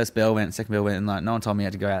 and the first bell went, second bell went, and like, no one told me I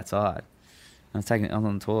had to go outside. I was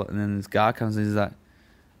on the toilet, and then this guy comes and he's like,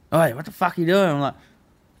 "Oi, what the fuck are you doing?" I'm like,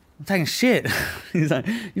 "I'm taking shit." He's like,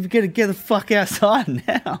 "You gotta get the fuck outside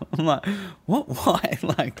now." I'm like, "What? Why?"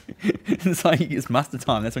 Like, it's like, it's muster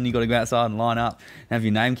time. That's when you got to go outside and line up and have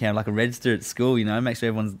your name counted like a register at school. Make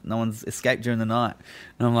sure no one's escaped during the night.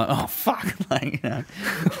 And I'm like, "Oh fuck!" Like,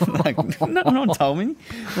 like, no one told me.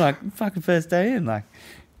 Like, fucking first day in, like.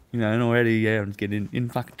 And already, I'm getting in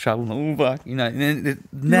fucking trouble. Oh fuck, and then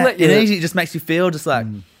it just makes you feel just like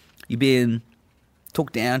you're being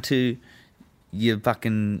talked down to, you're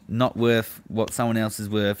fucking not worth what someone else is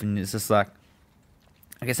worth, and it's just like,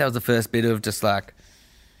 I guess that was the first bit of just like,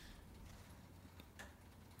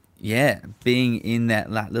 being in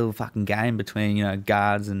that like little fucking game between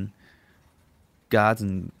guards and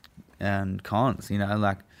cons.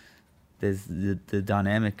 Like, there's the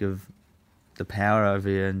dynamic of the power over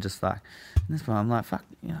you, and just like, and that's why I'm like, fuck,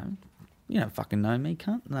 you don't fucking know me,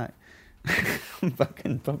 cunt. Like, I'm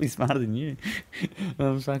fucking probably smarter than you.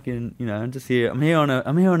 I'm fucking, I'm just here. I'm here on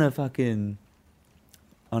a fucking,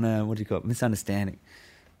 what do you call it? Misunderstanding.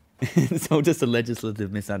 It's all just a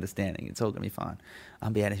legislative misunderstanding. It's all gonna be fine.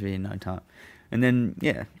 I'll be out of here in no time. And then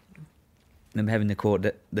I'm having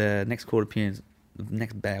the next court appearance, the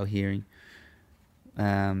next bail hearing,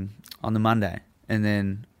 on the Monday. And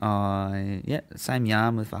then same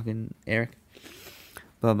yarn with fucking Eric,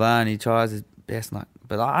 blah blah, and he tries his best, like,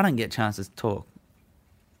 but I don't get chances to talk,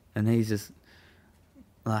 and he's just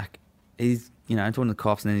like, he's, you know, talking to the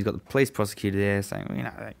cops, and then he's got the police prosecutor there saying, well, you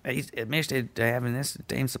know, he's admitted to having this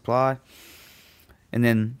deemed supply. And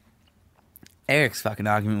then Eric's fucking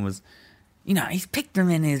argument was, you know, he's picked them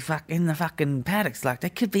in the fucking paddocks. Like, they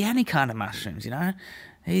could be any kind of mushrooms, you know?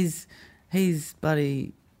 He's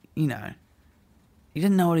bloody, you know, he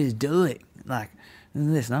didn't know what he was doing. Like,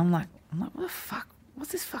 and this. And I'm like, what the fuck?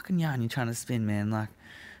 What's this fucking yarn you're trying to spin, man? Like,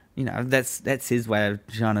 you know, that's his way of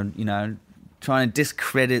trying to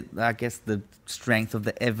discredit, I guess, the strength of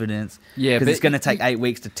the evidence. Yeah, because it's going to take 8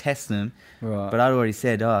 weeks to test them. Right. But I'd already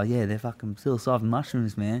said, oh, yeah, they're fucking psilocybin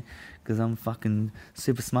mushrooms, man, because I'm fucking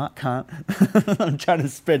super smart cunt. I'm trying to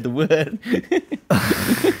spread the word.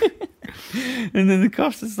 And then the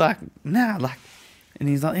cops is like, nah, like, and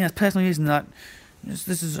he's like, yeah, it's personal use, and like,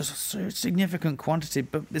 this is a significant quantity,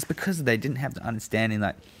 but it's because they didn't have the understanding,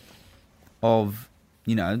 like, of,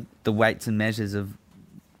 you know, the weights and measures of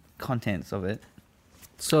contents of it.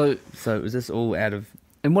 So it was just all out of.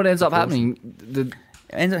 And what ends up happening? It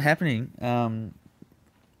ends up happening.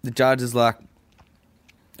 The judge is like,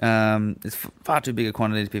 it's far too big a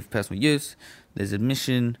quantity to be for personal use. There's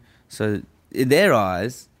admission. So in their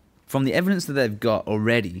eyes, from the evidence that they've got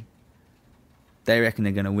already, they reckon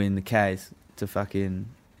they're going to win the case to fucking,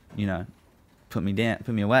 you know, put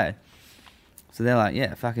me away. So they're like,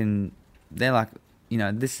 yeah, fucking. They're like, you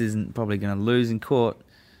know, this isn't probably going to lose in court.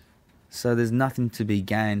 So there's nothing to be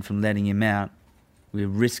gained from letting him out. We're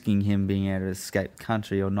risking him being able to escape the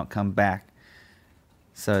country or not come back.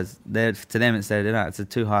 So to them, it's a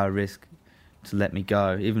too high a risk to let me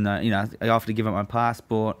go. Even though, you know, I offered to give up my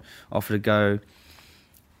passport, offered to go.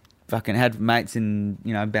 Fucking had mates in,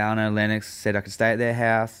 you know, Ballina, Lennox, said I could stay at their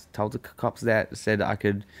house. Told the cops that, said I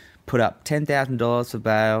could put up $10,000 for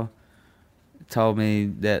bail. Told me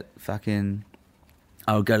that fucking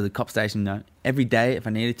I would go to the cop station, you know, every day if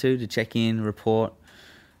I needed to check in, report,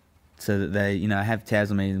 so that they, you know, have tabs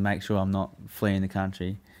on me to make sure I'm not fleeing the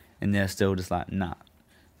country. And they're still just like, nah.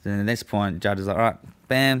 So then the next point, the judge is like, all right,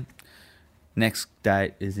 bam. Next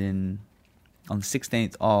date is on the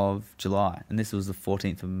 16th of July, and this was the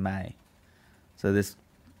 14th of May. So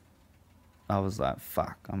I was like,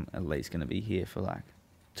 fuck, I'm at least going to be here for like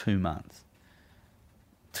 2 months.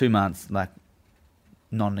 2 months, like,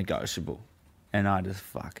 non-negotiable. And I just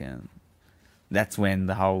fucking... That's when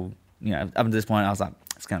the whole... You know, up to this point, I was like,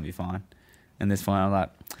 it's going to be fine. And this point, I was like,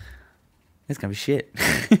 it's going to be shit.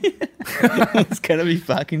 It's going to be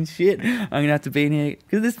fucking shit. I'm going to have to be in here...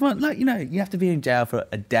 Because this point, like, you know, you have to be in jail for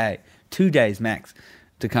a day, 2 days max,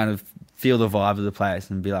 to kind of feel the vibe of the place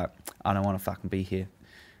and be like, I don't want to fucking be here.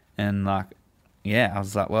 And, like, yeah, I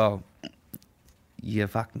was like, well, you're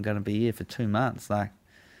fucking going to be here for 2 months, like...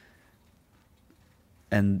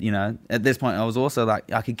 And, you know, at this point, I was also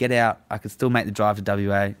like, I could get out. I could still make the drive to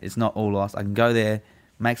WA. It's not all lost. I can go there,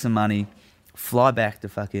 make some money, fly back to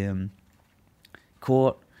fucking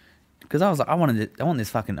court. Because I was like, I want this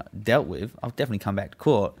fucking dealt with. I'll definitely come back to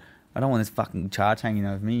court. I don't want this fucking charge hanging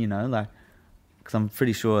over me, you know, like, because I'm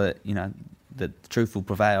pretty sure that, you know, that the truth will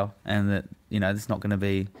prevail and that, you know, it's not going to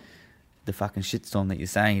be the fucking shitstorm that you're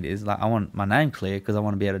saying it is. Like, I want my name clear because I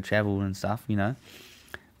want to be able to travel and stuff, you know.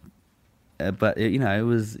 But, you know, it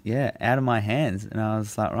was, yeah, out of my hands. And I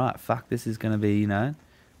was like, right, fuck, this is going to be, you know, a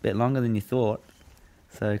bit longer than you thought.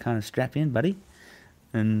 So kind of strap in, buddy.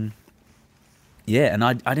 And, yeah, and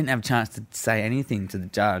I didn't have a chance to say anything to the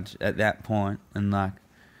judge at that point. And I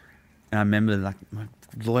remember, like, my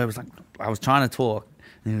lawyer was like, I was trying to talk.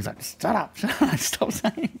 And he was like, shut up, stop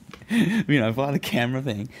saying, you know, via the camera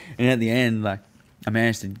thing. And at the end, like, I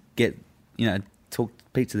managed to get, you know,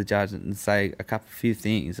 speak to the judge and say a few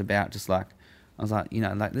things about just like, I was like, you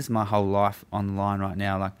know, like, this is my whole life on the line right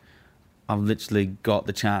now. Like, I've literally got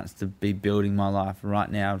the chance to be building my life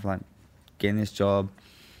right now, like getting this job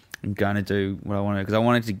and going to do what I want to, because I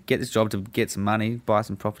wanted to get this job to get some money, buy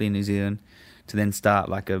some property in New Zealand, to then start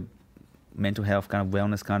like a mental health kind of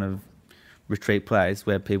wellness kind of retreat place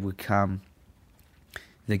where people would come,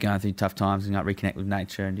 they're going through tough times and like reconnect with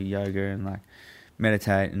nature and do yoga and like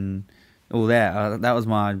meditate and all that. That was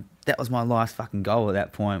my life's fucking goal at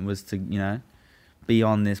that point, was to, you know, be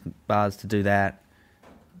on this buzz to do that.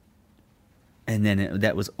 And then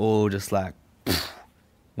that was all just like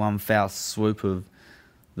one foul swoop of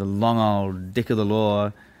the long old dick of the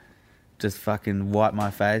law just fucking wiped my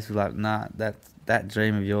face. Like, nah, that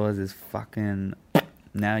dream of yours is fucking...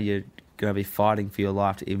 Now you're going to be fighting for your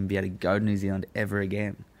life to even be able to go to New Zealand ever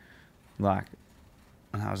again. Like,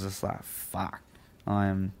 and I was just like, fuck.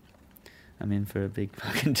 I'm in for a big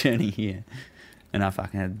fucking journey here. And I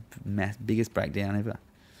fucking had biggest breakdown ever.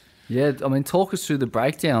 Yeah, I mean, talk us through the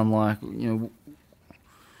breakdown. Like, you know,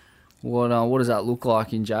 What does that look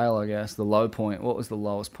like in jail, I guess? The low point. What was the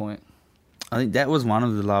lowest point? I think that was one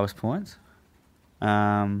of the lowest points.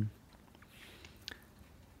 That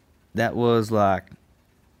was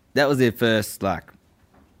their first, like,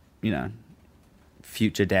 you know,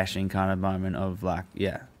 future dashing kind of moment of, like,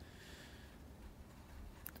 yeah,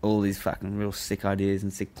 all these fucking real sick ideas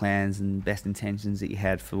and sick plans and best intentions that you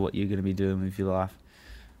had for what you're going to be doing with your life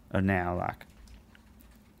are now, like,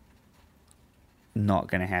 not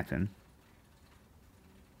going to happen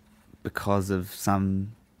because of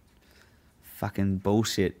some fucking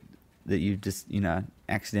bullshit that you've just, you know,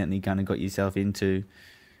 accidentally kind of got yourself into,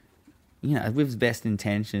 you know, with best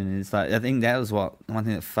intention. It's like, I think that was one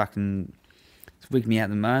thing that fucking wigged me out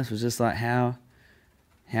the most, was just like, how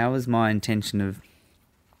was my intention of,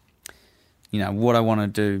 you know, what I want to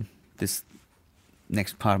do this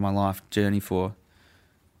next part of my life journey for,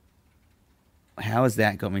 how has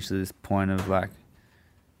that got me to this point of, like,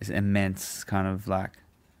 this immense kind of, like,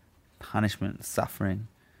 punishment, suffering,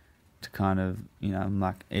 to kind of, you know,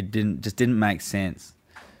 like, it didn't make sense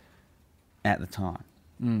at the time.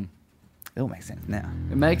 It all makes sense now.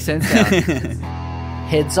 It makes sense now.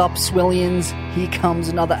 Heads up, Swellians. Here comes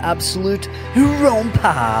another absolute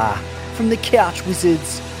romper from the Couch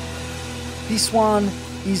Wizards. This one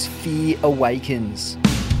is Fear Awakens.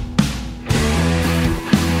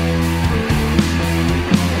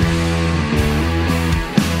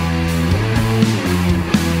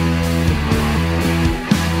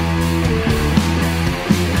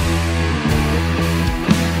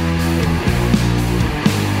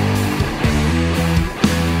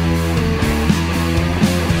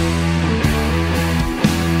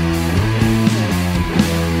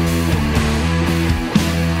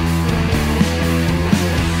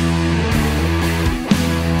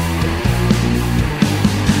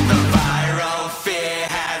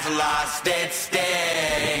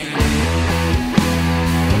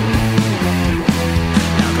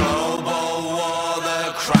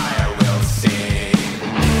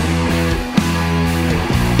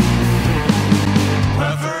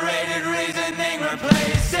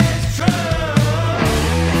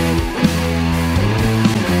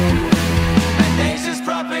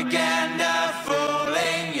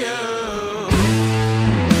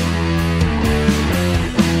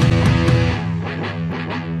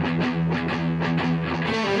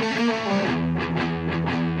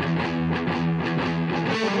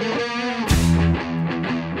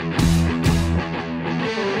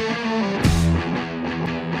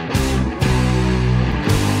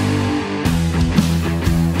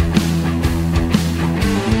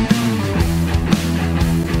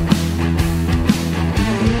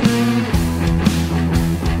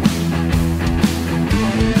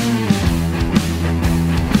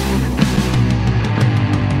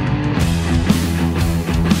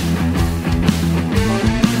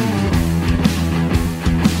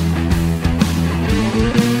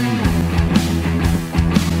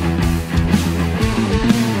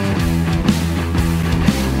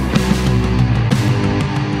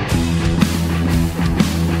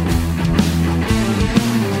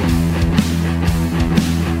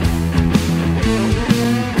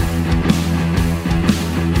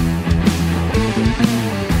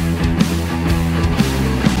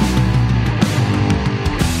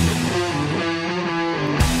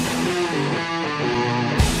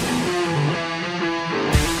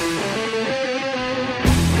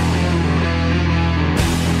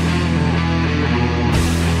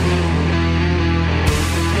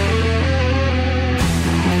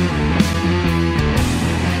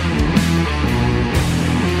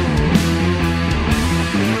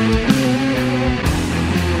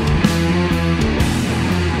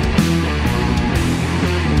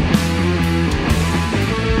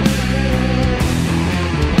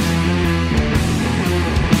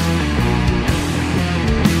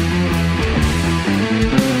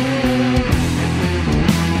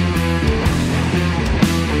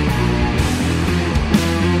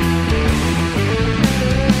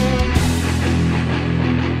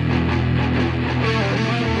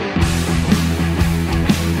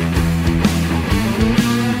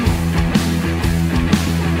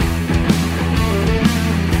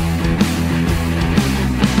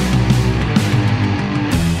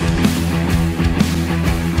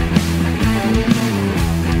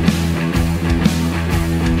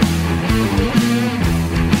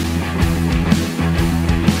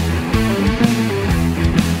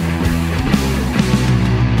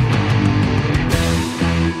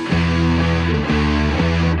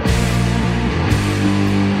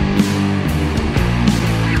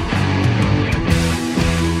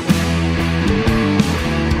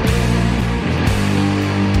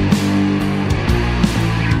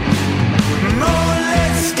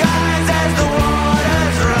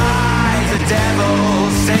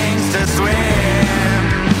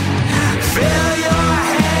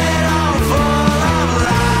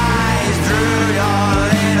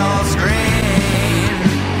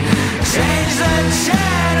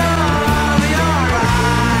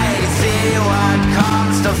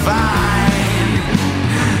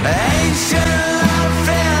 Should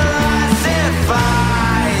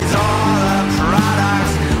philosophize all the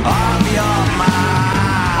products of your mind.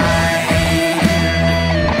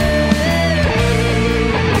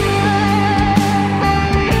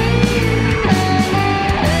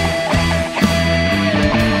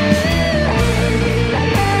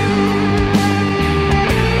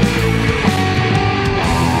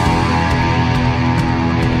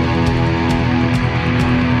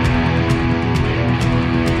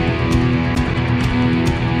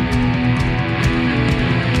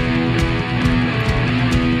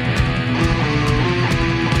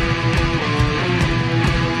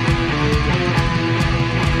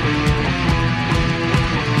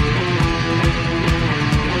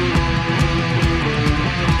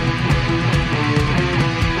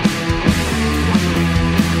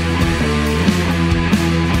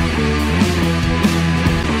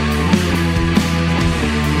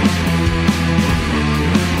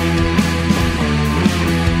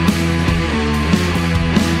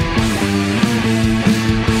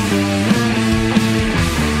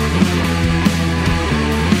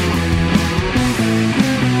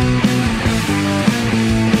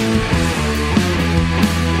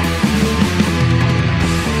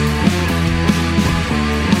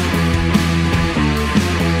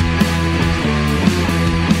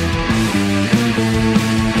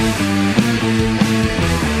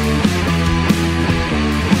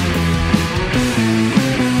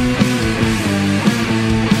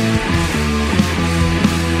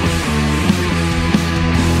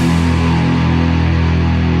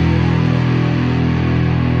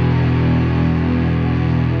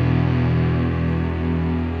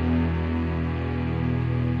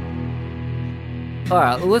 All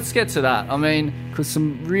right, well, let's get to that. I mean, because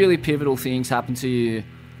some really pivotal things happened to you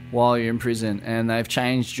while you're in prison, and they've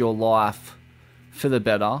changed your life for the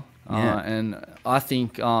better. Yeah. And I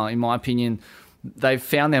think, in my opinion, they've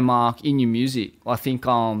found their mark in your music. I think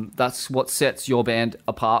that's what sets your band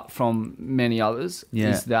apart from many others,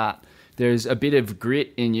 is that there's a bit of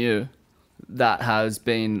grit in you that has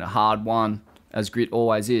been hard won, as grit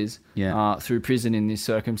always is, through prison in this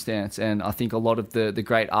circumstance. And I think a lot of the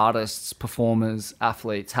great artists, performers,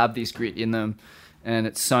 athletes have this grit in them, and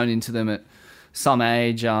it's sewn into them at some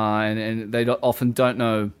age, and they often don't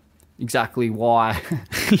know exactly why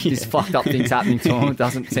this fucked up thing's happening to them. It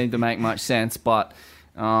doesn't seem to make much sense, but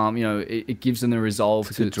it gives them the resolve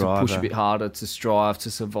to push a bit harder, to strive, to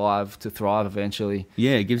survive, to thrive eventually.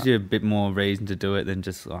 Yeah, it gives you a bit more reason to do it than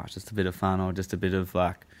just a bit of fun, or just a bit of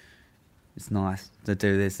like, it's nice to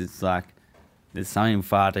do this. It's like, there's something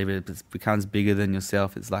far deeper. It becomes bigger than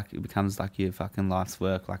yourself. It's like, it becomes like your fucking life's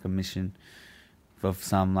work, like a mission of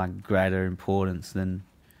some like greater importance than,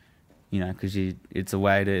 because it's a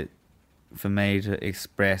way for me to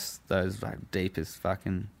express those like deepest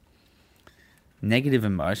fucking negative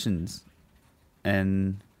emotions,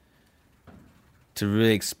 and to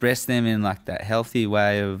really express them in like that healthy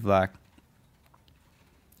way of like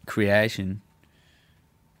creation,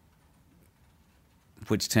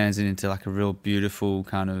 which turns it into like a real beautiful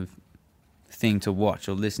kind of thing to watch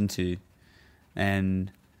or listen to.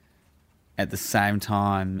 And at the same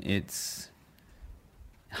time, it's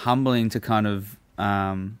humbling to kind of,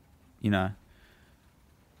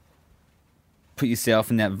 put yourself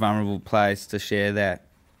in that vulnerable place to share that,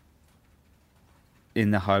 in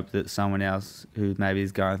the hope that someone else who maybe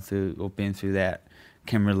is going through or been through that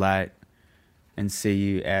can relate and see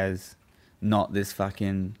you as not this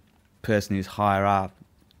fucking person who's higher up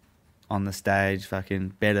on the stage,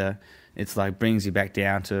 fucking better. It's like brings you back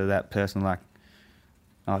down to that person, like,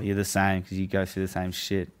 oh, you're the same because you go through the same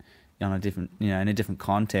shit on a different, in a different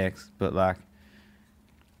context. But like,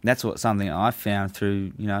 that's something I found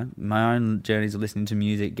through, my own journeys of listening to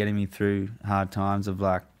music, getting me through hard times of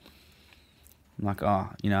like,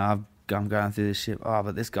 I'm going through this shit. Oh,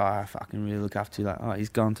 but this guy I fucking really look up to, like, oh, he's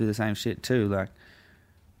gone through the same shit too. Like,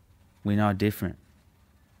 we know different.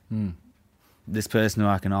 This person who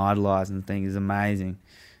I can idolise and think is amazing,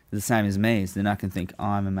 the same as me, so then I can think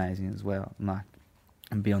I'm amazing as well, and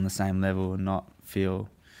be on the same level and not feel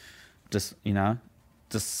just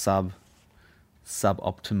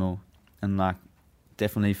suboptimal. And like,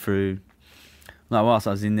 definitely through, like, whilst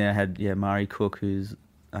I was in there, I had Murray Cook, who's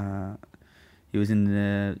he was in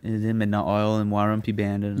Midnight Oil and Warumpi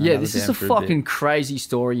Band. And this is a fucking crazy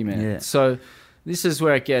story, man. Yeah. So this is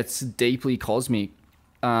where it gets deeply cosmic.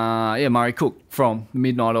 Murray Cook from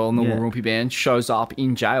Midnight Oil and the Warumpi Band shows up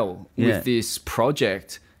in jail with this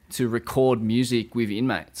project to record music with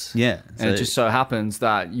inmates. Yeah. And it just so happens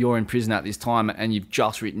that you're in prison at this time and you've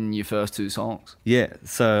just written your first two songs. Yeah.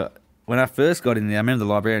 So when I first got in there, I remember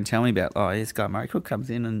the librarian telling me about, this guy Murray Cook comes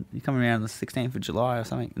in and he come around on the 16th of July or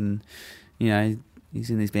something, and he's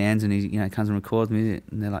in these bands and he comes and records music,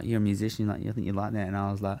 and they're like, you're a musician, like I think you like that, and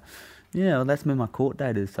I was like, yeah, well, that's when my court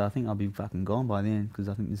date is, so I think I'll be fucking gone by then because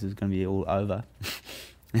I think this is going to be all over.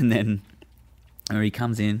 And then he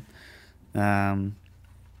comes in on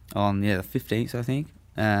the 15th, I think.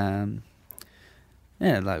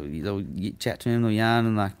 Like they'll chat to him, they'll yarn,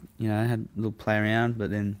 and like had a little play around. But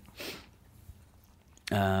then,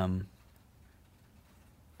 I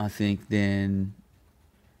think then,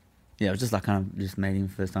 it was just like kind of just meeting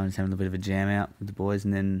for the first time, just having a bit of a jam out with the boys,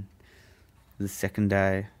 and then the second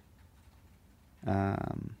day. The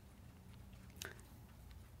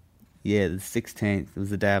 16th was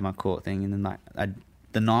the day of my court thing, and then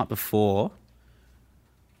the night before,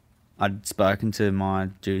 I'd spoken to my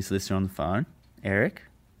duty solicitor on the phone, Eric,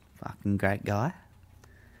 fucking great guy.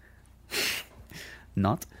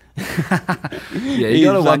 Not. Yeah, you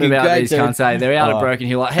got to wonder about these cunts. They're out of Broken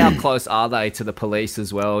Hill. Like, how close are they to the police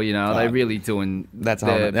as well? Are they really doing? That's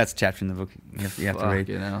a chapter in the book. You have to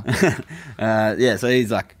read. So he's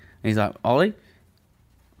like, Ollie,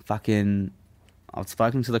 fucking, I've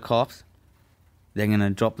spoken to the cops. They're gonna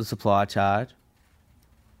drop the supply charge,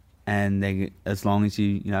 and as long as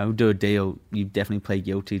you do a deal, you definitely plead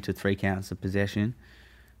guilty to 3 counts of possession,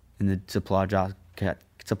 and the supply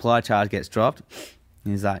charge gets dropped.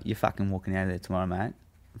 And he's like, you're fucking walking out of there tomorrow, mate.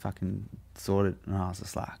 Fucking sorted. And I was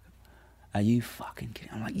just like, are you fucking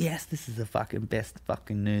kidding? I'm like, yes, this is the fucking best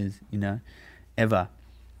fucking news, ever.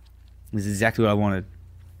 It was exactly what I wanted.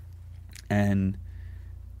 And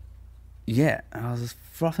I was just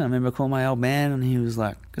frothing. I remember calling my old man, and he was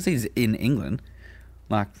like, because he's in England,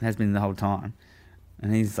 like has been the whole time,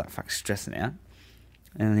 and he's like fucking stressing out.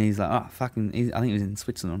 And he's like, I think he was in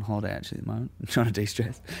Switzerland on holiday actually at the moment, trying to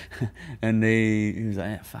de-stress. And he was like,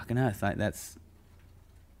 yeah, fucking earth, like that's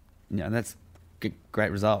a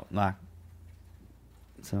great result. Like,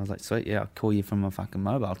 so I was like, sweet, yeah, I'll call you from my fucking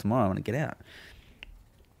mobile tomorrow when I get out.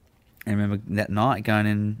 And I remember that night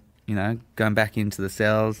going back into the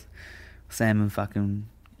cells, Sam and fucking,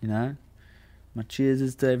 my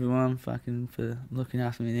cheers to everyone fucking for looking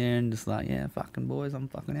after me there, and just like, yeah, fucking boys, I'm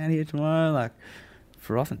fucking out here tomorrow, like,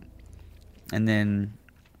 frothing. And then,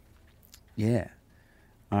 I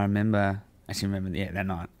remember that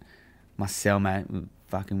night, my cellmate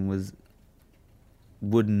fucking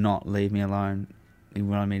would not leave me alone. He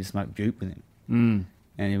wanted me to smoke Bupe with him.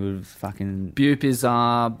 And he would fucking... Bupe is,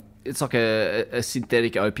 it's like a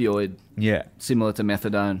synthetic opioid. Yeah. Similar to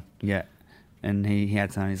methadone. Yeah. And he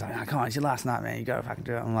had something, he's like, oh, come on, it's your last night, man, you gotta fucking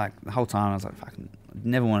do it. I'm like, the whole time I was like, fucking,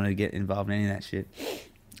 never wanted to get involved in any of that shit.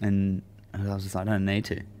 And I was just like, I don't need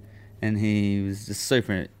to. And he was just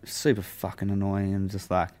super, super fucking annoying, and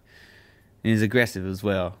just like, he was aggressive as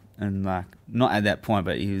well. And like, not at that point,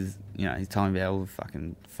 but he was, he's telling me about all the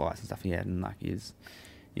fucking fights and stuff he had, and like, he was,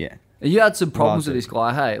 yeah. You had some problems with this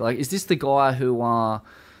guy, hey? Like, is this the guy who,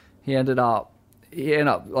 he ended up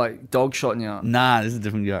like dog shotting you? Nah, this is a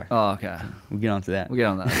different guy. Oh, okay. We'll get on to that.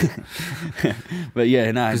 But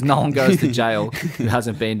yeah, no. Because no one goes to jail who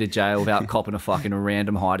hasn't been to jail without copping a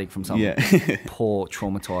random hiding from some poor,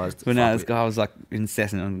 traumatised. But no, this guy was like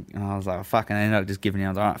incessant, and I was like, fucking, I ended up just giving him, I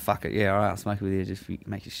was like, alright, fuck it, yeah, alright, I'll smoke it with you, just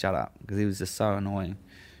make you shut up. Because he was just so annoying.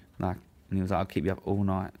 Like, and he was like, I'll keep you up all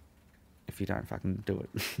night if you don't fucking do it.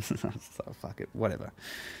 I was like, fuck it, whatever.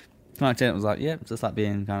 Smoked it, was like, yeah, just like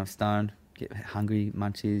being kind of stoned. Get hungry,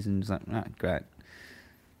 munchies, and just like, right, great.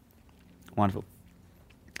 Wonderful.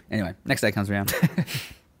 Anyway, next day comes around.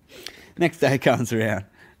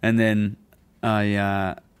 And then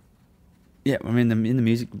I'm in the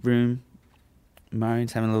music room.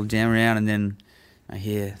 Murray's having a little jam around, and then I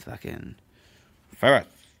hear fucking Ferret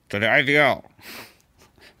to the AVL.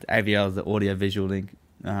 The AVL is the audio visual link.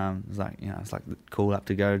 It's like, it's like call up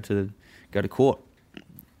to go to court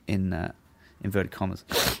in inverted commas.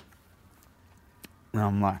 And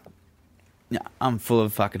I'm like, I'm full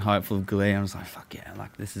of fucking hope, full of glee. I was like, fuck yeah,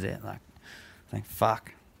 like, this is it. Like, thank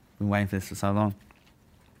fuck. Been waiting for this for so long.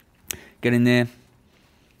 Get in there.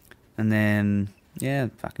 And then,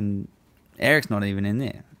 fucking Eric's not even in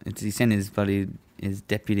there. He sent his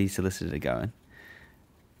deputy solicitor to go in.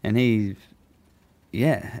 And he,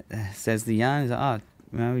 says the yarn. He's like,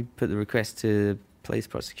 we put the request to police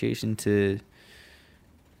prosecution to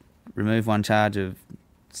remove one charge of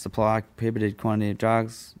supply prohibited quantity of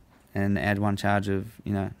drugs and add one charge of,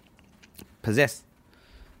 possess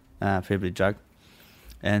prohibited drug.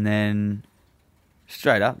 And then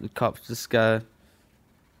straight up, the cops just go,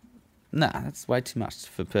 nah, that's way too much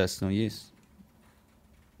for personal use.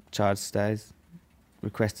 Charge stays.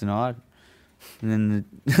 Request denied. And then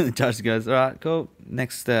the judge goes, all right, cool.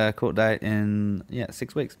 Next court date in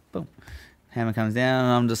 6 weeks. Boom. Hammer comes down,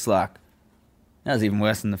 and I'm just like, that was even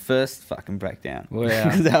worse than the first fucking breakdown. Wow.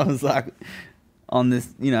 Because I was like, on this,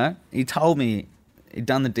 he told me he'd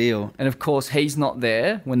done the deal. And of course, he's not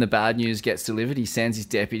there when the bad news gets delivered. He sends his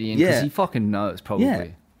deputy in because he fucking knows, probably. Yeah.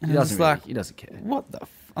 He doesn't he doesn't care. What the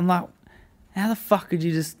I'm like, how the fuck could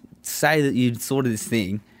you just say that you'd sorted this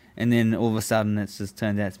thing and then all of a sudden it's just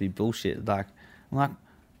turned out to be bullshit? Like, I'm like,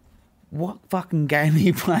 what fucking game are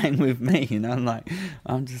you playing with me?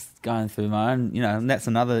 I'm just going through my own, and that's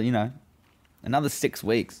another 6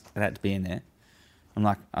 weeks I had to be in there. I'm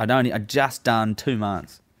like, I'd just done 2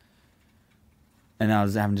 months and I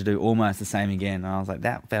was having to do almost the same again. And I was like,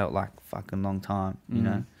 that felt like a fucking long time, you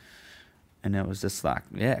know? And it was just like,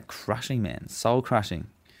 crushing, man, soul crushing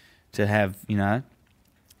to have,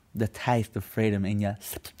 the taste of freedom in your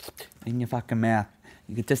fucking mouth.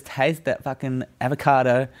 You could just taste that fucking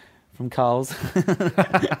avocado from Coles.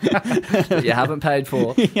 That you haven't paid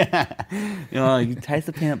for. Yeah. You taste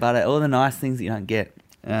the peanut butter, all the nice things that you don't get.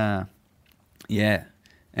 Yeah.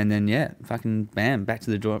 And then, fucking bam, back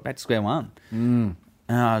to square one. And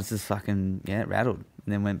I was just fucking, rattled.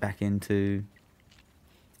 And then went back into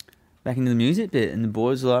the music bit, and the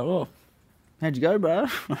boys were like, oh, how'd you go, bro?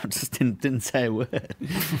 I just didn't say a word.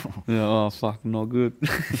 Oh, fuck, not good.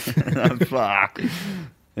 Fuck.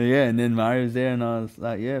 Yeah, and then Murray was there, and I was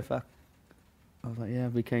like, fuck. I was like,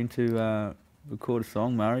 I'd be keen to record a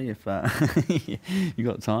song, Murray, if you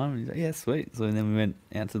got time. And he's like, yeah, sweet. So then we went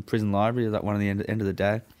out to the prison library. It was like one of the end of the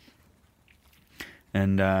day.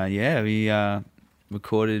 And, we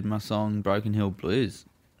recorded my song Broken Hill Blues,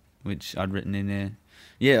 which I'd written in there.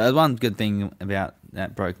 Yeah, one good thing about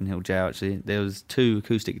that Broken Hill jail, actually, there was 2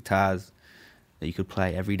 acoustic guitars that you could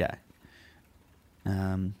play every day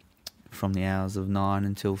from the hours of 9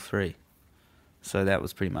 until 3. So that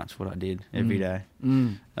was pretty much what I did every day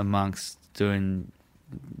amongst doing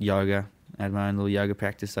yoga. I had my own little yoga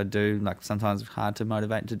practice I do. Like, sometimes it's hard to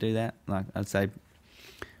motivate to do that. Like, I'd say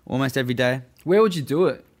almost every day. Where would you do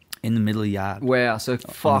it? In the middle of the yard. Wow, so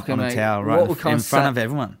fucking, on a mate. towel, right in front of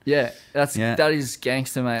everyone. Yeah, that is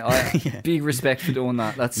gangster, mate. Big respect for doing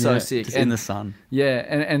that. That's so sick. Just in the sun. Yeah,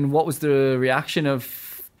 and what was the reaction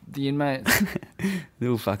of the inmates? They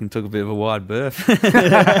all fucking took a bit of a wide berth.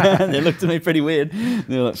 They looked at me pretty weird.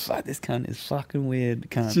 They were like, fuck, this cunt is fucking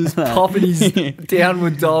weird. Cunt. Just popping his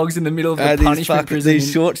downward dogs in the middle of the punishment prison.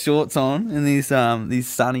 These short shorts on and these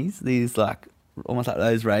sunnies, these like almost like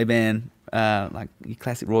those Ray-Ban, like your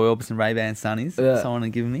classic Roy Orbison Ray-Ban sunnies someone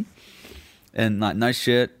had given me. And like no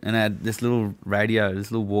shirt, and I had this little radio,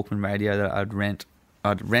 this little Walkman radio that I'd rent.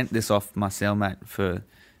 I'd rent this off my cellmate for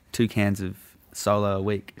 2 cans of Solo a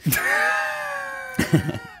week.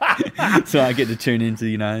 So I get to tune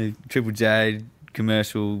into, Triple J,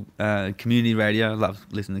 commercial, community radio. I love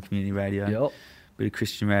listening to community radio. Yep. Bit of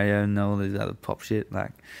Christian radio and all these other pop shit.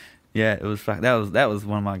 Like, it was that was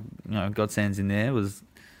one of my godsends in there, was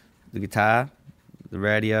the guitar, the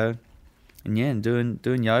radio, and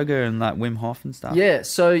doing yoga and like Wim Hof and stuff. Yeah,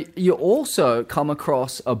 so you also come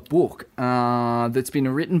across a book that's been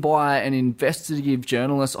written by an investigative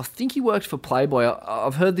journalist. I think he worked for Playboy.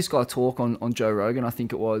 I've heard this guy talk on Joe Rogan, I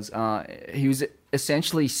think it was. He was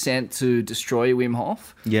essentially sent to destroy Wim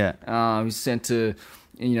Hof. Yeah. He was sent to,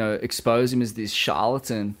 expose him as this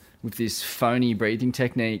charlatan with this phony breathing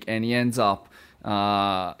technique, and he ends up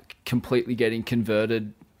completely getting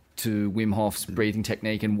converted to Wim Hof's breathing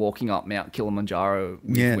technique and walking up Mount Kilimanjaro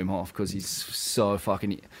with Wim Hof because he's so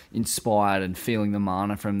fucking inspired and feeling the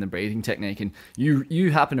mana from the breathing technique. And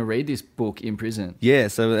you happen to read this book in prison. Yeah,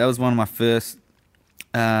 so that was one of my first,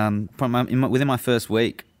 within my first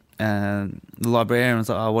week, the librarian was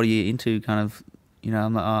like, oh, what are you into? Kind of,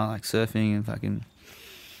 I'm like, oh, like surfing and fucking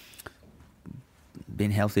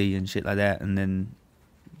being healthy and shit like that. And then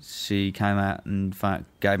she came out and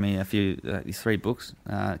gave me a few, these 3 books.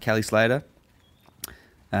 Kelly Slater,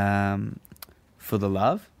 For the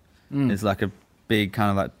Love. It's like a big kind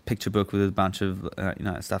of like picture book with a bunch of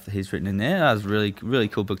stuff that he's written in there. That was really, really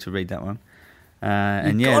cool book to read, that one.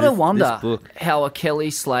 And you gotta wonder how a Kelly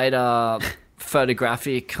Slater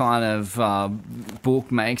photographic kind of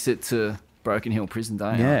book makes it to Broken Hill Prison,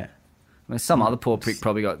 don't you? Yeah. I mean, some other poor prick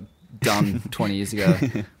probably got done 20 years ago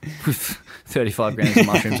with 35 grams of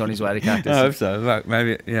mushrooms on his way to Cactus. I hope so. Like,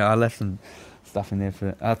 maybe, I left some stuff in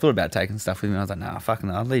there I thought about taking stuff with me. I was like, nah, fucking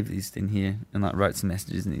I'll leave these in here, and like wrote some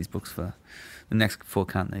messages in these books for the next poor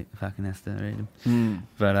cunt that fucking has to read them.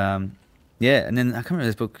 But and then I can't remember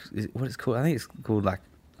this book, what it's called. I think it's called like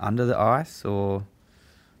Under the Ice or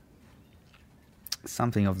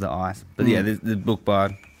something of the Ice. But the book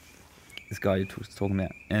by this guy you're talking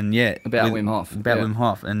about, and yeah, About Wim Hof. About Yeah. Wim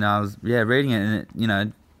Hof, and I was reading it, and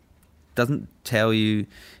it doesn't tell you.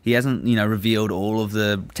 He hasn't revealed all of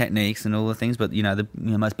the techniques and all the things, but the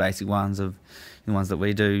most basic ones of the ones that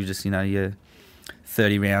we do, just your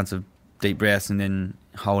 30 rounds of deep breaths and then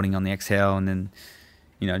holding on the exhale, and then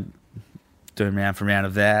doing round for round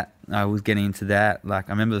of that. I was getting into that. Like,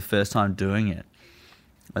 I remember the first time doing it,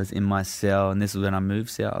 I was in my cell, and this was when I moved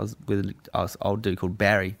cell. I was with an old dude called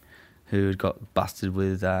Barry, who had got busted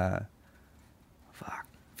with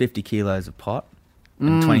 50 kilos of pot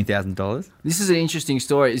and $20,000. This is an interesting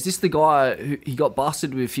story. Is this the guy who he got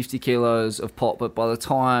busted with 50 kilos of pot, but by the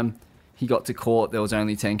time he got to court, there was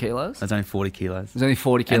only 10 kilos? There's only 40 kilos. There's only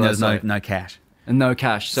 40 kilos. And there was no cash. And no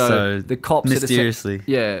cash. So the cops... mysteriously.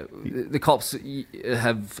 The cops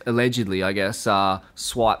have allegedly, I guess,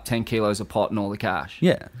 swiped 10 kilos of pot and all the cash.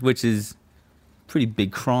 Yeah, which is pretty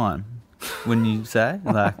big crime, wouldn't you say?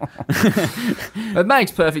 Like, it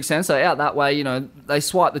makes perfect sense. So out that way, they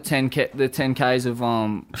swipe the 10 Ks of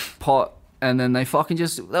pot, and then they fucking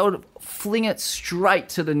they would fling it straight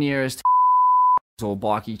to the nearest or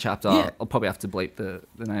bikie chapter. Yeah. I'll probably have to bleep the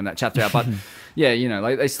name of that chapter out, but yeah,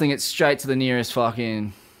 they sling it straight to the nearest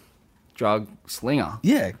fucking drug slinger.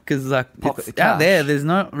 yeah, because Pocket it's the out cash. there. There's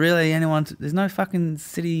not really anyone. There's no fucking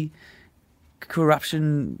city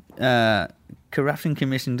corruption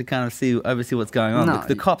commission to kind of oversee what's going on. No.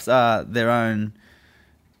 The cops are their own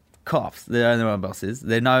cops. They're their own bosses.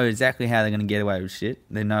 They know exactly how they're going to get away with shit.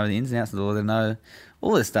 They know the ins and outs of the law. They know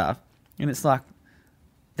all this stuff, and it's like,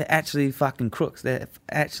 they're actually fucking crooks. They're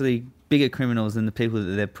actually bigger criminals than the people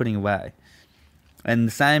that they're putting away. And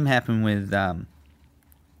the same happened with... there's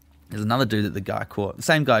another dude that the guy caught. The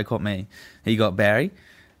same guy caught me. He got Barry,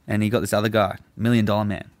 and he got this other guy, $1 Million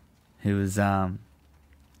Man, who was, driving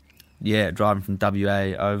from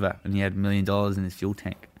WA over, and he had $1 million in his fuel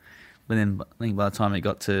tank. But then I think by the time it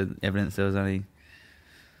got to evidence, there was only...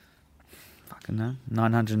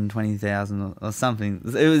 920,000 or something.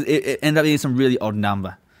 It ended up being some really odd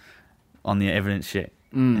number on the evidence shit,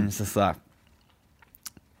 and it's just like,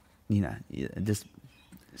 it's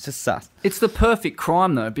just sus. It's the perfect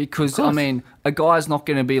crime though, because I mean, a guy's not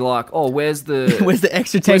going to be like, "Oh, where's the Where's the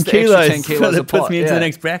extra 10 where's the kilos, extra 10 kilos that of puts pot?" me into Yeah. the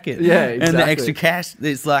next bracket? Yeah, And the exactly. extra cash,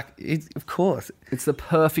 it's like, of course. It's the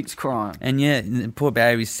perfect crime. And yeah, poor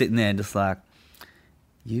Barry was sitting there just like,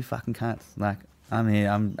 you fucking cunts. Like, I'm here.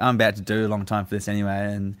 I'm about to do a long time for this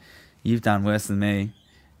anyway, and you've done worse than me.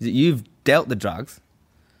 You've dealt the drugs.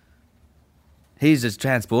 He's just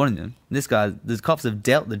transporting them. The cops have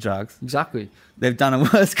dealt the drugs. Exactly. They've done a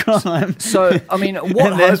worse crime. So, I mean,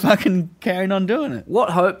 what and they're hope, fucking carrying on doing it. what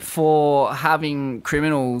hope for having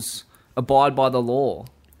criminals abide by the law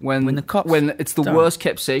when it's the don't. worst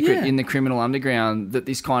kept secret Yeah. in the criminal underground that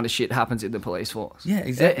this kind of shit happens in the police force? Yeah,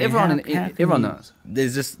 exactly. Everyone How knows.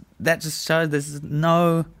 That just shows there's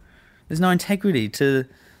no integrity to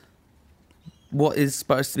what is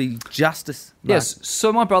supposed to be justice. Like, Yes.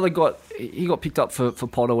 So my brother got picked up for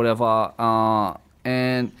pot or whatever,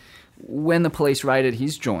 and when the police raided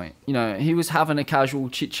his joint, he was having a casual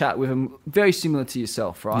chit chat with him, very similar to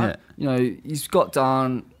yourself, right? He's got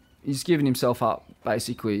done, he's given himself up,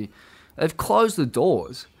 basically. They've closed the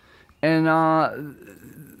doors, and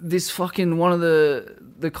this fucking one of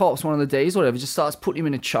the cops, one of the Ds, or whatever, just starts putting him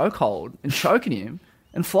in a chokehold and choking him.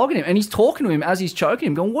 And flogging him, and he's talking to him as he's choking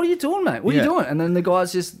him, going, "What are you doing, mate? What are you doing?" And then the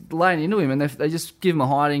guy's just laying into him, and they just give him a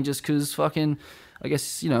hiding just because fucking, I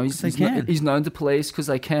guess he's known to police because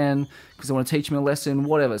they want to teach him a lesson,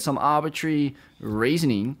 whatever, some arbitrary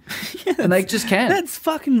reasoning, and they just can.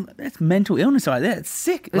 That's mental illness right there. It's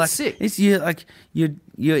sick. It's sick. It's you're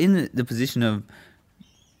in the position of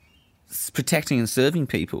protecting and serving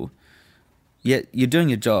people, yet you're doing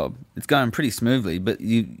your job. It's going pretty smoothly, but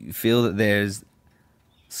you feel that there's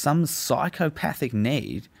some psychopathic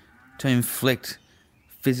need to inflict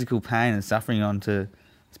physical pain and suffering onto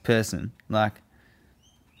this person. Like,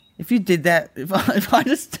 if you did that, if I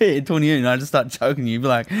just did to you and I just start choking you, you'd be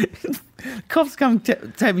like, cops come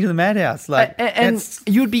take me to the madhouse. Like, and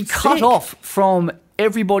you'd be cut sick. off from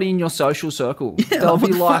everybody in your social circle. Yeah, They'll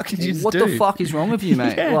what be the like, fuck did you just "What do?" the fuck is wrong with you,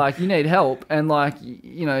 mate? Yeah. Like, you need help," and like,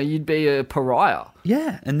 you'd be a pariah.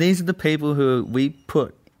 Yeah, and these are the people who we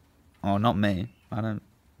put. Oh, not me. I don't.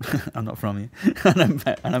 I'm not from here. I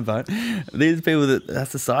don't vote. These are people that our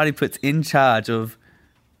society puts in charge of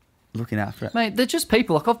looking after it. Mate, they're just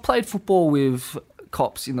people. Like, I've played football with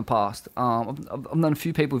cops in the past. I've known a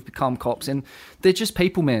few people who've become cops, and they're just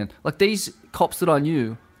people, man. Like, these cops that I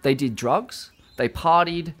knew, they did drugs, they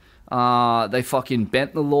partied, They fucking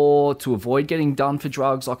bent the law to avoid getting done for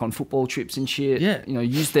drugs, like on football trips and shit. Yeah.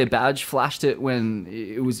 Used their badge, flashed it when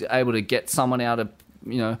it was able to get someone out of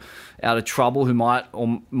trouble who might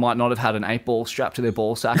or might not have had an 8-ball strapped to their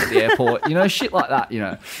ball sack at the airport. Shit like that.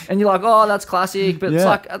 And you're like, oh, that's classic. But it's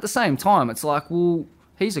like, at the same time, it's like, well,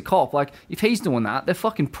 he's a cop. Like, if he's doing that, they're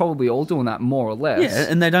fucking probably all doing that, more or less. Yeah,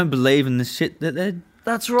 and they don't believe in the shit that they're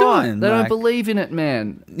That's right. doing. They don't believe in it,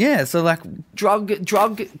 man. Yeah, so like... Drug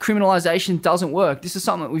criminalisation doesn't work. This is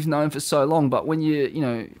something that we've known for so long, but when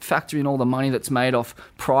you factor in all the money that's made off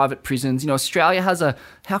private prisons, Australia has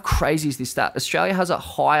how crazy is this stat? Australia has a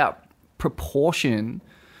higher proportion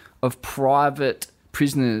of private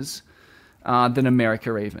prisoners than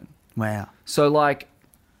America even. Wow. So like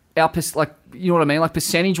you know what I mean? Like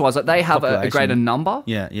percentage-wise, like they have a greater number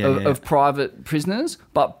of private prisoners,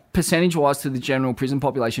 but percentage-wise to the general prison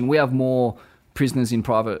population, we have more prisoners in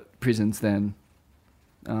private prisons than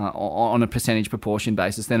on a percentage proportion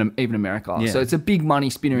basis than even America. Yeah. So it's a big money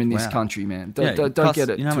spinner in this country, man. Don't get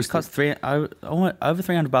it. You know, it costs over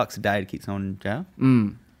 $300 a day to keep someone in jail.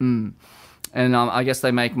 And I guess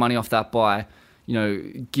they make money off that by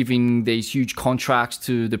giving these huge contracts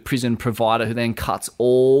to the prison provider who then cuts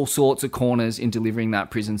all sorts of corners in delivering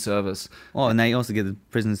that prison service. Oh, and they also get the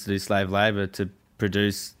prisons to do slave labour to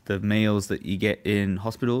produce the meals that you get in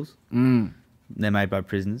hospitals. They're made by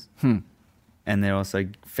prisoners. And they're also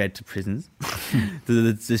fed to prisons.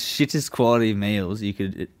 the shittest quality meals you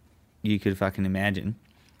could fucking imagine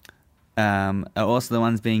are also the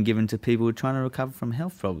ones being given to people trying to recover from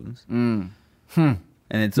health problems.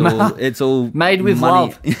 And it's all made with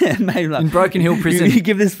money. love. Yeah, made with love. In Broken Hill Prison. You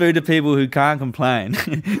give this food to people who can't complain.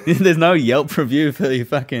 There's no Yelp review for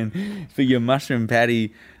your mushroom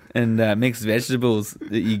patty and mixed vegetables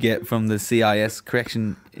that you get from the CIS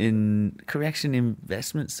Correction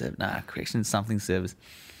Investment Service. Correction something service.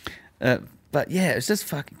 But yeah, it's just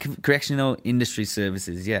fucking Correctional Industry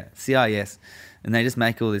Services. Yeah, CIS, and they just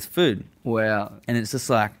make all this food. Wow. And it's just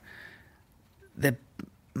like they're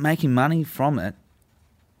making money from it.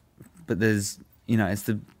 But there's,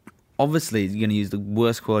 obviously you're going to use the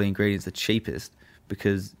worst quality ingredients, the cheapest,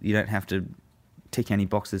 because you don't have to tick any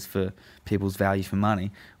boxes for people's value for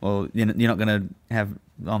money. Or you're not going to have,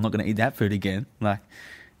 I'm not going to eat that food again. Like,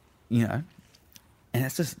 and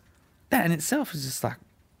it's just, that in itself is just like,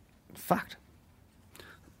 fucked.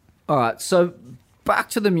 All right, so back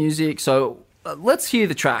to the music. So let's hear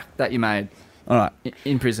the track that you made. All right.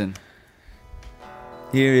 In prison.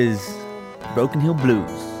 Here is Broken Hill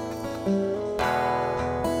Blues.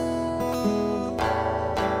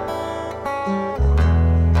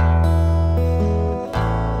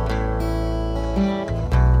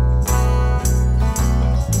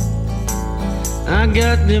 I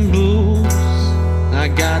got them blues, I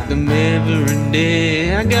got them every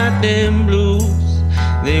day. I got them blues,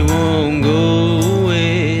 they won't go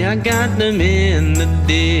away. I got them in the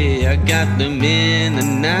day, I got them in the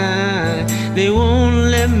night. They won't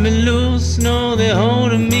let me loose, no, they're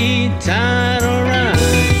holding me tight, alright.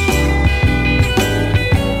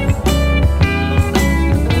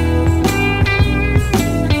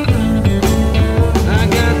 I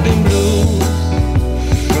got them blues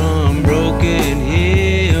from Broken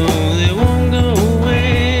Hill. They won't go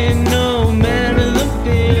away, no matter the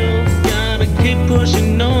bill. Gotta keep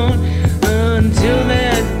pushing on until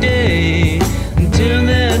that day. Until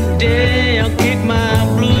that day, I'll kick my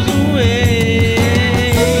blues away.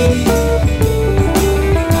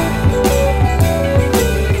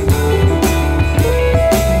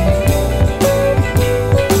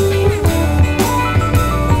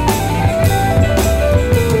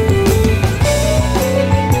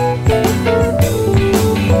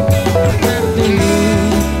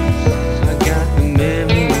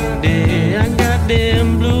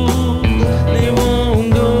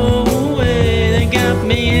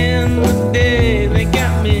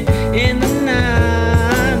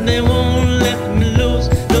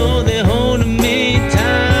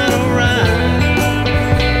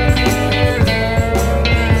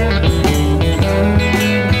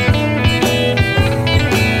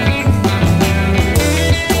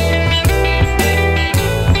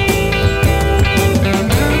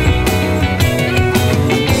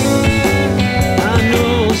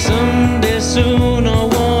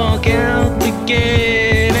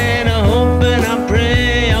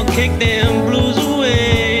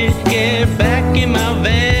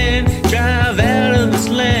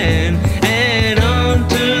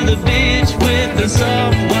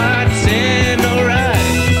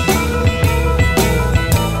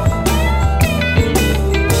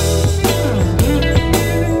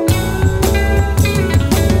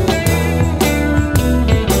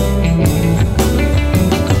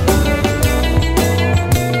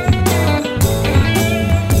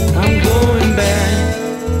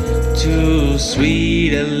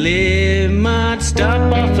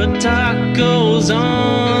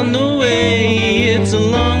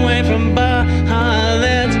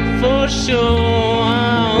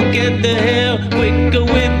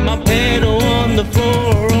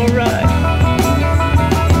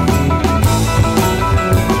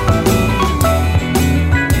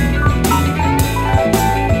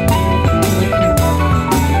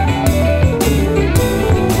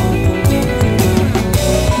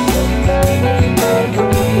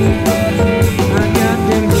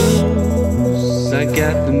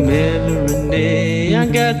 day. I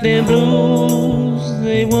got them blues,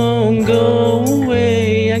 they won't go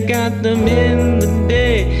away. I got them in the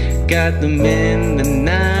day, got them in the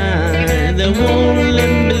night. They won't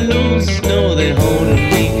let me loose, no, they're holding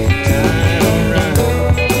me tight.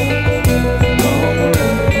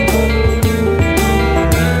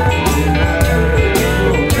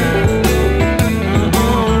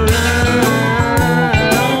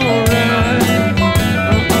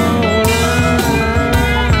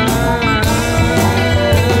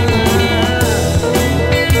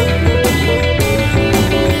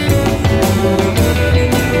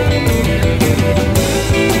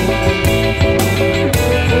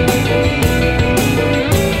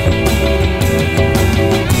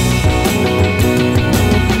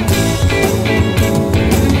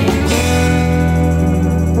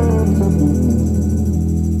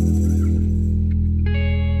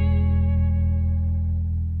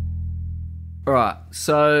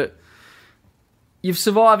 So you've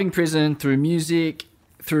survived in prison through music,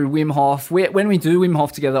 through Wim Hof. When we do Wim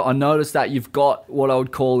Hof together, I noticed that you've got what I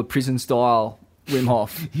would call a prison style Wim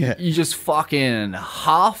Hof. Yeah. You just fucking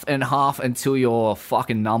half and half until you're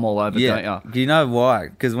fucking numb all over, don't you? Do you know why?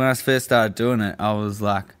 Because when I first started doing it, I was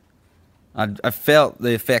like, I felt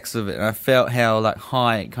the effects of it, and I felt how like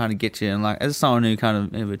high it kind of gets you. And like, as someone who kind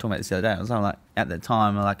of, we were talking about this the other day, I was kind of like, at that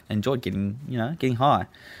time, I like enjoyed getting high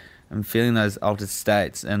and feeling those altered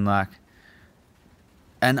states, and like,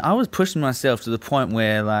 and I was pushing myself to the point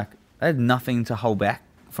where like I had nothing to hold back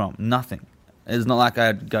from, nothing. It's not like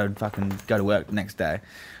I'd go to work the next day.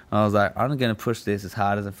 I was like, I'm going to push this as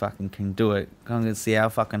hard as I fucking can do it. I'm going to see how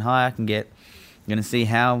fucking high I can get. I'm going to see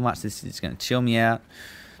how much this is going to chill me out.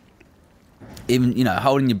 Even,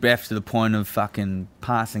 holding your breath to the point of fucking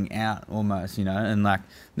passing out almost, and like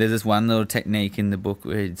there's this one little technique in the book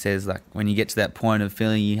where it says like when you get to that point of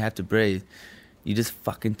feeling you have to breathe, you just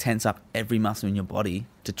fucking tense up every muscle in your body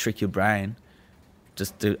to trick your brain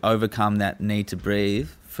just to overcome that need to breathe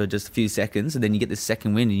for just a few seconds, and then you get this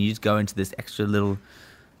second wind and you just go into this extra little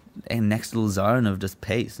next little zone of just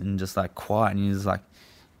peace and just like quiet, and you're just like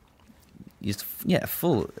it's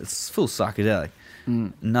full psychedelic.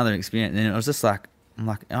 Another experience, and it was just like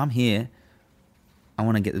I'm here, I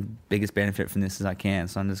want to get the biggest benefit from this as I can,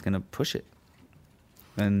 so I'm just going to push it.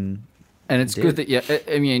 And it's good that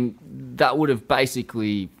I mean that would have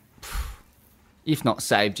basically, if not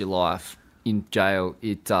saved your life in jail,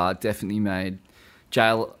 it definitely made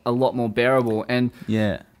jail a lot more bearable. And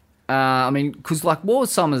I mean, because like, what were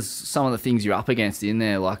some of the things you're up against in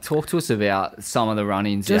there? Like, talk to us about some of the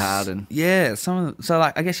run-ins you had. And so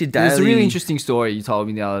like, I guess your daily. There's a really interesting story you told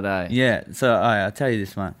me the other day. Yeah, so I'll tell you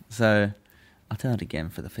this one. So I'll tell it again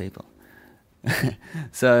for the people.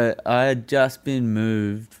 So I had just been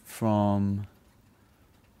moved I'd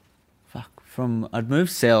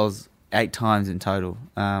moved cells 8 times in total.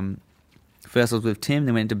 First I was with Tim,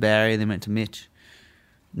 then went to Barry, then went to Mitch,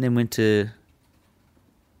 and then went to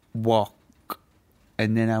Walk,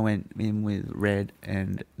 and then I went in with Red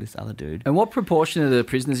and this other dude. And what proportion of the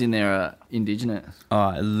prisoners in there are Indigenous?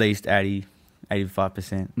 At least 85%.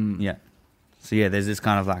 Yeah. So yeah, there's this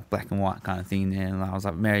kind of like black and white kind of thing in there, and I was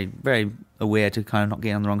like very, very aware to kind of not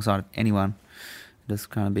get on the wrong side of anyone, just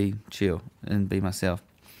kind of be chill and be myself,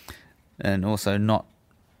 and also not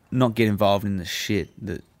get involved in the shit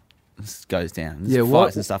that goes down. There's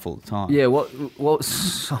fights and stuff all the time. Yeah, what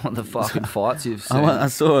some of the fucking fights you've seen? I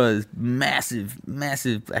saw a massive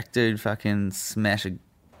black dude fucking smash a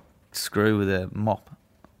screw with a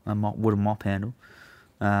wooden mop handle.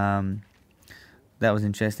 That was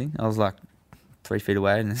interesting. I was like 3 feet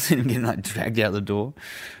away and seen him getting like dragged out the door.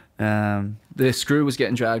 The screw was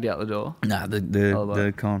getting dragged out the door? No,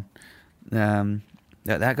 the con.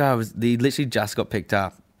 That guy he literally just got picked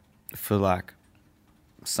up for like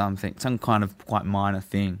some kind of quite minor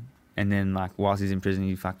thing, and then like whilst he's in prison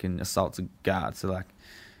he fucking assaults a guard, so like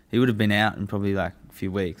he would have been out in probably like a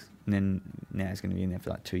few weeks, and then now he's going to be in there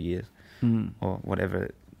for like 2 years or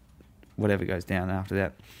whatever goes down after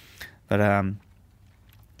that. But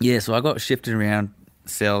so I got shifted around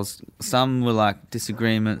cells. Some were like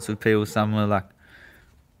disagreements with people, some were like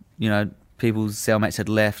people's cellmates had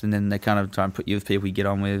left, and then they kind of try and put you with people you get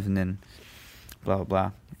on with, and then blah blah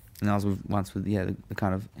blah. And I was once with the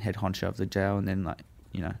kind of head honcho of the jail, and then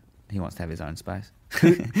he wants to have his own space.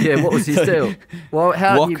 Yeah, what was his deal? Well,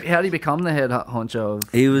 how did he become the head honcho of?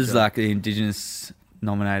 He was like the Indigenous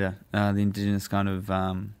nominator, the Indigenous kind of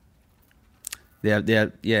they're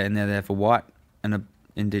there for white, and a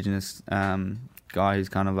Indigenous guy who's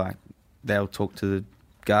kind of like they'll talk to the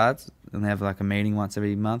guards, and they have like a meeting once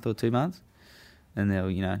every month or 2 months, and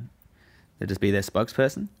they'll just be their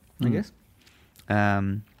spokesperson, I guess.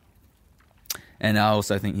 And I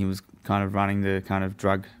also think he was kind of running the kind of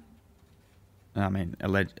drug. I mean,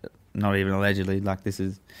 not even allegedly. Like this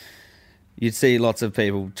is, you'd see lots of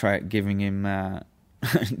people giving him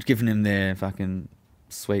their fucking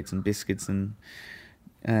sweets and biscuits and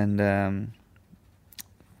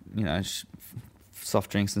you know,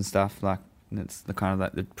 soft drinks and stuff. Like it's the kind of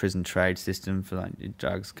like the prison trade system for like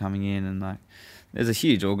drugs coming in, and like there's a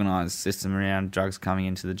huge organised system around drugs coming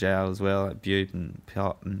into the jail as well, like bute and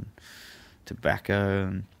pot and tobacco,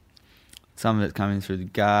 and some of it's coming through the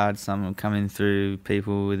guards, some of it coming through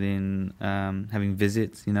people within having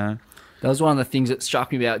visits, you know. That was one of the things that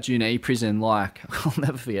struck me about Junee prison. Like, I'll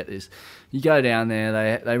never forget this. You go down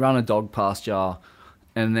there, they run a dog pasture,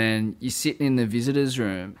 and then you're sitting in the visitors'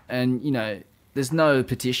 room, and, you know, there's no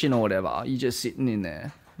petition or whatever. You're just sitting in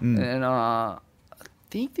there. And I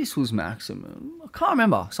think this was maximum. I can't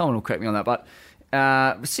remember. Someone will correct me on that. But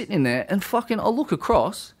we're sitting in there, and fucking I look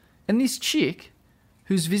across, and this chick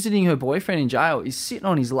who's visiting her boyfriend in jail is sitting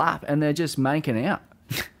on his lap, and they're just making out.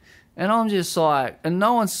 And I'm just like, and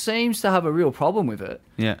no one seems to have a real problem with it.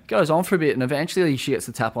 Yeah. Goes on for a bit, and eventually she gets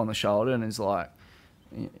the tap on the shoulder and is like,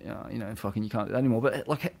 you know, fucking you can't do that anymore. But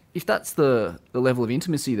like, if that's the level of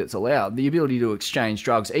intimacy that's allowed, the ability to exchange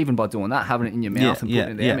drugs, even by doing that, having it in your mouth and putting it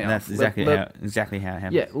in their mouth. That's exactly how it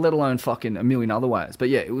happens. Yeah, let alone fucking a million other ways. But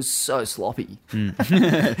yeah, it was so sloppy.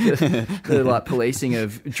 The like policing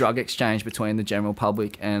of drug exchange between the general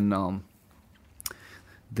public and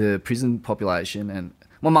the prison population. And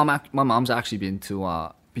my mum's actually been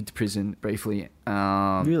to prison briefly.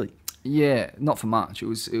 Really? Yeah, not for much. It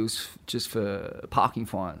was just for parking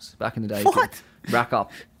fines back in the day. What? Rack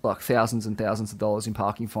up like thousands and thousands of dollars in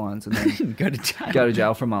parking fines, and then Go to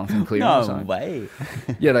jail for a month and clear. No them. way.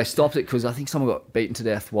 Yeah, they stopped it because I think someone got beaten to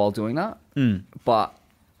death while doing that. But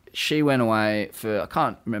she went away for, I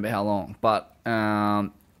can't remember how long, but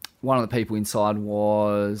one of the people inside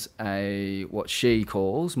was what she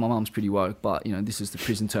calls, my mum's pretty woke, but you know, this is the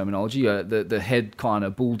prison terminology, the head kind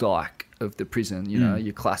of bull dyke of the prison, you know,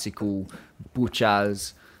 your classical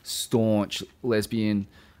butch-as, staunch lesbian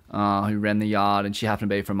who ran the yard, and she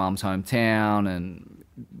happened to be from mum's hometown, and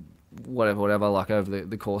whatever, like over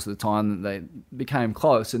the course of the time they became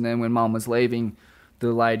close. And then when mum was leaving,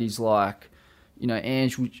 the lady's like, you know,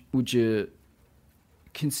 Ange, would you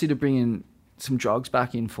consider bringing some drugs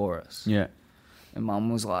back in for us? Yeah. And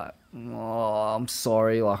mum was like, oh, I'm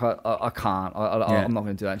sorry, like I can't, I'm not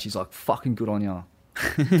going to do that. And she's like, fucking good on you.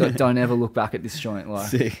 don't ever look back at this joint. Like,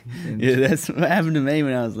 sick. Yeah, that's what happened to me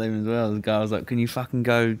when I was leaving as well. The guy was like, can you fucking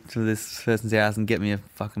go to this person's house and get me a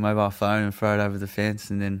fucking mobile phone and throw it over the fence?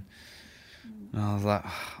 And then I was like,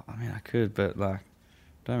 oh, I mean, I could, but like,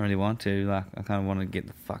 don't really want to. Like, I kind of want to get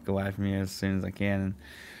the fuck away from here as soon as I can. And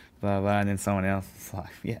blah, blah. And then someone else was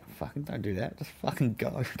like, yeah, fucking don't do that. Just fucking go.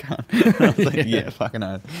 I was like, yeah, fucking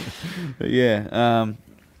oath. But yeah.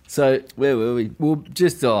 So where were we? Well,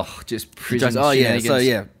 just prison. Oh yeah. shenanigans. So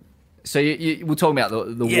yeah. So we're talking about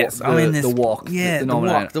the Yes, walk, I mean, the walk. Yeah,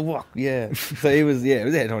 the walk. Yeah. So he was a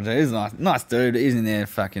head honcho. He was a nice dude. He was in there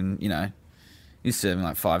fucking, you know, he was serving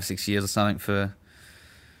like 5-6 years or something for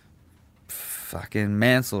fucking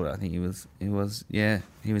manslaughter. I think he was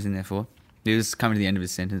in there for. He was coming to the end of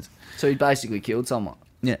his sentence. So he basically killed someone.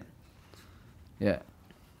 Yeah. Yeah.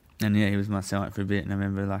 And yeah, he was my cellmate for a bit. And I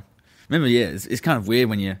remember, yeah, it's kind of weird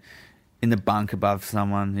when you're in the bunk above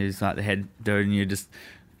someone who's like the head dude and you're just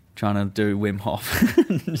trying to do Wim Hof.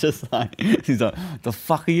 Just like, he's like, the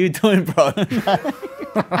fuck are you doing, bro?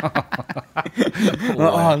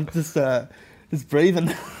 I'm just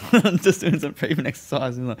breathing. I'm just doing some breathing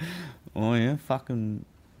exercise. And like, oh yeah, fucking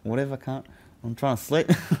whatever, can't. I'm trying to sleep.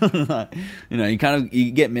 Like, you know,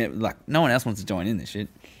 you get me, like, no one else wants to join in this shit.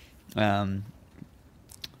 No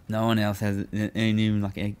one else has even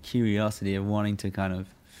like a curiosity of wanting to kind of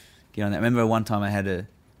get on that. I remember one time I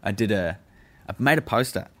made a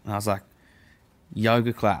poster and I was like,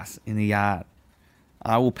 yoga class in the yard.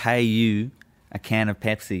 I will pay you a can of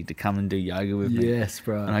Pepsi to come and do yoga with me. Yes,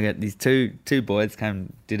 bro. And I got these two boys came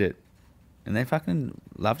and did it. And they fucking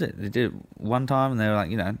loved it. They did it one time and they were like,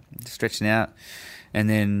 you know, stretching out. And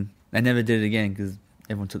then they never did it again because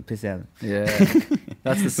everyone took the piss out of them. Yeah.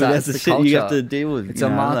 That's the shit culture. you have to deal with. It's a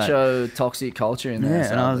macho, toxic culture in there.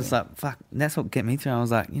 Yeah, and I was just like, fuck, that's what get me through. I was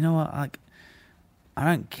like, you know what, like, I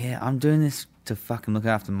don't care. I'm doing this to fucking look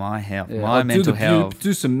after my health, my mental health.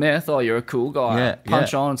 Do some meth, oh, you're a cool guy. Yeah,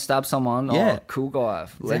 Punch on, stab someone, yeah. Oh, cool guy.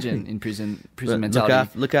 Legend Exactly. in prison But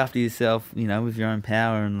mentality. look after yourself, you know, with your own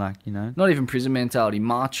power and like, you know. Not even prison mentality,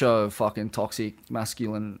 macho, fucking toxic,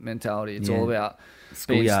 masculine mentality. It's all about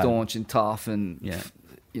being Schoolyard. staunch and tough and, Yeah.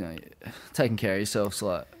 you know, taking care of yourself. So,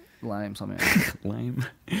 like, lame something. Lame.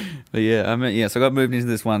 But yeah, so I got moved into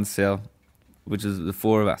this one cell, which is the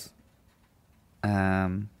four of us.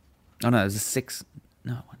 It was a six.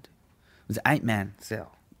 No, one, two. It was an 8-man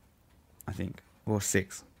cell, I think, or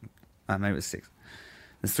six. Maybe it was six.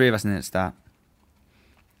 There's three of us in there at the start.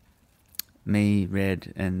 Me,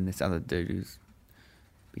 Red, and this other dude who's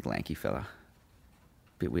a big lanky fella.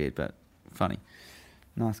 Bit weird, but funny.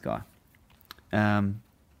 Nice guy.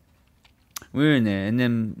 We were in there, and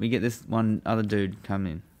then we get this one other dude come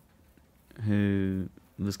in who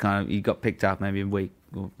was he got picked up maybe a week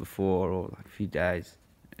or before, or like a few days,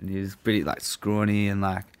 and he was pretty like scrawny and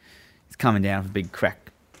like he's coming down with a big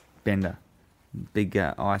crack bender, big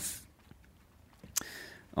ice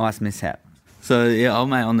mishap. So yeah, old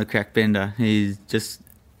mate on the crack bender, he just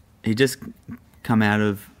come out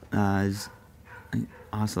of his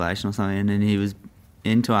isolation or something, and then he was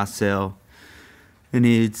into our cell, and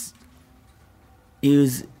he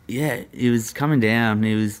was coming down, and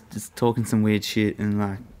he was just talking some weird shit, and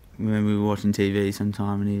like when we were watching TV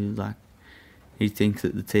sometime, and he was like, he thinks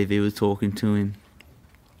that the TV was talking to him.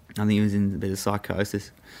 I think he was in a bit of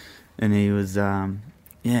psychosis, and he was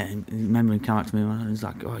he remember him come up to me and he was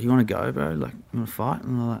like, "Oh, you want to go, bro? Like, you want to fight?"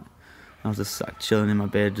 And I was just like chilling in my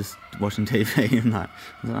bed, just watching TV, and like,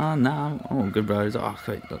 I was like, "Oh no, I'm all good, bro." He's like, "Oh,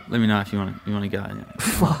 sweet, let me know if you want to go."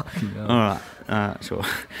 Fuck. All right, sure.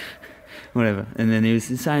 Whatever. And then he was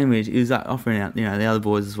saying he was like offering out, the other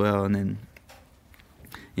boys as well, and then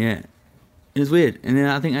yeah, it was weird. And then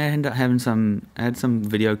I think I ended up having I had some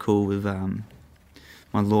video call with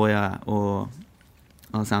my lawyer or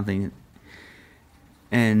something,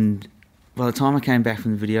 and by the time I came back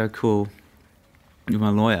from the video call with my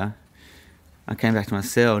lawyer, I came back to my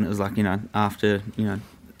cell, and it was like, after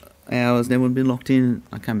hours, everyone had been locked in.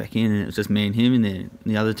 I came back in, and it was just me and him in there. And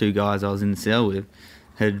the other two guys I was in the cell with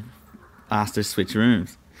had asked us to switch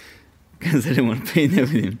rooms because they didn't want to be in there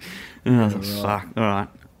with him. And I was like, fuck, all right.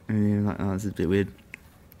 And he was like, oh, this is a bit weird.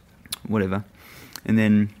 Whatever. And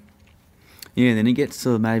then it gets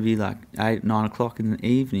to maybe like 8, 9 o'clock in the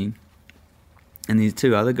evening, and these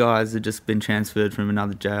two other guys had just been transferred from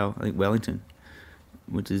another jail, I think Wellington,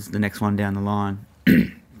 which is the next one down the line.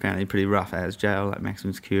 Apparently pretty rough as jail, like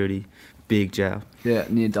maximum security, big jail. Yeah,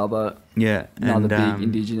 near Dubbo. Yeah. Another big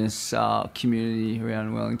Indigenous community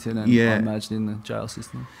around Wellington, and I imagine in the jail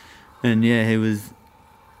system. And yeah, he was...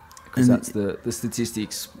 Because that's the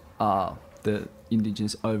statistics are that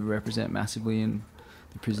Indigenous overrepresent massively in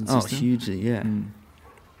the prison system. Oh, hugely, yeah.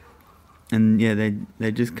 And yeah,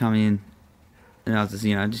 they just come in, and I was just,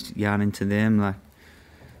 just yarning to them, like,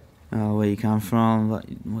 oh, where you come from, like,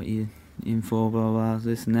 what you in for, blah, blah, blah,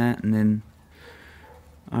 this and that. And then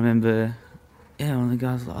I remember, one of the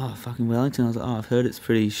guys was like, oh, fucking Wellington. I was like, oh, I've heard it's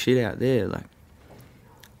pretty shit out there, like.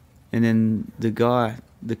 And then the guy,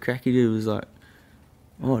 the cracky dude, was like,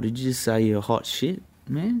 oh, did you just say you're hot shit,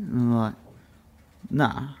 man? And I'm like,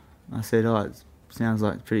 nah. I said, oh, it sounds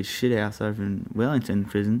like pretty shit house over in Wellington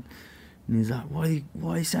prison. And he's like, why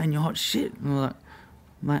are you saying you're hot shit? And I'm like,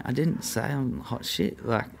 mate, I didn't say I'm hot shit.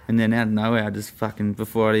 Like, and then out of nowhere, I just fucking,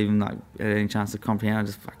 before I even like had any chance to comprehend, I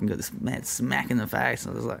just fucking got this mad smack in the face.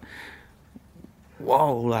 And I was like,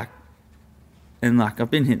 whoa, like, and like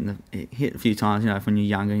I've been hit a few times, when you're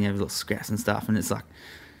younger and you have little scraps and stuff, and it's like,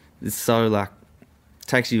 it's so like,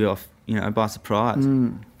 takes you off, by surprise.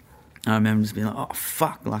 I remember just being like, oh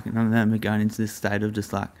fuck, like, and I remember going into this state of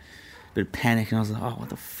just like a bit of panic, and I was like, oh, what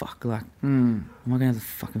the fuck, like, am I gonna have to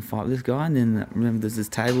fucking fight with this guy? And then I remember there's this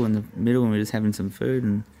table in the middle, and we're just having some food.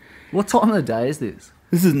 And what time of the day is this?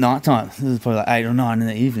 This is night time. This is probably like 8 or 9 in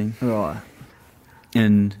the evening. Right.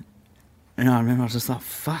 And I remember I was just like,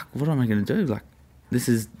 fuck, what am I gonna do? Like, this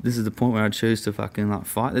is the point where I choose to fucking like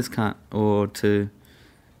fight this cunt, or to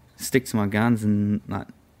stick to my guns and like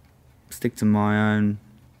stick to my own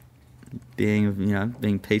being of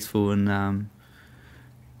being peaceful and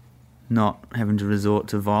not having to resort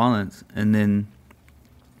to violence. And then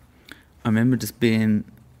I remember just being,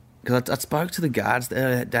 because I spoke to the guards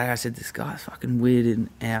earlier that day. I said, this guy's fucking weirded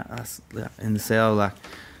out us in the cell, like,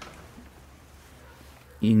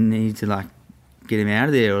 you need to like get him out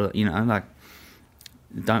of there, or like,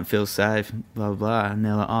 don't feel safe, blah, blah, blah. And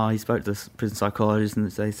they're like, oh, he spoke to the prison psychologist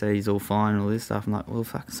and they say he's all fine and all this stuff. I'm like, well,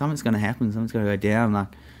 fuck, something's going to happen. Something's going to go down. Like,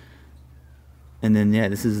 and then,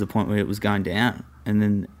 this is the point where it was going down. And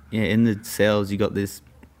then, in the cells, you got this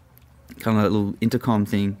kind of like little intercom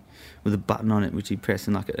thing with a button on it, which you press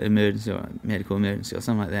in like an emergency or medical emergency or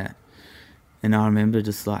something like that. And I remember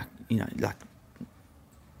just like, like,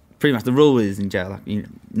 pretty much the rule is in jail, like,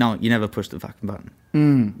 no, you never push the fucking button.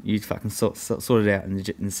 You fucking sort it out in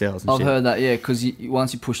the cells and I've shit. heard that, yeah, because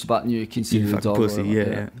once you push the button, you're You considered a fucking dog. pussy, or yeah.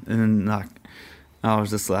 whatever, And then, like, I was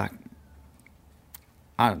just like,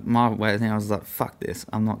 my way of thinking, I was like, fuck this.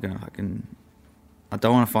 I'm not going to fucking... I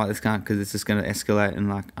don't want to fight this cunt because it's just going to escalate, and,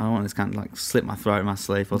 like, I don't want this cunt to, like, slit my throat in my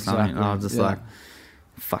sleep or something. And I was just like,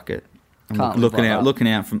 fuck it. I'm Can't live like that. looking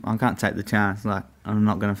out from... I can't take the chance. Like, I'm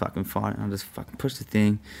not going to fucking fight it. I'll just fucking push the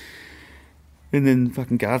thing. And then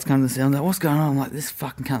fucking guards come to the cell. I'm like, what's going on? I'm like, this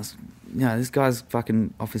fucking cunt's... You know, this guy's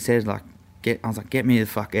fucking off his head. Like, I was like, get me the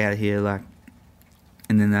fuck out of here. Like,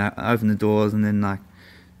 and then I opened the doors, and then, like,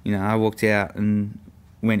 you know, I walked out and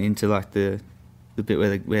went into, like, the bit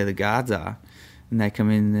where the guards are. And they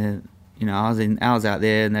come in there, you know, I was out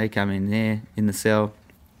there, and they come in there in the cell,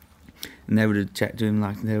 and they would have chat to him,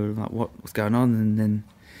 like, they were like, what's going on? And then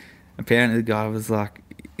apparently the guy was like,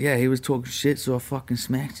 yeah, he was talking shit, so I fucking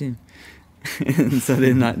smacked him. And so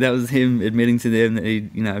then, like, that was him admitting to them that he,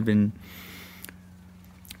 you know, had been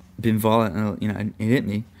violent, and, you know, he hit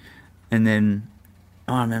me. And then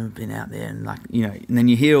I remember being out there, and, like, you know, and then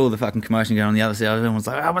you hear all the fucking commotion going on the other side. Everyone's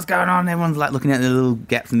like, oh, what's going on? Everyone's like looking at their little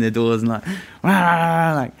gaps in their doors, and like,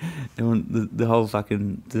 rah, like, everyone, the whole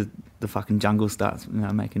fucking the fucking jungle starts, you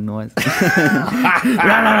know, making noise. What's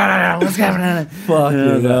happening? Fuck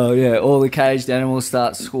yeah. All the caged animals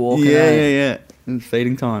start squawking. Yeah. It's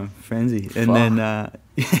feeding time, frenzy. And Fuck. then,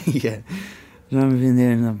 yeah. And I've been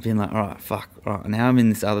there, and I've been like, all right, fuck. All right, now I'm in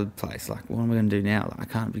this other place. Like, what am I going to do now? Like,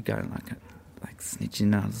 I can't be going, like snitching.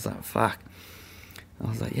 And I was like, fuck. I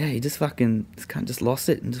was like, yeah, he just fucking, this cunt just lost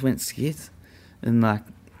it and just went skids. And, like,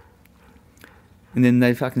 and then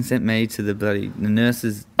they fucking sent me to the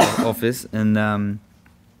nurse's office. And I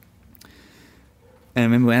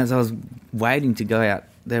remember as I was waiting to go out,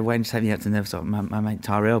 they were waiting to take me out to the nurse. So my mate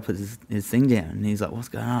Tyrell put his thing down, and he's like, what's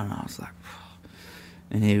going on? And I was like,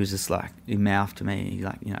 and he was just like, he mouthed to me, he,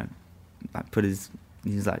 like, you know, like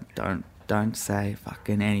he's like, don't say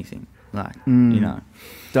fucking anything. Like, you know.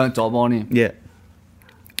 Don't dob on him. Yeah.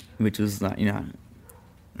 Which was like, you know,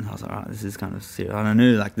 and I was like, all right, this is kind of serious. And I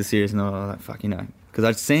knew, like, the seriousness, and I was like, fuck, you know. Because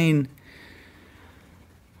I'd seen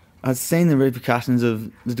the repercussions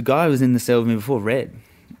of the guy who was in the cell with me before, Red.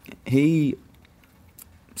 He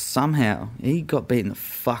got beaten the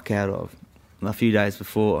fuck out of a few days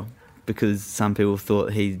before because some people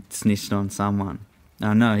thought he'd snitched on someone.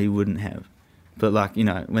 I know he wouldn't have. But, like, you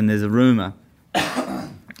know, when there's a rumour,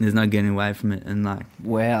 there's no getting away from it. And, like,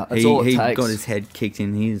 Wow, that's all it he takes. got his head kicked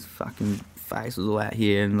in. His fucking face was all out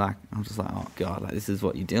here. And, like, I was just like, oh, God, like, this is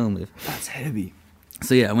what you're dealing with. That's heavy.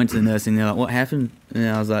 So, yeah, I went to the nurse, and they're like, what happened? And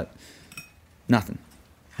I was like, nothing.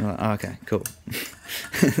 They're like, oh, okay, cool.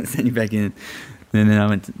 Send you back in. And then I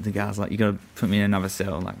went to the guys, like, you got to put me in another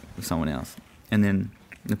cell, like, with someone else. And then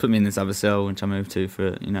they put me in this other cell, which I moved to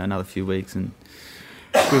for, you know, another few weeks, and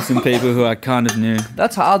with some people who I kind of knew.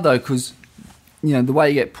 That's hard though, because, you know, the way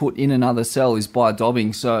you get put in another cell is by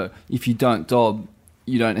dobbing. So if you don't dob,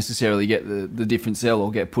 you don't necessarily get the different cell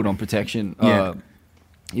or get put on protection. Yeah.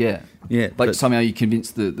 Yeah. Yeah. Like, somehow you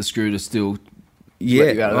convince the screw to still Yeah,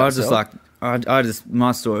 let you out of I that was just cell. like, I just,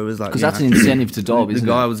 my story was like, Because you that's know, an incentive to dob, the isn't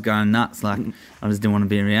guy it? was going nuts. Like, I just didn't want to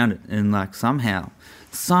be around it. And, like, somehow,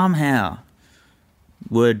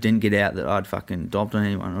 word didn't get out that I'd fucking dobbed on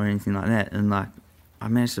anyone or anything like that. And, like, I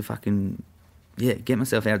managed to fucking, yeah, get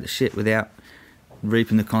myself out of the shit without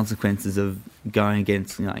reaping the consequences of going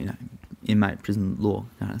against, you know, inmate prison law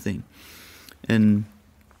kind of thing. And,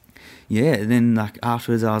 yeah, then, like,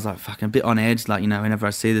 afterwards I was, like, fucking a bit on edge, like, you know, whenever I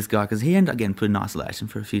see this guy, because he ended up getting put in isolation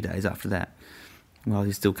for a few days after that while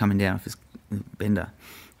he's still coming down off his bender.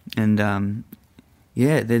 And,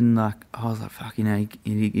 yeah, then, like, I was like, fuck, you know,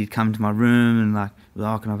 he'd come to my room and, like,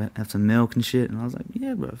 oh, can I have some milk and shit? And I was like,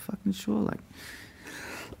 yeah, bro, fucking sure, like,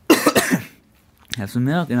 have some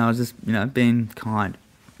milk. And I was just, you know, being kind.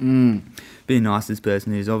 Being nice to this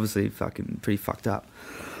person who's obviously fucking pretty fucked up.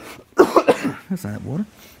 That's not that water.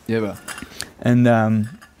 Yeah, bro. And,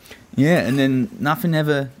 yeah, and then nothing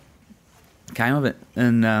ever came of it.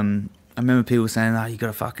 And I remember people saying, oh, you got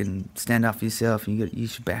to fucking stand up for yourself, and you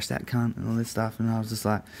should bash that cunt and all this stuff. And I was just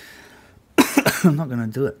like, I'm not going to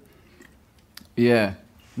do it. Yeah.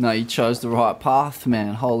 No, you chose the right path,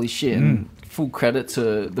 man. Holy shit. And full credit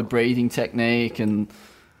to the breathing technique and,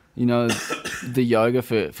 you know, the yoga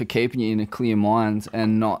for keeping you in a clear mind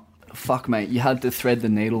and not... Fuck, mate, you had to thread the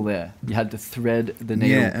needle there. You had to thread the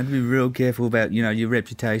needle. Yeah, and be real careful about, you know, your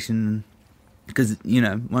reputation. Because, you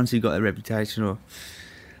know, once you've got a reputation or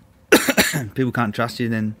people can't trust you,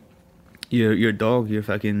 then you're a dog. You're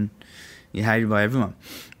hated by everyone.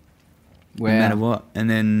 Wow. No matter what. And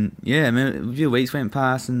then, yeah, I mean, a few weeks went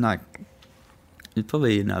past, and, like, it was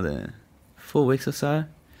probably another 4 weeks or so,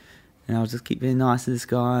 and I'll just keep being nice to this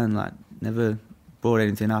guy and like never brought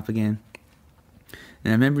anything up again.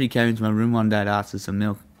 And I remember he came into my room one day to ask for some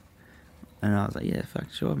milk, and I was like, yeah,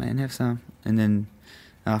 fuck, sure, man, have some. And then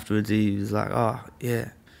afterwards he was like, oh, yeah,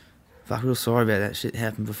 fuck, real sorry about that shit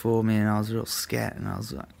happened before, man. I was real scat, and I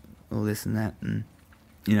was like, all this and that. And,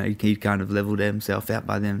 you know, he kind of levelled himself out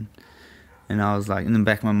by then. And I was like, in the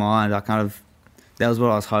back of my mind, that was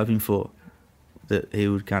what I was hoping for, that he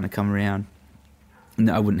would kind of come around and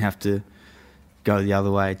I wouldn't have to go the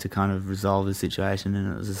other way to kind of resolve the situation.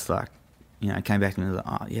 And it was just like, you know, it came back to me and was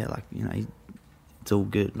like, oh, yeah, like, you know, it's all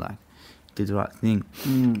good, like, did the right thing.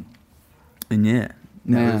 And yeah,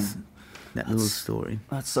 that was that little story.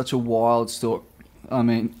 That's such a wild story. I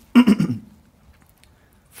mean,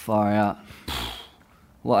 far out.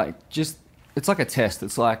 Like, just, it's like a test.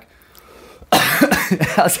 It's like,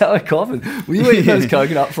 how's that coughing? Were you eating those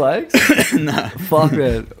coconut flakes? No. Fuck,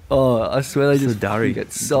 man. Oh, I swear they just durry.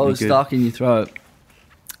 get so stuck in your throat.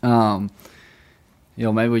 You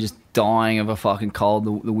know, maybe we're just dying of a fucking cold.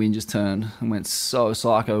 The wind just turned and went so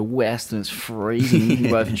psycho west, and it's freezing.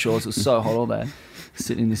 We're both in shorts. It was so hot all day.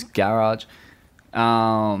 Sitting in this garage.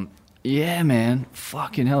 Yeah, man.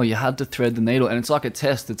 Fucking hell. You had to thread the needle. And it's like a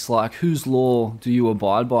test. It's like, whose law do you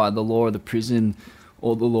abide by? The law of the prison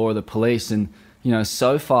or the law of the police? And, you know,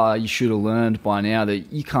 so far you should have learned by now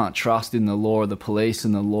that you can't trust in the law of the police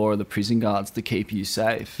and the law of the prison guards to keep you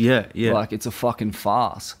safe. Yeah, yeah. Like, it's a fucking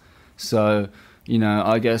farce. So, you know,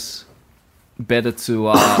 I guess better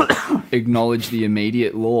to acknowledge the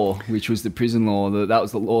immediate law, which was the prison law. That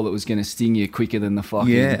was the law that was going to sting you quicker than the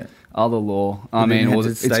fucking other law. I mean, I had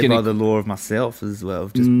to stay by the law of myself as well.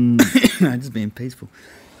 Just, just being peaceful.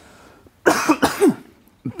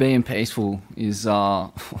 Being peaceful is,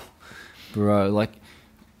 bro, like,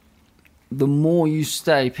 the more you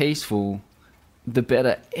stay peaceful, the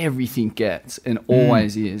better everything gets, and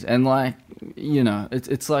always is. And, like, you know,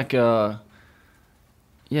 it's like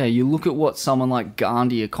yeah, you look at what someone like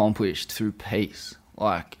Gandhi accomplished through peace.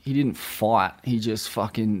 Like, he didn't fight. He just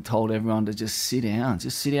fucking told everyone to just sit down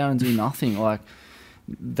and do nothing. Like,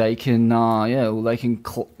 they can, they can,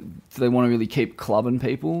 they want to really keep clubbing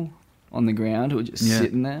people on the ground who are just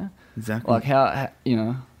sitting there. Exactly. Like, how you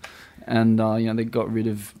know, and, you know, they got rid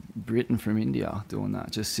of Britain from India doing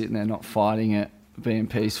that, just sitting there, not fighting it, being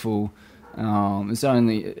peaceful.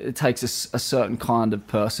 It takes a certain kind of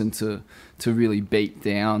person to really beat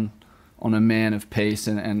down on a man of peace,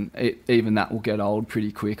 and even that will get old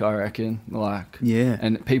pretty quick, I reckon. Like, yeah,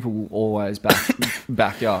 and people will always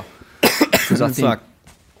back up, because I think like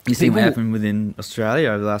you see what happened within Australia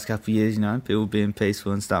over the last couple of years. You know, people being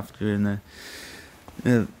peaceful and stuff during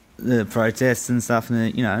the protests and stuff,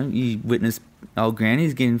 and you know, you witness old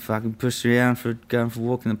grannies getting fucking pushed around for going for a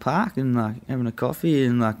walk in the park and like having a coffee,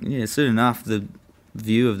 and like, yeah, soon enough the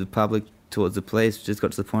view of the public towards the police just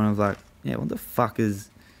got to the point of like, yeah,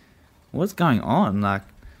 what's going on? Like,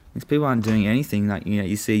 these people aren't doing anything. Like, you know,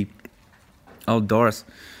 you see old Doris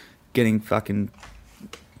getting fucking,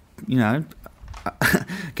 you know,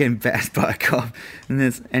 getting bashed by a cop, and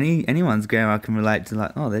there's anyone's grandma can relate to,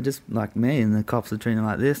 like, oh, they're just like me and the cops are treating them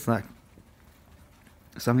like this. Like,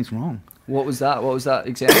 something's wrong. What was that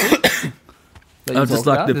example? Oh, just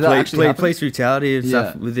like the police brutality and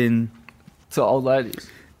stuff within... To old ladies?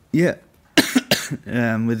 Yeah.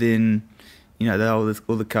 Within, you know, all the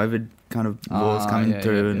COVID kind of laws coming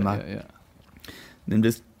through, and them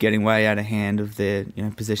just getting way out of hand of their, you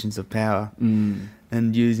know, positions of power,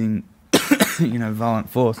 and using, you know, violent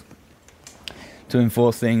force to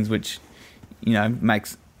enforce things which, you know,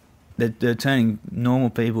 they're turning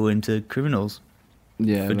normal people into criminals.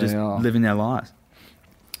 Yeah, for just living their lives.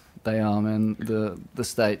 They are, man. The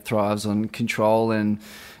state thrives on control and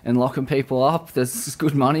locking people up. There's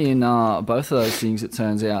good money in both of those things, it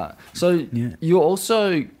turns out. So you're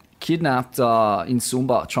also kidnapped in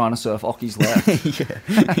Sumba trying to surf Ocky's left.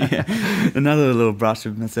 yeah. Another little brush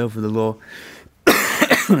of myself with the law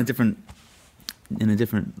in a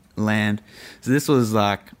different land. So this was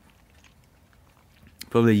like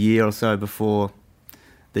probably a year or so before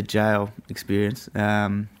the jail experience.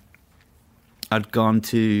 I'd gone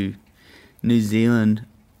to New Zealand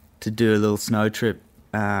to do a little snow trip,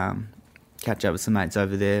 catch up with some mates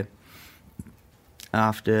over there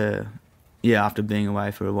after being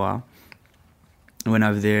away for a while. I went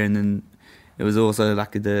over there, and then it was also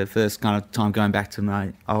like the first kind of time going back to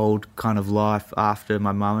my old kind of life after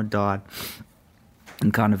my mum had died,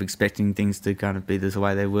 and kind of expecting things to kind of be the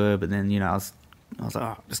way they were. But then, you know, I was like,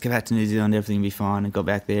 oh, just get back to New Zealand, everything will be fine. And got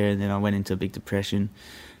back there, and then I went into a big depression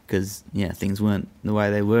because, yeah, things weren't the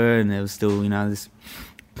way they were, and there was still, you know, this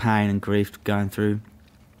pain and grief going through.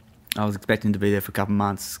 I was expecting to be there for a couple of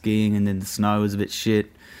months skiing, and then the snow was a bit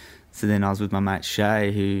shit. So then I was with my mate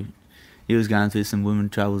Shay, who he was going through some women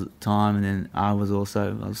troubles at the time, and then I was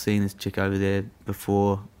seeing this chick over there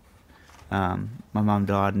before my mum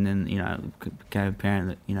died, and then, you know, it became apparent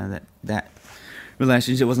that, you know, that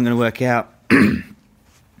relationship wasn't going to work out.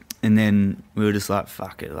 And then we were just like,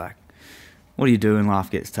 fuck it, like, what do you do when life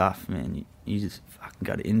gets tough, man? You just fucking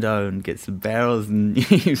go to Indo and get some barrels and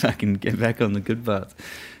you fucking get back on the good parts.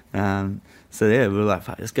 So yeah, we were like,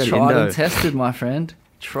 fuck, let's go to Indo. Tried and tested, my friend.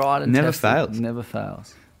 Tried and Never tested. fails. Never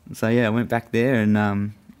fails. So yeah, I went back there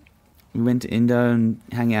and we went to Indo and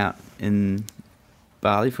hung out in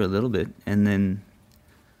Bali for a little bit, and then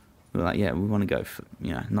we were like, yeah, we want to go for,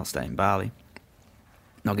 you know, not stay in Bali,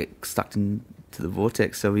 not get stuck into the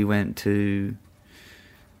vortex. So we went to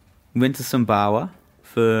Sumbawa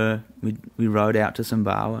we rode out to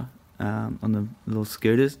Sumbawa on the little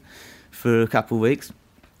scooters for a couple of weeks.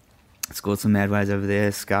 Scored some mad waves over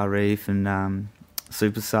there, Scar Reef and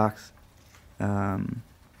Super Sucks.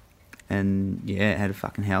 And yeah, had a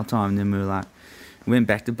fucking hell time. And then we were like, we went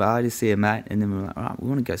back to Bali to see a mate, and then we were like, all right, we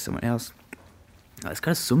want to go somewhere else. Let's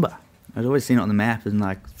go to Sumba. I'd always seen it on the map and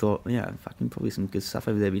like thought, yeah, fucking probably some good stuff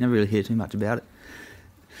over there, but you never really hear too much about it.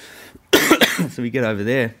 So we get over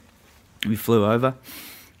there, we flew over,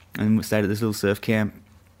 and we stayed at this little surf camp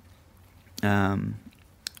run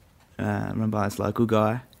by this local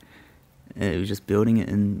guy. He was just building it,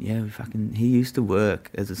 and yeah, he used to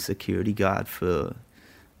work as a security guard for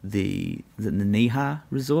the Niha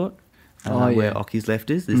resort, where Ocky's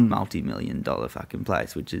Left is, this multi-million-dollar fucking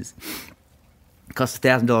place, which is costs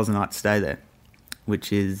 $1,000 a night to stay there,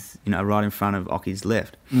 which is, you know, right in front of Ocky's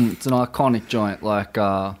Left. It's an iconic joint. Like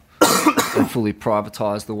they fully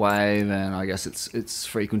privatised the wave, and I guess it's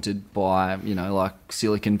frequented by, you know, like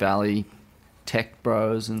Silicon Valley tech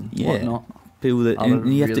bros and whatnot. People that other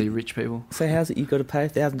and you have really to, rich people. So how's it? You got to pay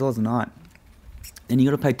 $1,000 a night, and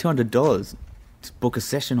you got to pay $200 to book a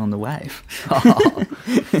session on the wave.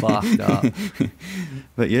 Fucked up.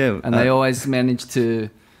 But yeah, and they always manage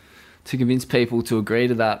to convince people to agree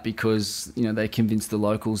to that, because, you know, they convince the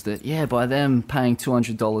locals that, yeah, by them paying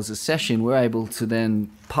 $200 a session, we're able to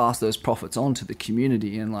then pass those profits on to the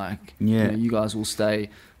community, and like, you know, you guys will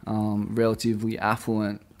stay relatively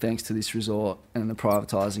affluent thanks to this resort and the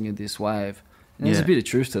privatising of this wave. And there's a bit of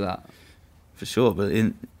truth to that. For sure, but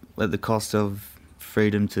at the cost of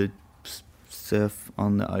freedom to surf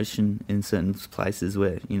on the ocean in certain places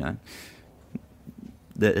where, you know,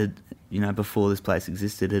 that had, you know, before this place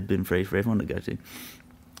existed, had been free for everyone to go to.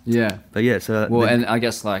 Yeah. But yeah, so... Well, and I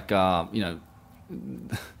guess, like, you know,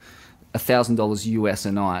 $1,000 US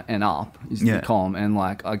a night and up is the com, and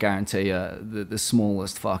like, I guarantee you the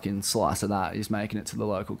smallest fucking slice of that is making it to the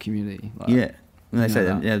local community. Like, yeah. And they say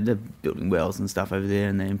they're building wells and stuff over there,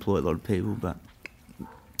 and they employ a lot of people, but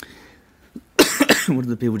what did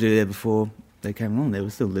the people do there before they came along? They were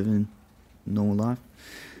still living normal life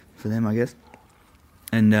for them, I guess.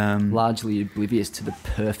 And largely oblivious to the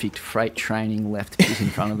perfect freight training left pit in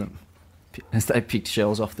front of them, as they picked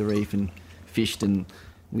shells off the reef and fished and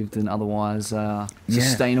lived an otherwise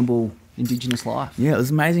sustainable indigenous life. Yeah, it was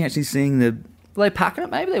amazing actually seeing the... Were they packing it?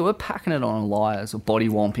 Maybe they were packing it on liars or body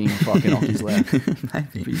womping fucking Ocky's Left.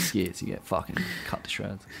 Maybe. Pretty scared to get fucking cut to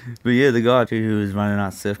shreds. But yeah, the guy who was running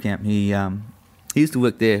our surf camp, he used to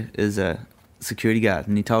work there as a security guard,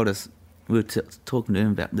 and he told us, we were talking to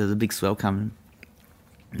him about, there's a big swell coming,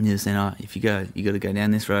 and he was saying, if you got to go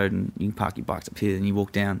down this road, and you can park your bikes up here, and you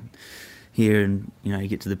walk down here, and, you know, you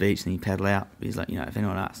get to the beach and you paddle out. But he's like, you know, if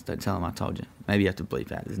anyone asks, don't tell him I told you. Maybe you have to bleep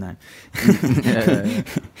out his name. Yeah.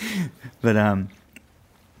 But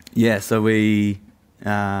yeah, so we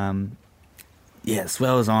swell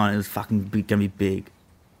was on. It was fucking gonna be big,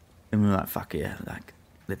 and we were like, fuck yeah, like,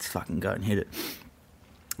 let's fucking go and hit it.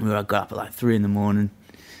 We got up at like 3 a.m,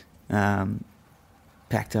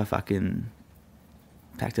 packed our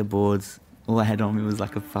boards. All I had on me was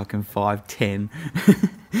like a fucking 510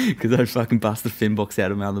 because I'd fucking bust the fin box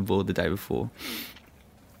out of my other board the day before.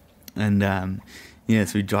 And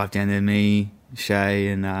so we drive down there, me, Shay,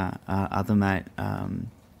 and our other mate.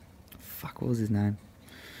 What was his name?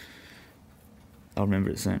 I'll remember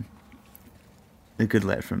it soon. A good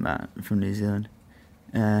lad from New Zealand.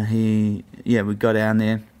 We got down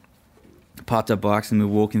there, parked our bikes, and we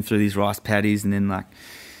were walking through these rice paddies, and then like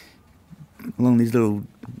along these little,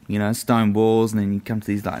 you know, stone walls, and then you come to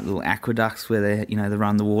these like little aqueducts where they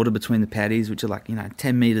run the water between the paddies, which are like, you know,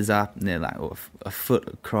 10 meters up, and they're like a foot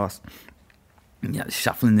across. And, you know,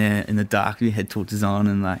 shuffling there in the dark with your head torches on,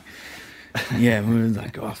 and like, yeah, we were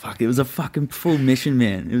like, oh fuck, it was a fucking full mission,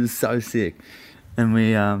 man. It was so sick. And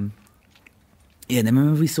we Yeah, then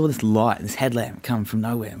remember we saw this light, this headlamp come from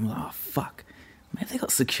nowhere, and we're like, oh, fuck. Maybe they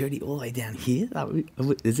got security all the way down here?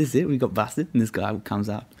 Is this it? We got busted? And this guy comes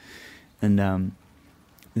up. And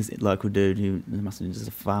this local dude who must have been just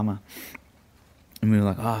a farmer. And we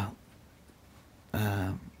were like,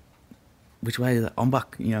 which way to the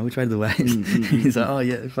Ombak? You know, which way to the waves? He's like, oh,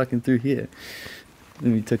 yeah, fucking through here.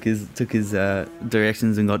 Then we took his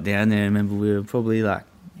directions and got down there. And remember, we were probably like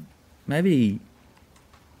maybe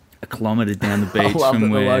a kilometre down the beach. I love from that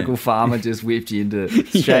where the local farmer just whipped you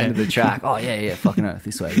straight into the track. Oh, yeah, fucking earth,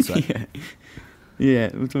 this way.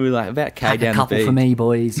 Yeah, we were like about K Pack down a couple the beach. for me,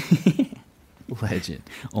 boys. Legend.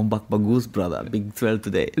 Ombak Bagus, brother. Big thrill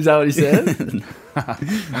today. Is that what he said?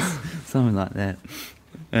 Something like that.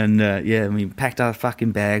 And yeah, we packed our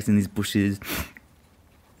fucking bags in these bushes.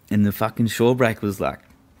 And the fucking shore break was like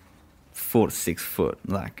 4 to 6 foot.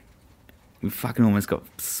 Like, we fucking almost got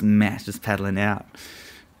smashed just paddling out.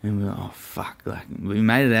 And we were, oh, fuck. Like, we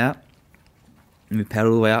made it out. And we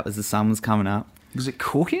paddled all the way up as the sun was coming up. Was it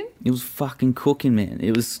cooking? It was fucking cooking, man.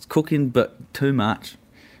 It was cooking, but too much.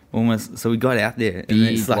 Almost. So we got out there. And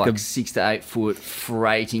Big, it's like 6 to 8 foot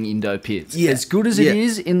freighting Indo pits. Yeah. As good as it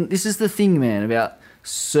is, this is the thing, man, about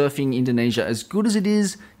surfing Indonesia. As good as it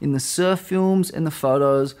is in the surf films and the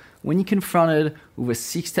photos, when you're confronted with a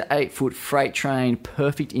 6 to 8 foot freight train,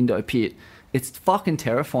 perfect Indo pit, it's fucking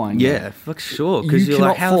terrifying. yeah, man. fuck sure. Because You you're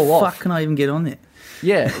like, cannot how the fall fuck off. can I even get on there?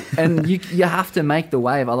 Yeah, and you have to make the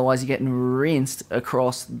wave, otherwise you're getting rinsed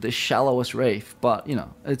across the shallowest reef. But, you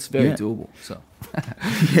know, it's very Yeah. doable. So,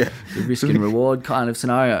 Yeah. the risk and reward kind of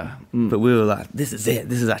scenario. But we were like, this is it.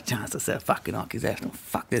 This is our chance to say, fucking Ockies National.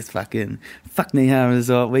 Fuck this fucking, fuck Nihara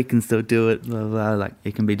Resort. We can still do it. Blah, blah, blah. Like,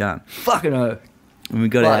 it can be done. Fucking oh. And we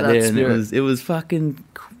got Like out that there and spirit. it was fucking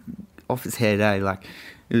off its head, eh? Like,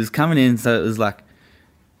 it was coming in, so it was like,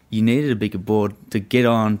 you needed a bigger board to get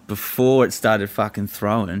on before it started fucking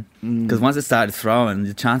throwing. Because once it started throwing,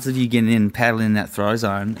 the chances of you getting in, paddling in that throw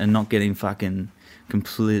zone and not getting fucking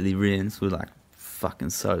completely rinsed were like fucking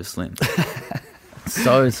so slim.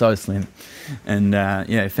 so slim. And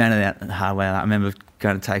yeah, found it out the hard way. Like, I remember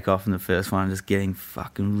going to take off in the first one, just getting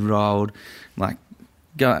fucking rolled, like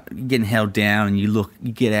getting held down, and you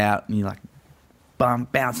get out and you're like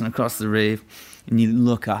bouncing across the reef. And you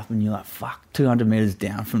look up and you're like, fuck, 200 metres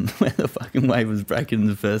down from where the fucking wave was breaking in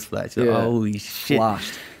the first place. You're like, Yeah. holy shit.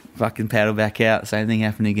 Flushed. Fucking paddle back out. Same thing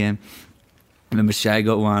happened again. I remember Shay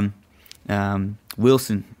got one.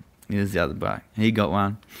 Wilson, he was the other bloke. He got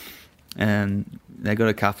one. And they got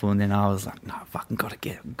a couple. And then I was like, no, fucking got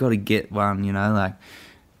to get one, you know, like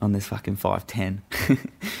on this fucking 510.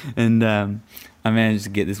 And I managed to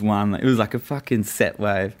get this one. It was like a fucking set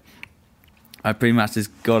wave. I pretty much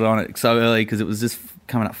just got on it so early because it was just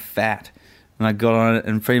coming up fat. And I got on it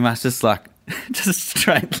and pretty much just like, just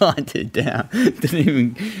straight lined it down. Didn't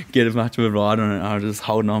even get as much of a ride on it. I was just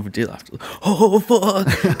holding on for dear life. Oh,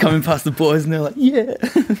 fuck. Coming past the boys and they're like, yeah.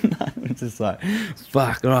 No, it's just like,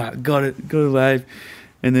 fuck, all right, got a wave.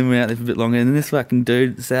 And then we're out there for a bit longer. And then this fucking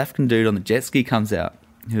dude, the South African dude on the jet ski comes out,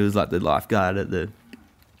 who was like the lifeguard at the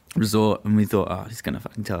resort. And we thought, oh, he's going to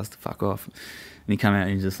fucking tell us to fuck off. And he come out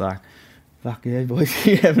and he's just like, fuck yeah, boys,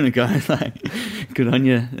 you're having a go. Like, good on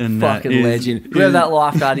you. And Fucking legend. Whoever that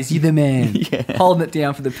lifeguard is, you're the man. Yeah. Holding it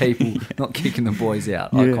down for the people, not kicking the boys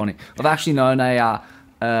out. Iconic. I've actually known a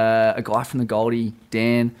guy from the Goldie,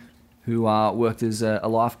 Dan, who worked as a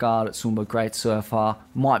lifeguard at Sumba, great surfer,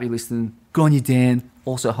 might be listening. Good on you, Dan.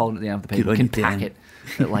 Also holding it down for the people. Good on Can you, pack Dan. it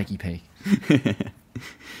at Lakey Peak.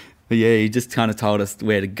 But yeah, he just kind of told us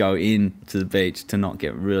where to go in to the beach to not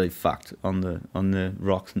get really fucked on the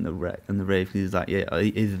rocks and the reef. He was like, yeah,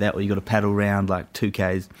 either that or you got to paddle around like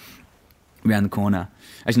 2Ks around the corner.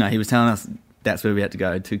 Actually, no, he was telling us that's where we had to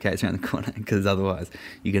go, 2Ks around the corner, because otherwise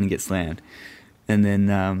you're going to get slammed. And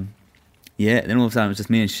then, yeah, then all of a sudden it was just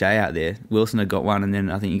me and Shay out there. Wilson had got one, and then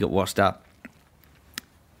I think he got washed up.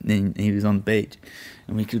 Then he was on the beach,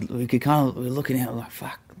 and we could kind of, we were looking out like,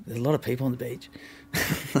 fuck, there's a lot of people on the beach.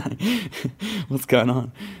 Like, what's going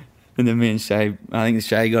on? And then me and Shay, I think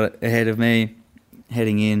Shay got ahead of me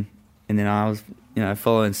heading in, and then I was,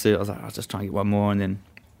 following suit. I was like, I was just trying to get one more, and then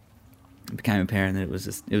it became apparent that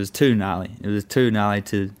it was too gnarly. It was too gnarly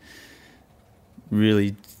to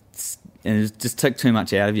really, and it just took too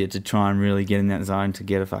much out of you to try and really get in that zone to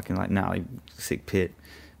get a fucking like gnarly sick pit.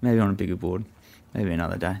 Maybe on a bigger board, maybe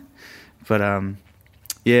another day. But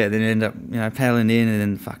yeah, then end up paddling in,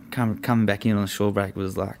 and then coming back in on the shore break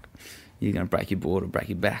was like, you're gonna break your board or break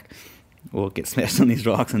your back, or get smashed on these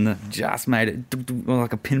rocks, and just made it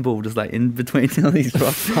like a pinball, just like in between all these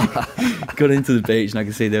rocks. Got into the beach, and I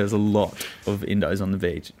could see there was a lot of Indos on the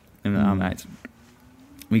beach, and our mates.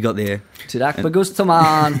 we got there. Tidak bagus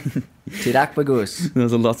teman. Tidak bagus. There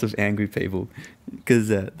was a lot of angry people because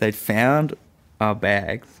they'd found our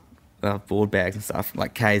bags, our board bags and stuff,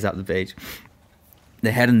 like K's up the beach.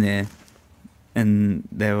 They had them there, and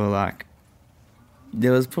they were like,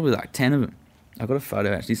 there was probably like 10 of them. I got a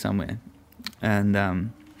photo actually somewhere, and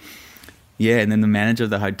yeah, and then the manager of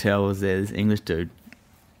the hotel was there, this English dude,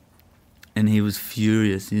 and he was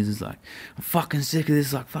furious. He was just like, I'm fucking sick of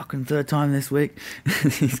this, like fucking third time this week.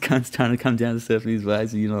 These guys trying to come down to surf these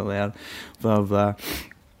waves and you're not allowed, blah, blah.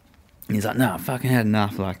 And he's like, no, I fucking had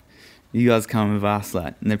enough, like, you guys come with us,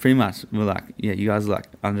 like, and they pretty much were like, yeah, you guys are like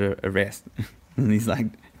under arrest. And these like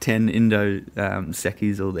 10 Indo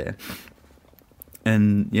Sekis all there.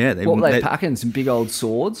 And yeah, What were they packing? Some big old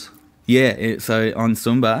swords? Yeah, so on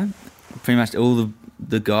Sumba, pretty much all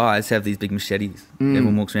the guys have these big machetes.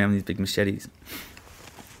 Everyone walks around with these big machetes.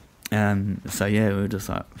 So yeah, we were just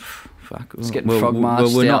like, fuck. Just getting frog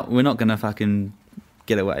marched out. We're not gonna fucking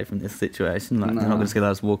get away from this situation. Like they're not just gonna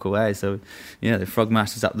let us walk away. So yeah, the frog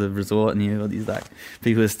marched us up the resort, and you know, all these like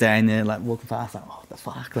people are staying there, like walking past, like, what the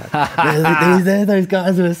fuck? Like there those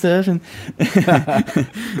guys who are surfing.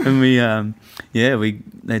 And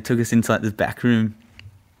they took us into like this back room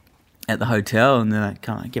at the hotel, and they're like,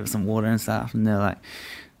 come on, give us some water and stuff. And they're like,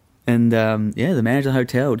 and the manager of the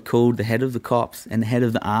hotel had called the head of the cops and the head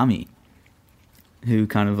of the army, who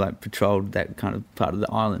kind of like patrolled that kind of part of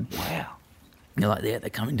the island. Wow. And they're like, yeah, they're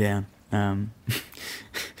coming down.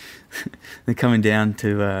 They're coming down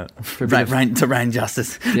to rain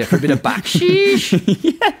justice. Yeah, for a bit of backsheesh.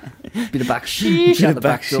 Yeah. Bit of backsheesh out the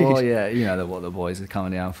back door. Yeah, you know what the boys are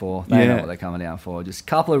coming down for. They know what they're coming down for. Just a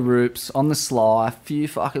couple of roops on the sly, a few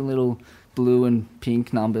fucking little blue and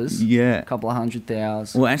pink numbers. Yeah. A couple of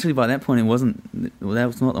 100,000. Well, actually, by that point, it wasn't. Well, that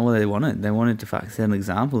was not what they wanted. They wanted to fucking set an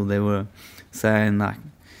example. They were saying like,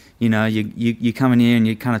 you know, you come in here and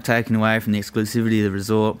you're kind of taken away from the exclusivity of the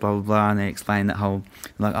resort, blah, blah, blah. And they explain that whole,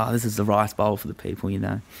 like, oh, this is the rice bowl for the people, you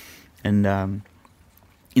know. And,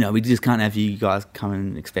 you know, we just can't have you guys come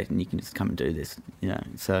and expecting you can just come and do this, you know.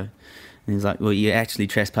 So, and he's like, well, you actually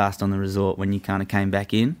trespassed on the resort when you kind of came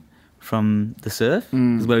back in from the surf.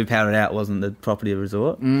 Because where we paddled out wasn't the property of the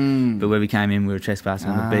resort. But where we came in, we were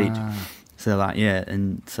trespassing on the beach. So, like, yeah,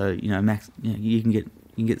 and so, you know, Max, you know, you can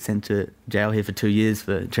get sent to jail here for 2 years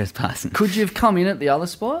for trespassing. Could you have come in at the other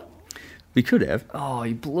spot? We could have. Oh,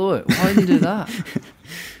 you blew it. Why didn't you do that?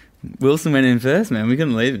 Wilson went in first, man. We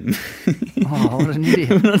couldn't leave him. Oh, what an idiot.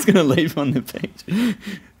 We're not just going to leave on the beach.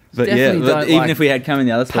 But Definitely yeah, even if we had come in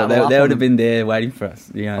the other spot, they would have been there waiting for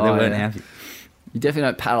us. You know, they weren't happy. You definitely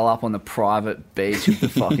don't paddle up on the private beach of the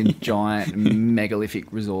fucking giant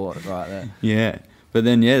megalithic resort right there. Yeah. But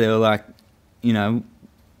then, yeah, they were like, you know,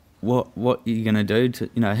 what are you going to do to,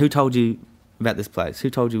 you know, who told you about this place?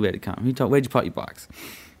 Who told you where to come? Where'd you park your bikes?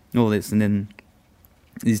 All this. And then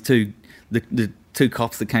these the two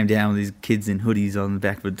cops that came down with these kids in hoodies on the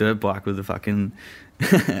back of a dirt bike with a fucking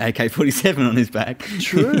AK-47 on his back.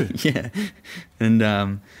 True. Yeah. And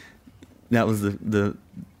that was the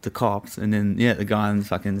cops. And then, yeah, the guy in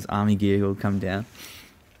fucking this army gear would come down.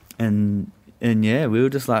 And yeah, we were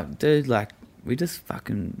just like, dude, like, we just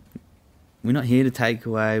fucking... We're not here to take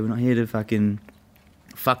away. We're not here to fucking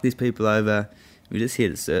fuck these people over. We're just here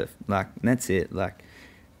to surf. Like, and that's it. Like,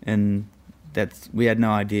 and we had no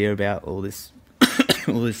idea about all this,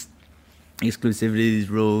 all this exclusivity, these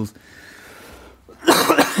rules,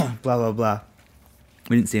 blah, blah, blah.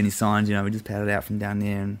 We didn't see any signs, you know, we just paddled out from down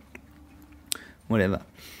there and whatever.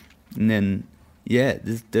 And then, yeah,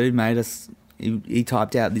 this dude made us, he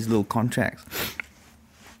typed out these little contracts.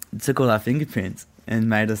 It took all our fingerprints and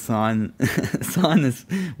made us sign this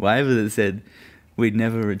waiver that said we'd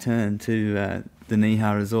never return to the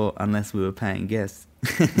Niha Resort unless we were paying guests.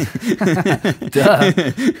 Duh.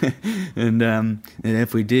 And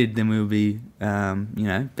if we did, then we would be, you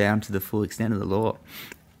know, bound to the full extent of the law.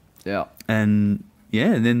 Yeah. And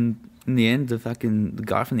yeah, and then in the end, the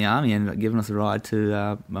guy from the army ended up giving us a ride to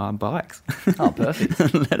our bikes. Oh, perfect.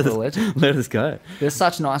 let us go. There's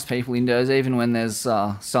such nice people indoors, even when there's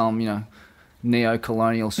some, you know,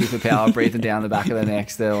 neo-colonial superpower breathing down the back of their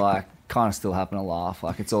necks. They're like, kind of still having a laugh.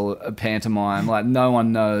 Like, it's all a pantomime. Like, no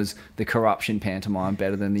one knows the corruption pantomime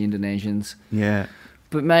better than the Indonesians. Yeah.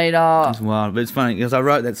 But mate, it's wild. But it's funny because I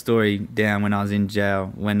wrote that story down when I was in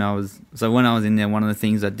jail. When I was in there, one of the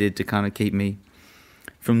things I did to kind of keep me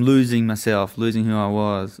from losing myself, losing who I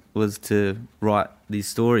was to write these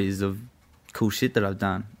stories of cool shit that I've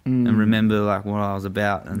done and remember like what I was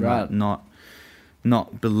about and like,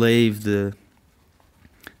 not believe the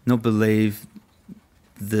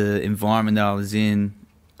environment that I was in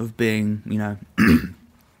of being, you know,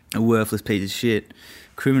 a worthless piece of shit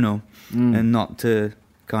criminal, and not to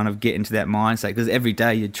kind of get into that mindset, because every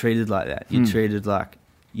day you're treated like that. You're treated like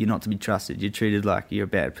you're not to be trusted. You're treated like you're a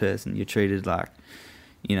bad person. You're treated like,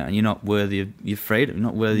 you know, you're not worthy of your freedom. You're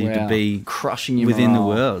not worthy to be crushing your within morale. the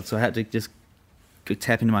world. So I had to just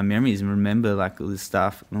tap into my memories and remember like all this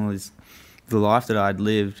stuff and all this, the life that I'd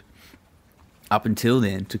lived up until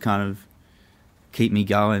then, to kind of keep me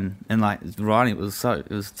going. And like writing, it was so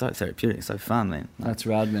therapeutic, so fun, man. That's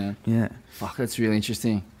rad, man. Yeah. Fuck, that's really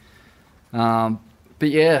interesting. But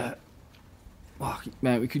yeah, fuck,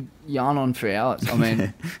 man, we could yarn on for hours. I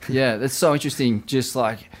mean, yeah, that's so interesting. Just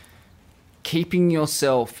like keeping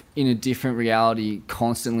yourself in a different reality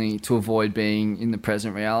constantly to avoid being in the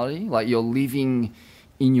present reality. Like you're living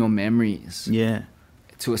in your memories. Yeah.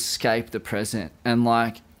 To escape the present. And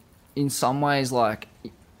like in some ways, like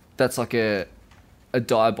that's like a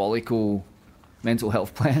diabolical mental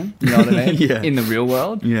health plan, you know what I mean? Yeah. In the real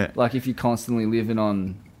world. Yeah. Like if you're constantly living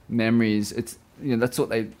on memories, it's, you know, that's what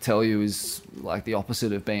they tell you is like the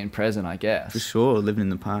opposite of being present, I guess. For sure, living in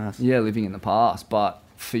the past. Yeah, living in the past. But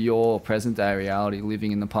for your present day reality,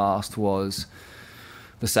 living in the past was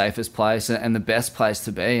the safest place and the best place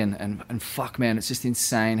to be. And fuck, man, it's just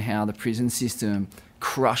insane how the prison system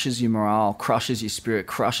crushes your morale, crushes your spirit,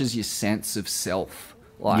 crushes your sense of self.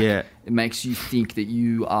 Like, yeah. It makes you think that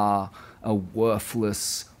you are a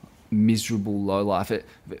worthless, miserable lowlife. It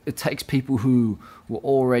takes people who were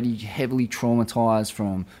already heavily traumatized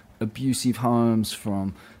from abusive homes,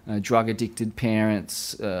 from drug-addicted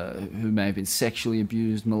parents who may have been sexually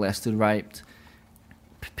abused, molested, raped,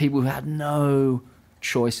 people who had no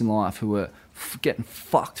choice in life, who were getting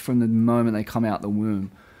fucked from the moment they come out the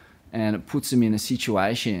womb, and it puts them in a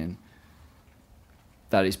situation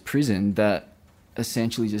that is prison that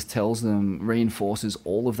essentially just tells them, reinforces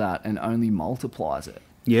all of that and only multiplies it.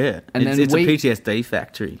 Yeah, and it's a PTSD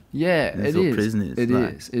factory. Yeah, That's it what is. prison is. It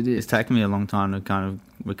like, is. It is. It's taken me a long time to kind of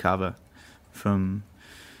recover from.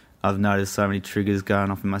 I've noticed so many triggers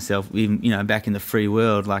going off in myself. Even, you know, back in the free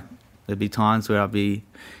world, like there'd be times where I'd be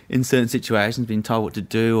in certain situations, being told what to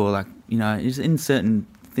do, or like, you know, just in certain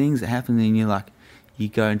things that happen, and you're like, you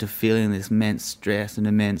go into feeling this immense stress and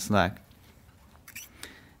immense like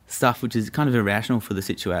stuff which is kind of irrational for the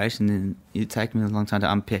situation, and it takes me a long time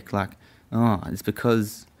to unpick like, oh, it's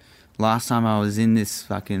because last time I was in this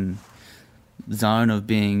fucking zone of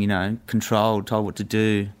being, you know, controlled, told what to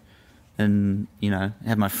do, and, you know,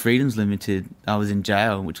 had my freedoms limited. I was in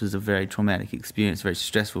jail, which was a very traumatic experience, very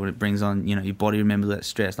stressful, and it brings on, you know, your body remembers that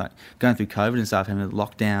stress. Like going through COVID and stuff, having the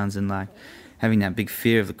lockdowns and like having that big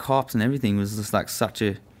fear of the cops and everything was just like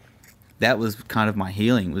that was kind of my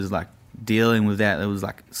healing, was like dealing with that. It was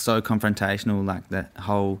like so confrontational, like that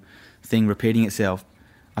whole thing repeating itself.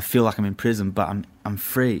 I feel like I'm in prison, but I'm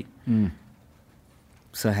free.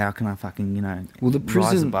 So how can I fucking, you know, well, the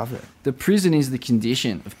prison, rise above it? The prison is the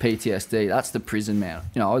condition of PTSD. That's the prison, man.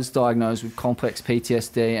 You know, I was diagnosed with complex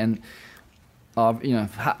PTSD, and you know,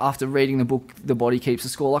 after reading the book, The Body Keeps the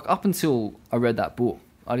Score, like up until I read that book,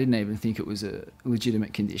 I didn't even think it was a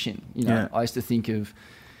legitimate condition. You know, I used to think of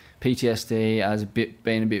PTSD as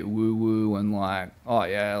being a bit woo-woo and like, oh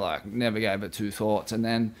yeah, like never gave it two thoughts. And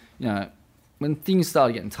then, you know, when things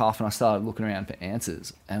started getting tough and I started looking around for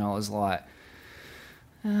answers, and I was like,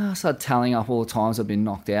 I started tallying up all the times I've been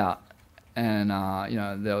knocked out, and you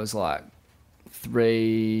know, there was like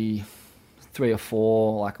three or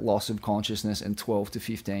four like loss of consciousness and 12 to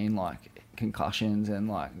 15 like concussions, and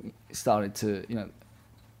like started to, you know,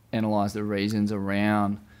 analyze the reasons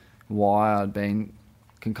around why I'd been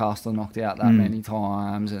concussed or knocked out that many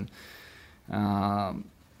times, and I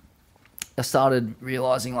started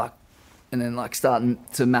realizing like, and then like starting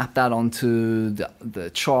to map that onto the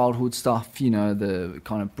childhood stuff, you know, the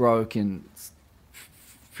kind of broken,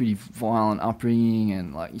 pretty violent upbringing,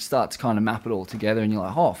 and like you start to kind of map it all together, and you're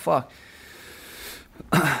like, oh fuck,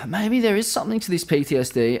 maybe there is something to this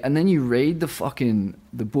PTSD. And then you read the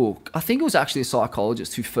book. I think it was actually a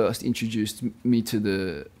psychologist who first introduced me to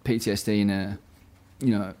the PTSD in a,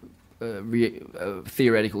 you know, a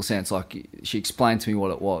theoretical sense. Like she explained to me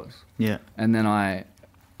what it was. Yeah. And then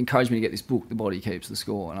encouraged me to get this book, The Body Keeps the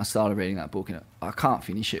Score, and I started reading that book, and I can't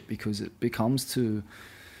finish it because it becomes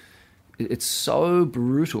it's so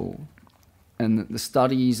brutal, and the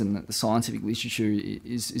studies and the scientific literature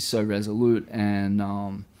is so resolute, and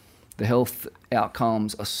the health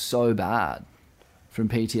outcomes are so bad from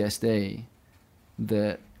PTSD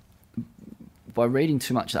that by reading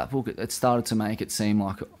too much of that book, it started to make it seem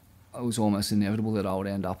like it was almost inevitable that I would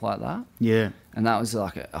end up like that. Yeah. And that was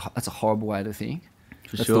like that's a horrible way to think.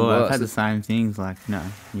 For sure, I've had the same things, like, you know,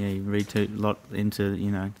 yeah, you read a lot into,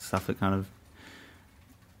 you know, stuff that kind of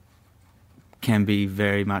can be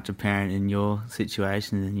very much apparent in your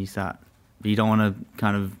situation, and you don't want to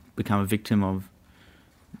kind of become a victim of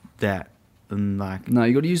that. And like, no,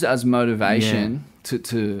 you got to use it as motivation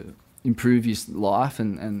to improve your life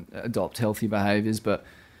and adopt healthy behaviors. But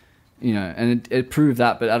you know, and it proved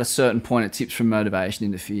that. But at a certain point, it tips from motivation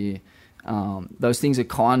into fear. Those things are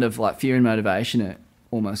kind of like fear and motivation are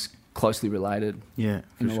almost closely related. Yeah,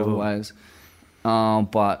 for in a sure. lot of ways.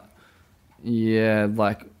 But yeah,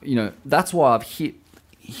 like, you know, that's why I've hit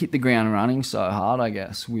the ground running so hard, I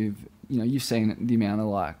guess. With, you know, you've seen the amount of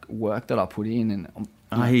like work that I put in, and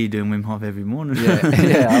I hear you doing Wim Hof every morning.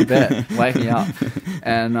 yeah, I bet. Waking up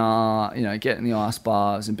and you know, getting the ice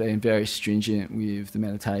bars and being very stringent with the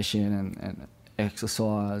meditation and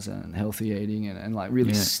exercise and healthy eating and like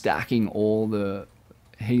really stacking all the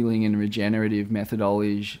healing and regenerative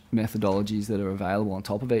methodologies that are available on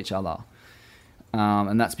top of each other.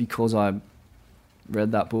 And that's because I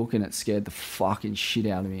read that book and it scared the fucking shit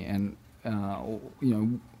out of me. And you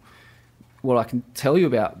know, what I can tell you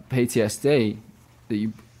about PTSD that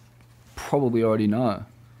you probably already know,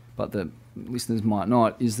 but the listeners might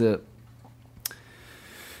not, is that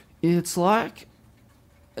it's like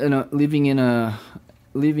living in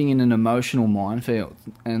an emotional minefield,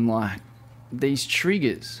 and like these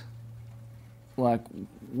triggers, like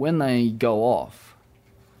when they go off,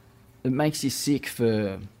 it makes you sick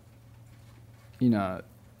for, you know,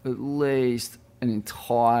 at least an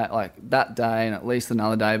entire, like that day and at least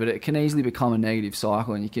another day, but it can easily become a negative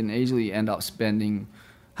cycle, and you can easily end up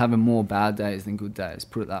having more bad days than good days,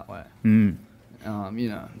 put it that way. You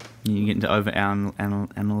know. You get into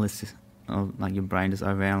over-analysis, like your brain just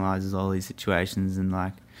over-analyzes all these situations, and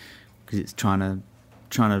like, because it's trying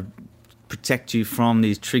to protect you from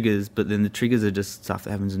these triggers, but then the triggers are just stuff that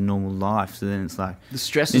happens in normal life, so then it's like the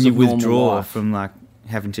stresses then you of normal withdraw life from like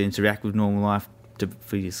having to interact with normal life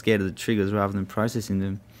for you're scared of the triggers rather than processing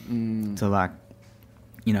them. To like,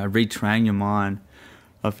 you know, retrain your mind.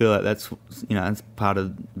 I feel like that's, you know, that's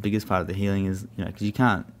the biggest part of the healing is, you know, because you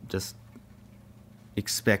can't just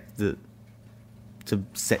expect to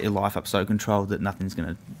set your life up so controlled that nothing's going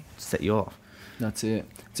to set you off. That's it.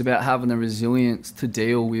 It's about having the resilience to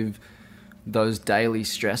deal with those daily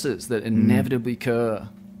stresses that inevitably occur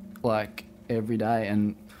like every day.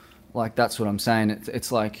 And like, that's what I'm saying.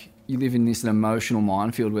 It's like you live in this emotional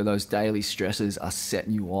minefield where those daily stresses are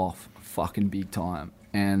setting you off fucking big time.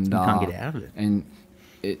 And you can't get out of it. And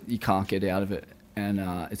you can't get out of it. And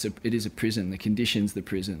it is a prison. The condition's the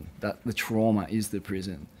prison. That the trauma is the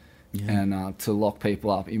prison. Yeah. And to lock people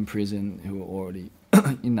up in prison who are already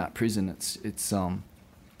in that prison, it's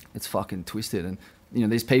fucking twisted. And you know,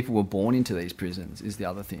 these people were born into these prisons is the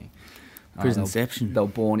other thing. Prisonception. They were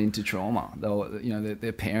born into trauma.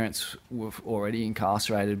 Their parents were already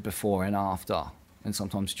incarcerated before and after, and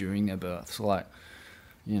sometimes during their birth. So like,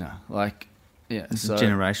 you know, like, yeah. It's so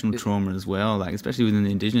generational trauma as well, like especially within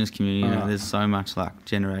the Indigenous community. You know, there's so much like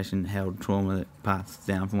generation held trauma that passes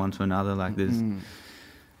down from one to another. Like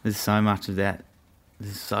there's so much of that.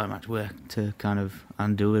 There's so much work to kind of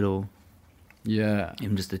undo it all. Yeah.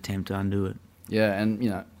 Even just attempt to undo it. Yeah, and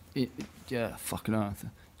you know, fucking earth.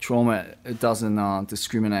 Trauma, it doesn't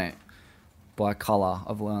discriminate by colour.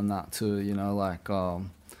 I've learned that too. You know, like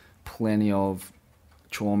plenty of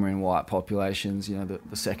trauma in white populations. You know,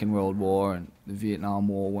 the Second World War and the Vietnam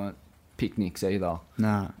War weren't picnics either.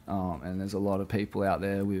 No. And there's a lot of people out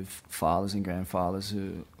there with fathers and grandfathers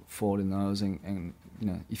who fought in those, and you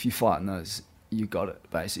know, if you fight in those, you got it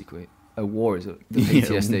basically. A war is the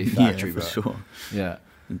PTSD factory, yeah, for bro. sure. Yeah,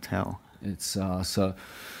 You can tell. it's so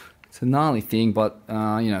it's a gnarly thing, but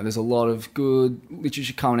you know, there's a lot of good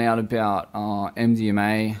literature coming out about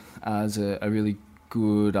MDMA as a really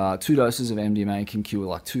good 2 doses of MDMA can cure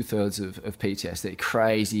like 2/3 of PTSD.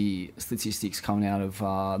 Crazy statistics coming out of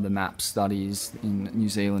the MAP studies in New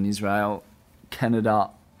Zealand, Israel, Canada,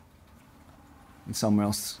 and somewhere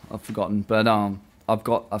else I've forgotten. But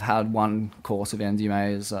I've had one course of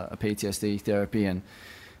MDMA as a PTSD therapy, and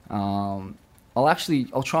I'll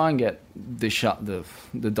try and get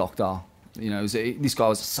the doctor. You know, this guy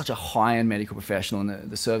was such a high-end medical professional, and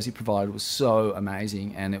the service he provided was so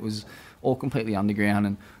amazing, and it was all completely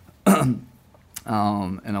underground, and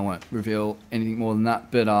I won't reveal anything more than that.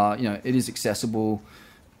 But you know, it is accessible.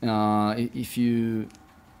 If you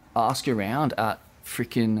ask around at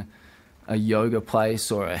freaking a yoga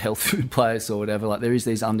place or a health food place or whatever, like there is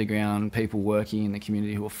these underground people working in the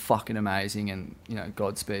community who are fucking amazing, and you know,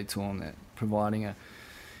 Godspeed to them. They're providing a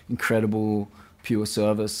incredible pure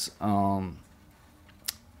service.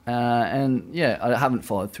 And yeah, I haven't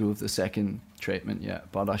followed through with the second treatment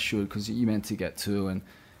yet, but I should, because you meant to get 2, and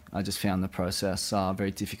I just found the process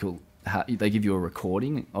very difficult they give you a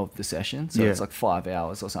recording of the session, so Yeah. it's like 5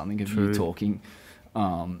 hours or something of True. you talking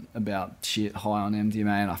about shit high on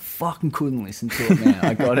MDMA, and I fucking couldn't listen to it, man.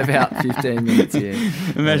 I got about 15 minutes in.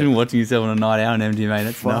 Imagine watching yourself on a night out on MDMA.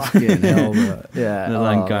 That's enough. Fucking hell, bro. Yeah. Let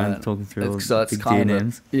alone oh, going man. talking through all So the it's big kind of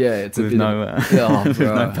DNMs yeah, it's a with bit no, of, oh, with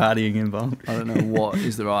bro. no partying involved. I don't know what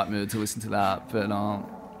is the right mood to listen to that, but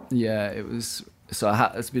yeah, it was. So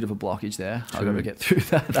it's a bit of a blockage there. I got to True. get through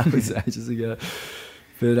that. That was ages ago.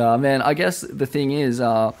 But man, I guess the thing is,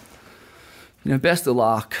 best of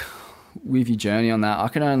luck with your journey on that. I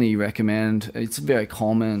can only recommend. It's a very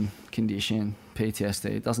common condition, PTSD.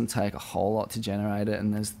 It doesn't take a whole lot to generate it,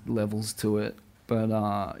 and there's levels to it. But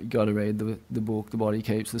you got to read the book, The Body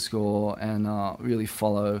Keeps the Score, and really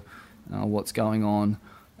follow what's going on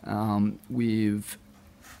with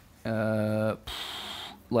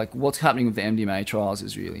like what's happening with the MDMA trials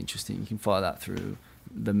is really interesting. You can follow that through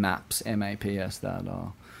the MAPS, MAPS,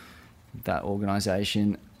 that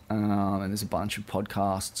organisation. And there's a bunch of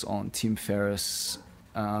podcasts on Tim Ferriss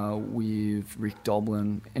with Rick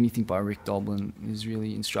Doblin. Anything by Rick Doblin is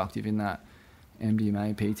really instructive in that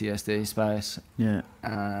MDMA, PTSD space. Yeah.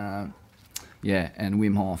 Yeah, and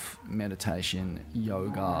Wim Hof, meditation,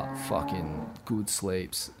 yoga, fucking good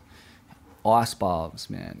sleeps. Ice baths,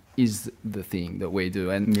 man, is the thing that we do.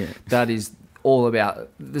 And Yeah. that is all about,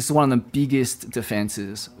 this is one of the biggest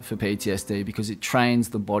defenses for PTSD because it trains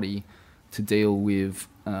the body to deal with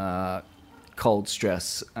cold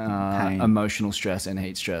stress, Pain. emotional stress, and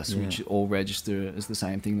heat stress, Yeah. which all register as the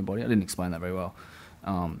same thing in the body. I didn't explain that very well.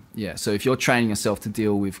 Yeah, so if you're training yourself to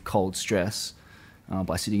deal with cold stress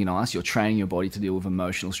by sitting in ice, you're training your body to deal with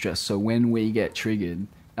emotional stress. So when we get triggered,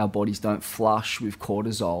 our bodies don't flush with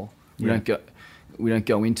cortisol. We don't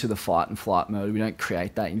go into the fight and flight mode. We don't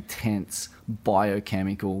create that intense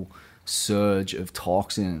biochemical surge of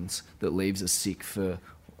toxins that leaves us sick for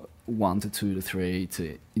 1 to 2 to 3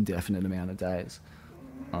 to indefinite amount of days.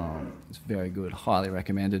 It's very good, highly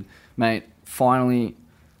recommended, mate. Finally,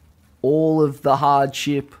 all of the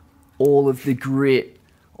hardship, all of the grit,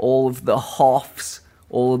 all of the hoffs,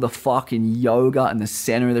 all of the fucking yoga in the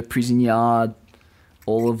center of the prison yard,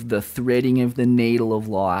 all of the threading of the needle of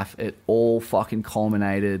life, it all fucking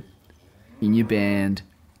culminated in your band,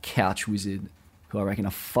 Couch Wizard, who I reckon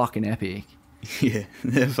are fucking epic. Yeah,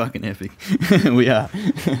 they're fucking epic. We are.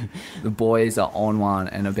 The boys are on one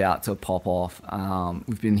and about to pop off.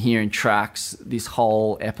 We've been hearing tracks this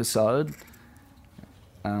whole episode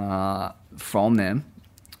from them.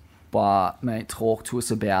 But, mate, talk to us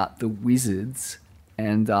about the Wizards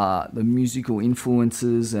and the musical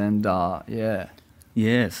influences and, yeah.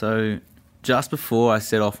 Yeah, so just before I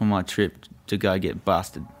set off on my trip to go get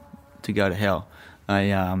busted, to go to hell,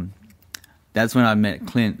 that's when I met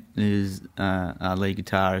Clint, who's our lead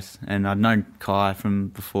guitarist, and I'd known Kai from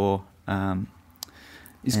before.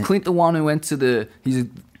 Is Clint the one who went to the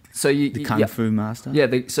Kung Fu master? Yeah,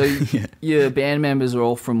 Yeah. your band members are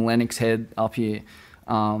all from Lennox Head up here,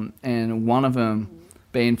 and one of them,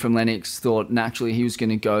 being from Lennox, thought naturally he was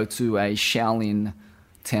going to go to a Shaolin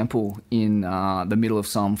temple in the middle of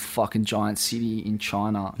some fucking giant city in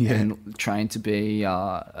China and train to be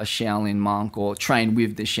a Shaolin monk or train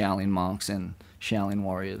with the Shaolin monks and Shaolin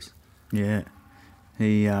warriors. Yeah.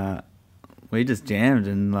 We just jammed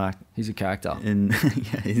and like... He's a character. And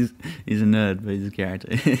yeah, he's a nerd, but he's a character.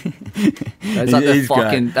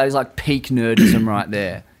 That is like peak nerdism right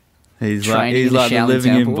there. He's Training in the like the Shaolin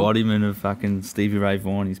living temple. embodiment of fucking Stevie Ray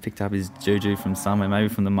Vaughan. He's picked up his juju from somewhere, maybe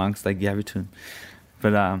from the monks. They gave it to him.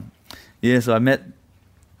 But yeah, so I met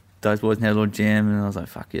those boys and had a little jam, and I was like,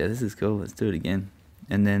 "Fuck yeah, this is cool. Let's do it again."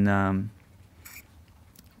 And then I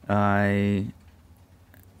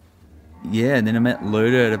met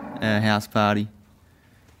Luda at a house party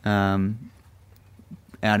out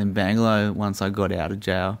in Bangalore once I got out of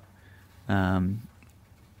jail.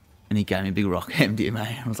 And he gave me a big rock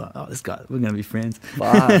MDMA. I was like, oh, this guy, we're going to be friends.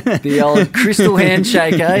 Fuck, the old crystal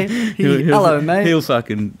handshake, eh? Hello, mate.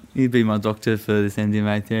 He'd be my doctor for this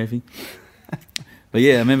MDMA therapy. But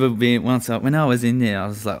yeah, I remember when I was in there, I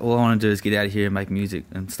was like, all I want to do is get out of here and make music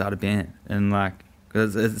and start a band. And like,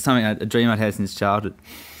 cause it's something, a dream I'd had since childhood.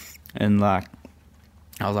 And like,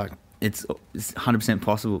 I was like, it's 100%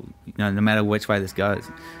 possible, no matter which way this goes.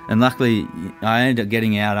 And luckily, I ended up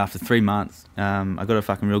getting out after 3 months. I got a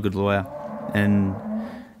fucking real good lawyer, and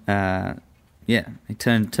he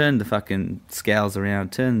turned the fucking scales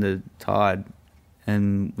around, turned the tide,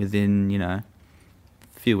 and within a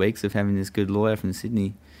few weeks of having this good lawyer from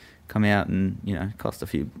Sydney come out and cost a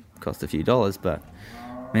few dollars, but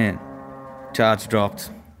man, charge dropped,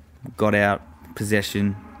 got out,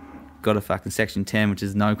 possession. Got a fucking Section 10, which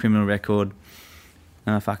is no criminal record.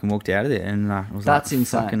 And I fucking walked out of there, and I was That's like,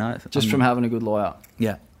 insane. fucking oath. Just from having a good lawyer.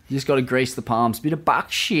 Yeah. You just got to grease the palms. Bit of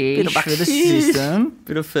buck shit Bit of buck for the shit. system.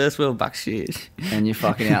 Bit of first world buck shit. And you're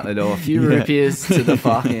fucking out the door. A few Yeah. rupees to the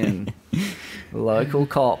fucking local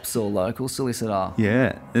cops or local solicitor.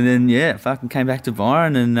 Yeah. And then, fucking came back to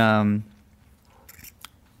Byron and,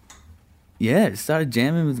 started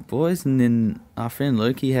jamming with the boys. And then our friend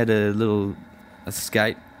Luke, he had a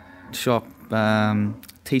skate shop,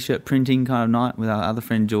 T-shirt printing kind of night with our other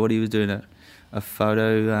friend Geordie. He was doing a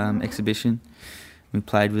photo exhibition. We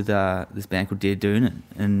played with this band called Dear Doing It,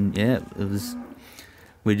 and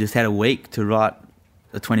we just had a week to write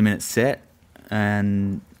a 20-minute set,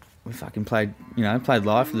 and we fucking played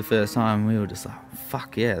live for the first time. We were just like,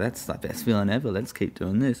 fuck yeah, that's the best feeling ever, let's keep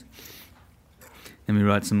doing this. And we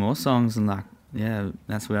wrote some more songs, and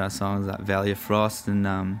that's where our songs like Valley of Frost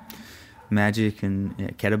and Magic and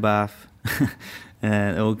Ketabath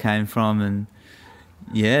it all came from. And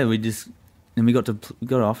we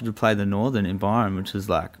got offered to play the Northern in Byron, which was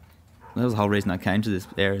like, that was the whole reason I came to this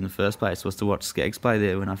area in the first place, was to watch Skeggs play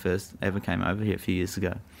there when I first ever came over here a few years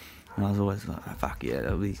ago. And I was always like, oh, fuck yeah,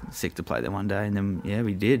 that'll be sick to play there one day. And then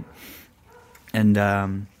we did. And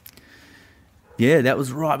that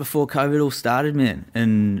was right before COVID all started, man.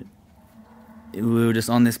 And we were just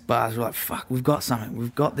on this buzz. We're like, fuck, we've got something.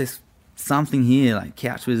 We've got this something here, like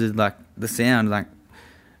Couch Wizard, like the sound. Like,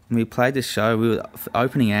 when we played this show, we were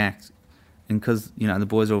opening act. And because, the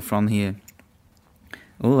boys are all from here,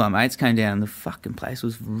 all our mates came down, the fucking place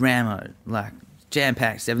was rammed, like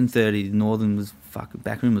jam-packed, 7:30, Northern was fucking,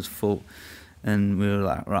 back room was full. And we were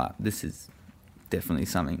like, right, this is definitely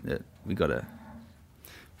something that we got to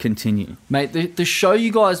continue. Mate, the show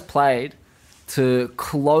you guys played to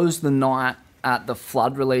close the night at the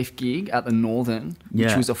flood relief gig at the Northern,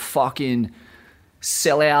 which was a fucking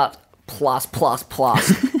sellout plus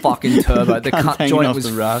fucking turbo. The cut joint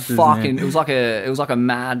was rafters, fucking. It was like a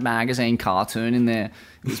Mad Magazine cartoon in there.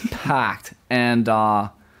 It was packed, and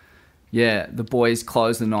the boys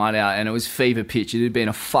closed the night out, and it was fever pitch. It had been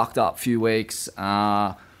a fucked up few weeks,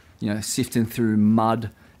 sifting through mud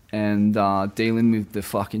and dealing with the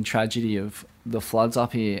fucking tragedy of the floods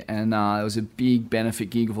up here. And it was a big benefit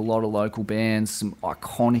gig of a lot of local bands, some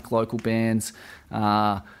iconic local bands.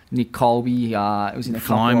 Nick Colby, it was in a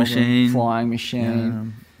Flying Machine. Flying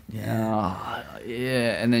Machine.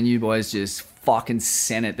 And then you boys just fucking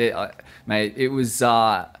sent it there. Mate, it was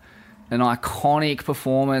an iconic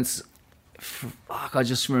performance. Fuck, I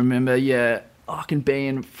just remember, I can be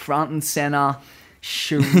in front and centre,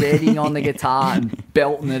 shredding on the guitar and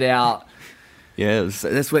belting it out. Yeah,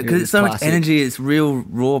 that's where, because it's so much energy, it's real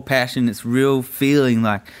raw passion, it's real feeling,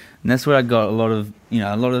 like, and that's where I got a lot of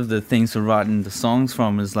the things for writing the songs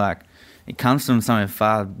from, is like, it comes from something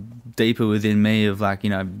far deeper within me of like,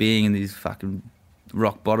 being in these fucking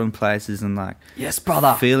rock bottom places and like, yes,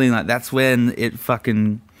 brother, feeling like that's when it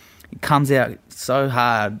comes out so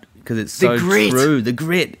hard. Because it's so true. The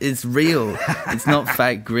grit is real. It's not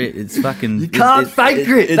fake grit. It's fucking... You can't fake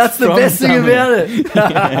grit. That's the best thing about it. You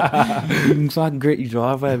can fucking grit your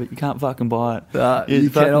driveway, but you can't fucking buy it.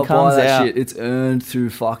 You cannot buy that shit. It's earned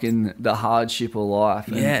through fucking the hardship of life.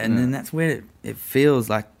 And then that's where it feels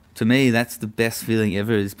like, to me, that's the best feeling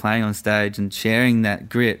ever, is playing on stage and sharing that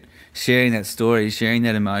grit, sharing that story, sharing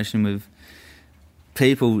that emotion with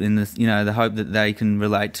people in this, the hope that they can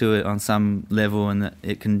relate to it on some level, and that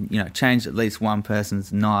it can, change at least one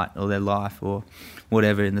person's night or their life or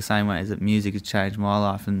whatever, in the same way as that music has changed my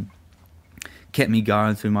life and kept me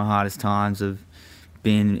going through my hardest times of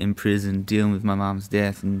being in prison, dealing with my mum's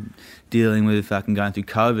death and dealing with fucking going through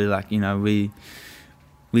COVID. Like,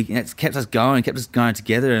 it's kept us going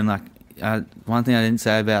together. And like, one thing I didn't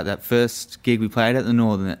say about that first gig we played at the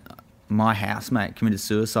Northern, my housemate committed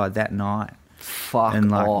suicide that night. Fuck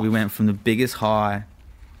and like off. We went from the biggest high.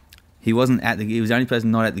 He wasn't at the gig. He was the only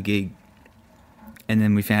person not at the gig. And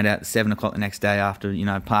then we found out at 7 o'clock the next day, after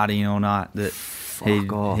partying all night, that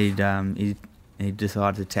he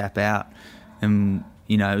decided to tap out. And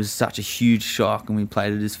it was such a huge shock. And we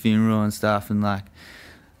played at his funeral and stuff. And like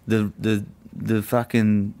the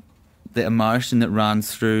fucking the emotion that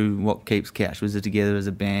runs through what keeps Couch Wizard together as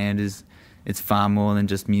a band it's far more than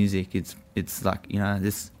just music. It's like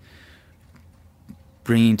this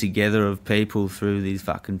bringing together of people through these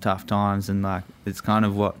fucking tough times. And like, it's kind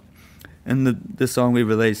of what, and the song we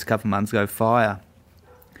released a couple of months ago, Fire,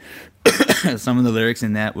 some of the lyrics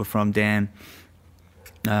in that were from Dan,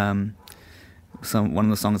 one of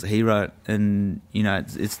the songs that he wrote. And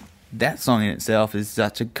it's that song in itself is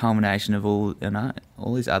such a culmination of all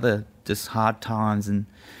these other just hard times, and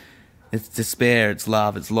it's despair, it's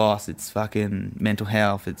love, it's loss, it's fucking mental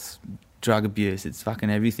health, it's drug abuse, it's fucking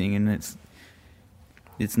everything, and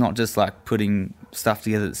it's not just like putting stuff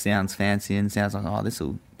together that sounds fancy and sounds like,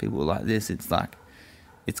 oh, people will like this. It's like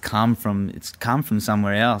it's come from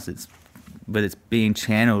somewhere else. But it's being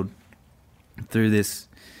channeled through this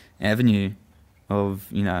avenue of,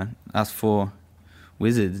 you know, us four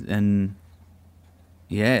wizards, and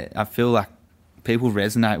yeah, I feel like people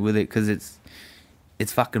resonate with it because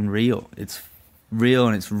it's fucking real. It's real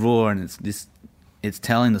and it's raw, and it's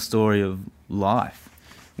telling the story of life,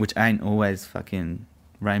 which ain't always fucking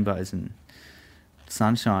rainbows and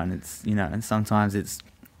sunshine. It's, you know, and sometimes it's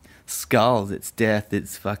skulls, it's death,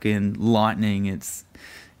 it's fucking lightning, it's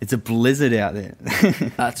a blizzard out there.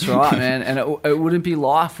 That's right, man. And it wouldn't be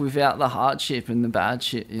life without the hardship and the bad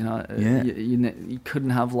shit, you know. Yeah. You couldn't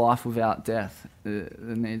have life without death. There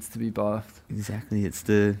needs to be both. Exactly. That's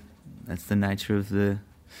the nature of the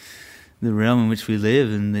realm in which we live,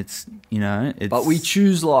 and it's, you know, it's... But we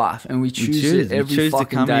choose life, and we choose it every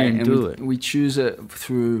fucking day. And we choose it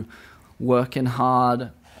through working hard,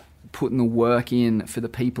 putting the work in for the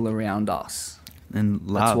people around us. And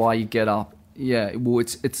love. That's why you get up. Yeah, well,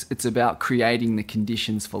 it's about creating the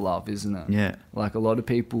conditions for love, isn't it? Yeah. Like, a lot of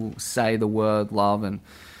people say the word love and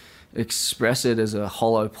express it as a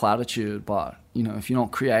hollow platitude, but, you know, if you're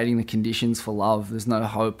not creating the conditions for love, there's no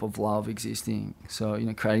hope of love existing. So, you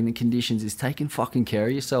know, creating the conditions is taking fucking care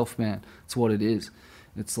of yourself, man. It's what it is.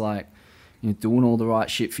 It's like, you know, doing all the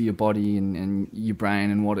right shit for your body and your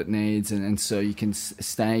brain and what it needs, and so you can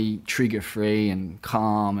stay trigger free and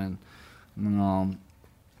calm and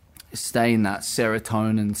stay in that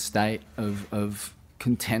serotonin state of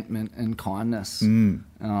contentment and kindness. If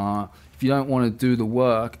you don't want to do the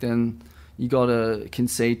work, then you got to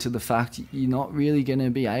concede to the fact you're not really going to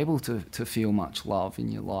be able to feel much love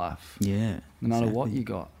in your life. Yeah. No matter exactly. what you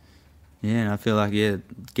got. Yeah, and I feel like,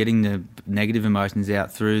 getting the negative emotions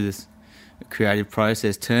out through this creative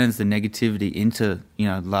process turns the negativity into, you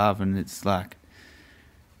know, love, and it's like,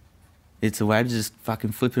 it's a way to just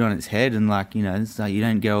fucking flip it on its head, and like, you know, it's like you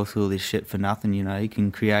don't go through all this shit for nothing, you know. You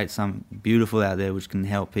can create something beautiful out there which can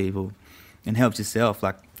help people and helps yourself.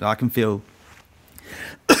 Like, I can feel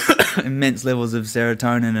immense levels of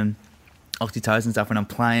serotonin and oxytocin stuff when I'm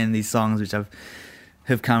playing these songs which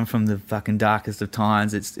have come from the fucking darkest of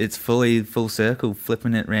times. It's fully full circle,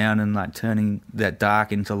 flipping it round and like turning that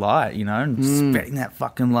dark into light, you know, and spreading that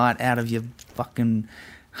fucking light out of your fucking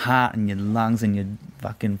heart and your lungs and your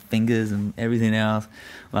fucking fingers and everything else.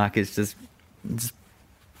 Like, it's just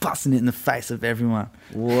busting it in the face of everyone.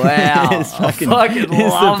 Wow. I fucking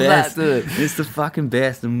love that, dude. It's the fucking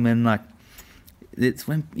best. And when, like, it's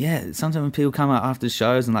when, sometimes when people come out after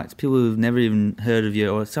shows and like people who've never even heard of you,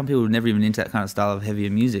 or some people who've never even into that kind of style of heavier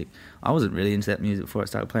music. I wasn't really into that music before I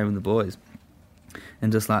started playing with the boys.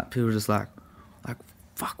 And just like, people were just like,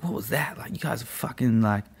 fuck, what was that? Like, you guys are fucking,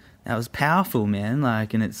 like, that was powerful, man.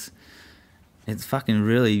 Like, and it's fucking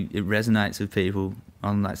really, it resonates with people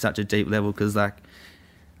on like such a deep level, because like,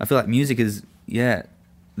 I feel like music is,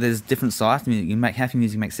 there's different sides to music. You can make happy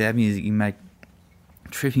music, you make sad music, you can make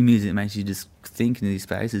trippy music that makes you just think in these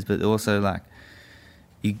spaces, but also like,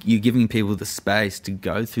 you're giving people the space to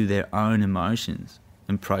go through their own emotions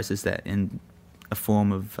and process that in a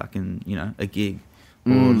form of fucking, you know, a gig.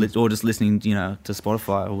 Or just listening, you know, to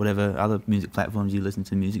Spotify or whatever other music platforms you listen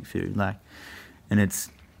to music through, like, and it's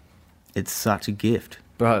such a gift,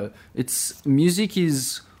 bro. Music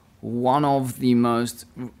is one of the most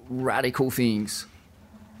radical things.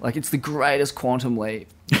 Like, it's the greatest quantum leap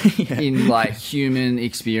in like human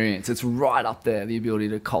experience. It's right up there, the ability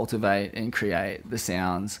to cultivate and create the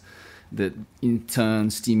sounds that in turn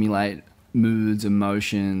stimulate moods,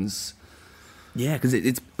 emotions. Yeah, because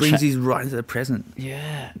it brings you right into the present.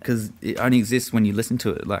 Yeah. Because it only exists when you listen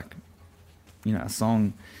to it. Like, you know, a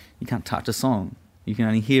song, you can't touch a song. You can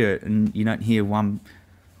only hear it, and you don't hear one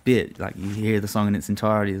bit. Like, you hear the song in its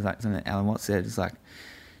entirety. It's like something that Alan Watts said. It's like,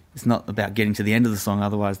 it's not about getting to the end of the song,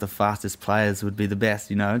 otherwise the fastest players would be the best,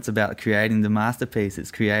 you know? It's about creating the masterpiece.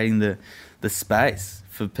 It's creating the space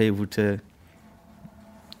for people to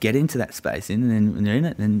get into that space in, and then when they're in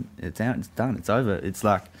it, then it's out, it's done, it's over. It's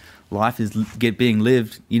like, life is being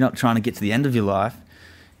lived. You're not trying to get to the end of your life.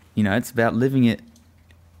 You know, it's about living it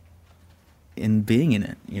and being in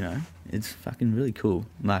it, you know. It's fucking really cool.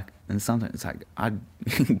 Like, and sometimes it's like, I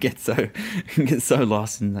get so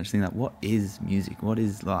lost in actually like, what is music? What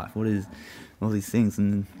is life? What is all these things?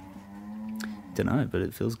 And I don't know, but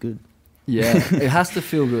it feels good. Yeah, it has to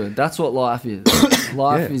feel good. That's what life is.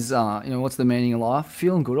 Life is, you know, what's the meaning of life?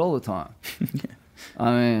 Feeling good all the time. Yeah.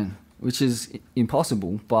 I mean, which is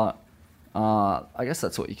impossible, but I guess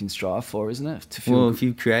that's what you can strive for, isn't it? To feel Well, if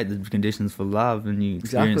you create the conditions for love and you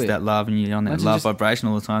experience Exactly. that love and you're on that Imagine love just- vibration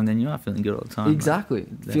all the time, then you are feeling good all the time. exactly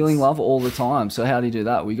That's- feeling love all the time. So how do you do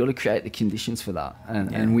that? We got to create the conditions for that,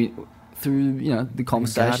 and we through the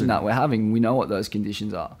conversation garden. that we're having, we know what those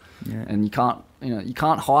conditions are, Yeah. and you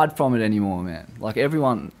can't hide from it anymore, man. Like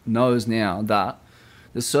everyone knows now that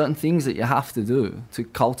there's certain things that you have to do to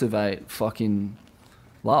cultivate fucking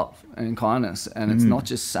love and kindness, and it's not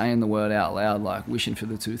just saying the word out loud like wishing for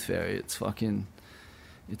the tooth fairy. It's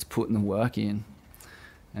putting the work in,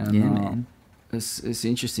 and Yeah, man. it's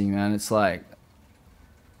interesting, man. It's like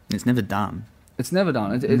It's never done. it's never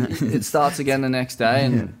done. It starts again the next day,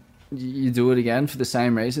 and you do it again for the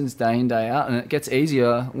same reasons, day in, day out, and it gets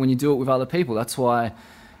easier when you do it with other people. That's why,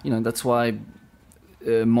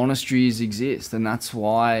 monasteries exist, and that's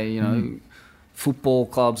why football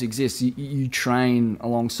clubs exist. You train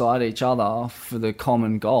alongside each other for the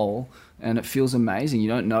common goal, and it feels amazing. You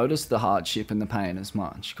don't notice the hardship and the pain as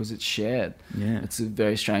much because it's shared. Yeah. It's a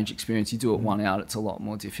very strange experience. You do it one out, it's a lot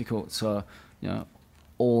more difficult. So,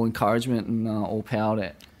 all encouragement and all power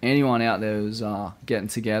to anyone out there who's getting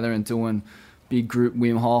together and doing big group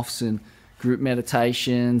Wim Hofs and group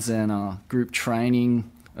meditations and group training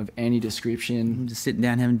of any description. Just sitting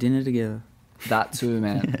down having dinner together. That too,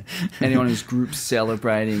 man. Anyone who's group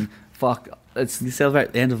celebrating, it's You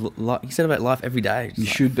celebrate the end of life. You celebrate life every day. It's you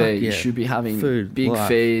like, should be. fuck You yeah. should be having Food, big life.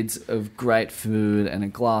 feeds of great food and a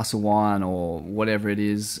glass of wine or whatever it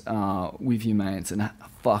is with your mates, and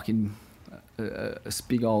fucking a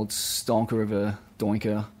big old stonker of a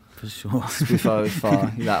doinker. For sure. Spiffo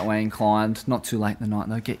if you're that way inclined. Not too late in the night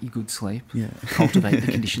though. Get you good sleep. Yeah. Cultivate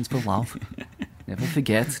the conditions for love. Never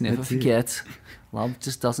forget. Never That's it. forget. Love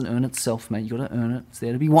just doesn't earn itself, mate. You got to earn it. It's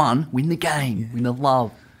there to be won. Win the game. Win the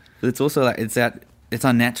love. But it's also like it's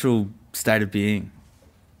our natural state of being.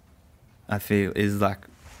 I feel is like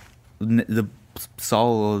the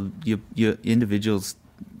soul or your individual's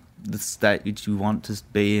the state which you want to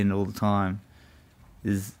be in all the time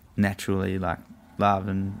is naturally like love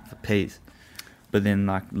and peace. But then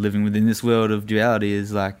like living within this world of duality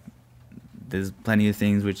is like there's plenty of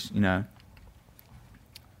things which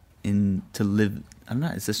to live. I don't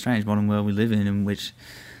know. It's a strange modern world we live in which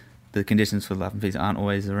the conditions for love and peace aren't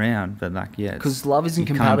always around. But like because love isn't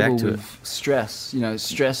you come back compatible to with stress.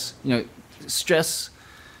 Stress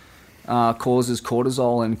causes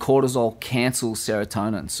cortisol, and cortisol cancels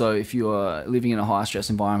serotonin. So if you are living in a high stress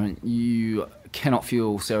environment, you cannot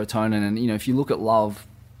feel serotonin. And if you look at love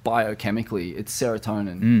biochemically, it's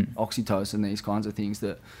serotonin, oxytocin, these kinds of things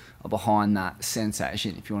that are behind that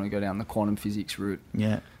sensation. If you want to go down the quantum physics route,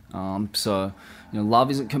 so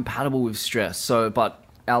love isn't compatible with stress. So, but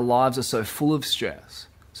our lives are so full of stress.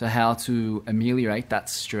 So how to ameliorate that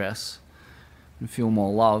stress and feel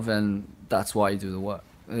more love, and that's why you do the work.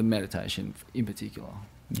 Meditation in particular.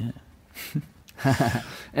 Yeah.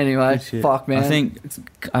 Anyway, Good shit. fuck, man. I think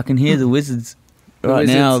I can hear the wizards right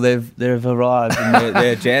wizards. now. They've arrived and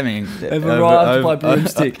they're jamming. They've arrived by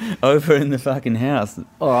broomstick. over in the fucking house.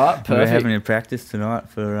 All right, perfect. We're having a practice tonight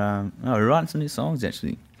for. We're writing some new songs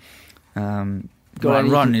actually. Writing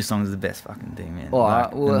new songs is the best fucking thing, man. All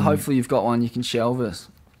right. Well, hopefully you've got one you can share with us.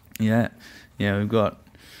 Yeah, we've got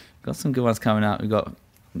some good ones coming up. We've got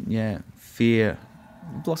Fear.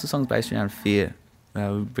 Lots of songs based around fear.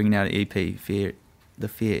 We're bringing out an EP, the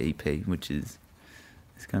Fear EP, which it's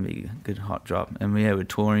going to be a good hot drop. And we're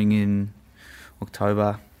touring in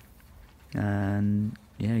October, and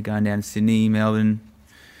going down to Sydney, Melbourne,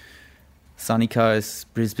 Sunny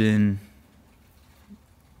Coast, Brisbane,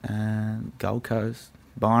 Gold Coast,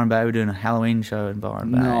 Byron Bay. We're doing a Halloween show in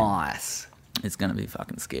Byron Bay. Nice. It's going to be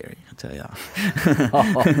fucking scary, I tell you.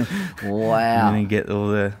 Wow. I'm going to get all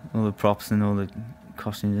the props and all the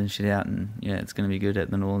costumes and shit out, and it's going to be good at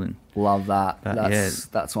the Northern. Love that. But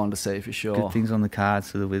That's one to see for sure. Good things on the cards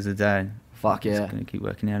for the Wizard Day. Fuck yeah. Just going to keep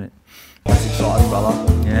working at it. That's exciting,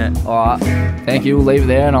 brother. Yeah. All right. Thank you. We'll leave it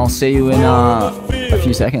there, and I'll see you in a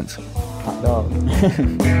few seconds.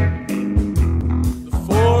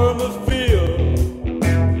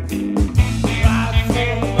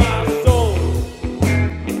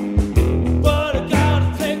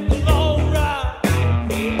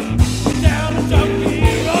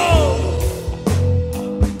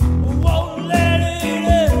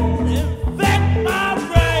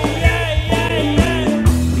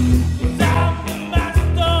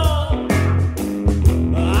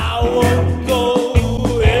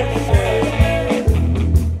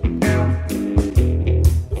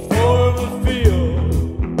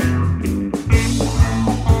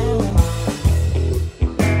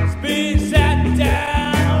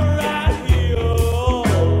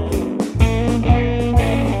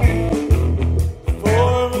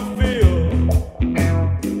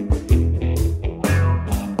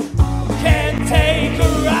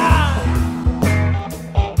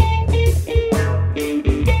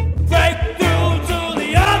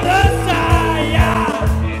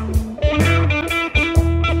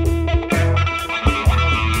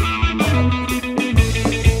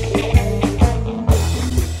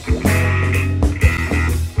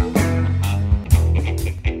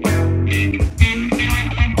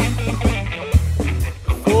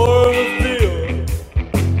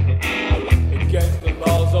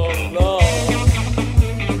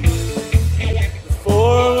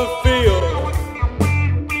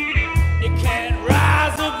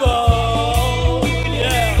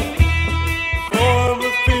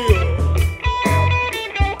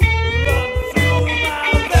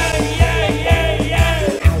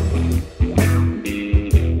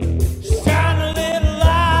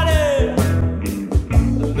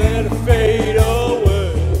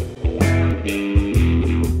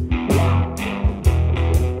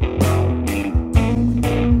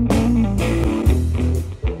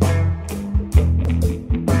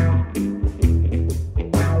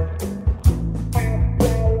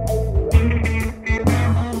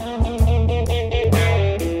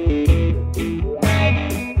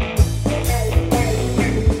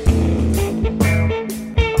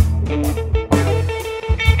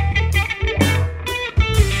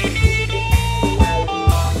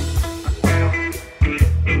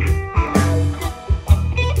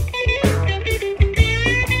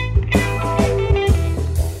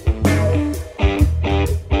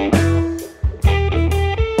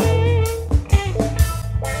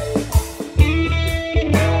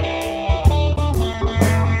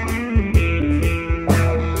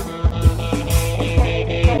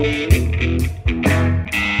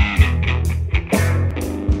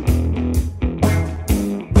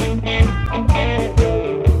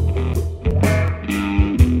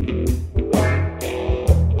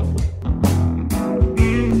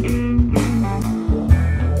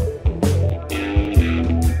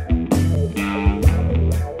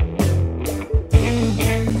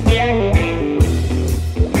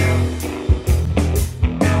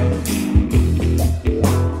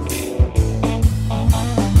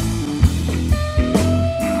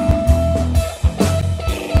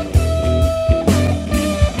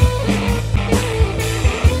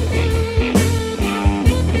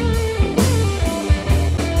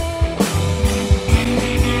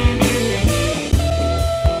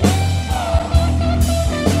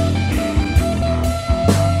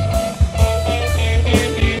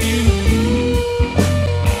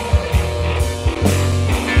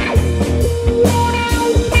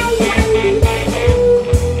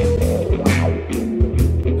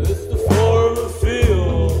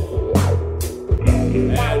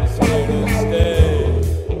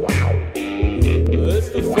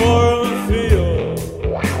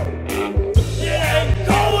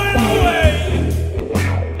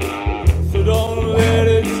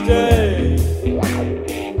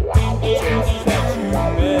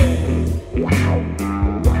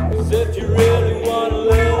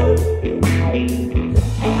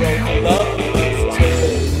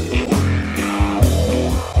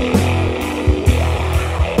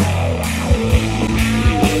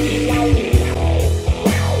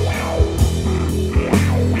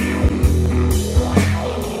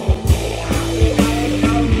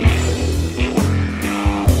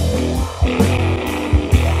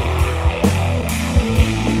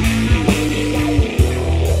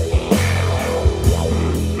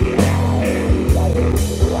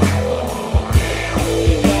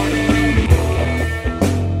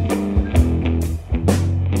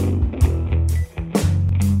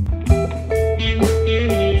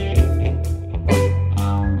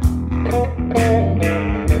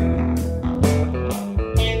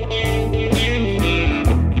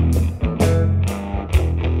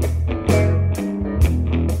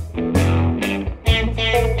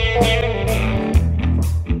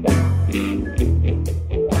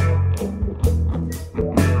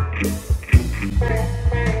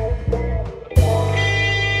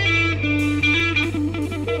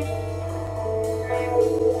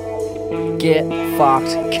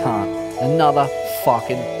 fucked cunt. Another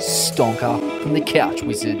fucking stonker from the Couch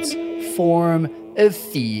Wizards. Forum of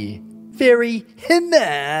Fear. Very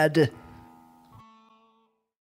mad.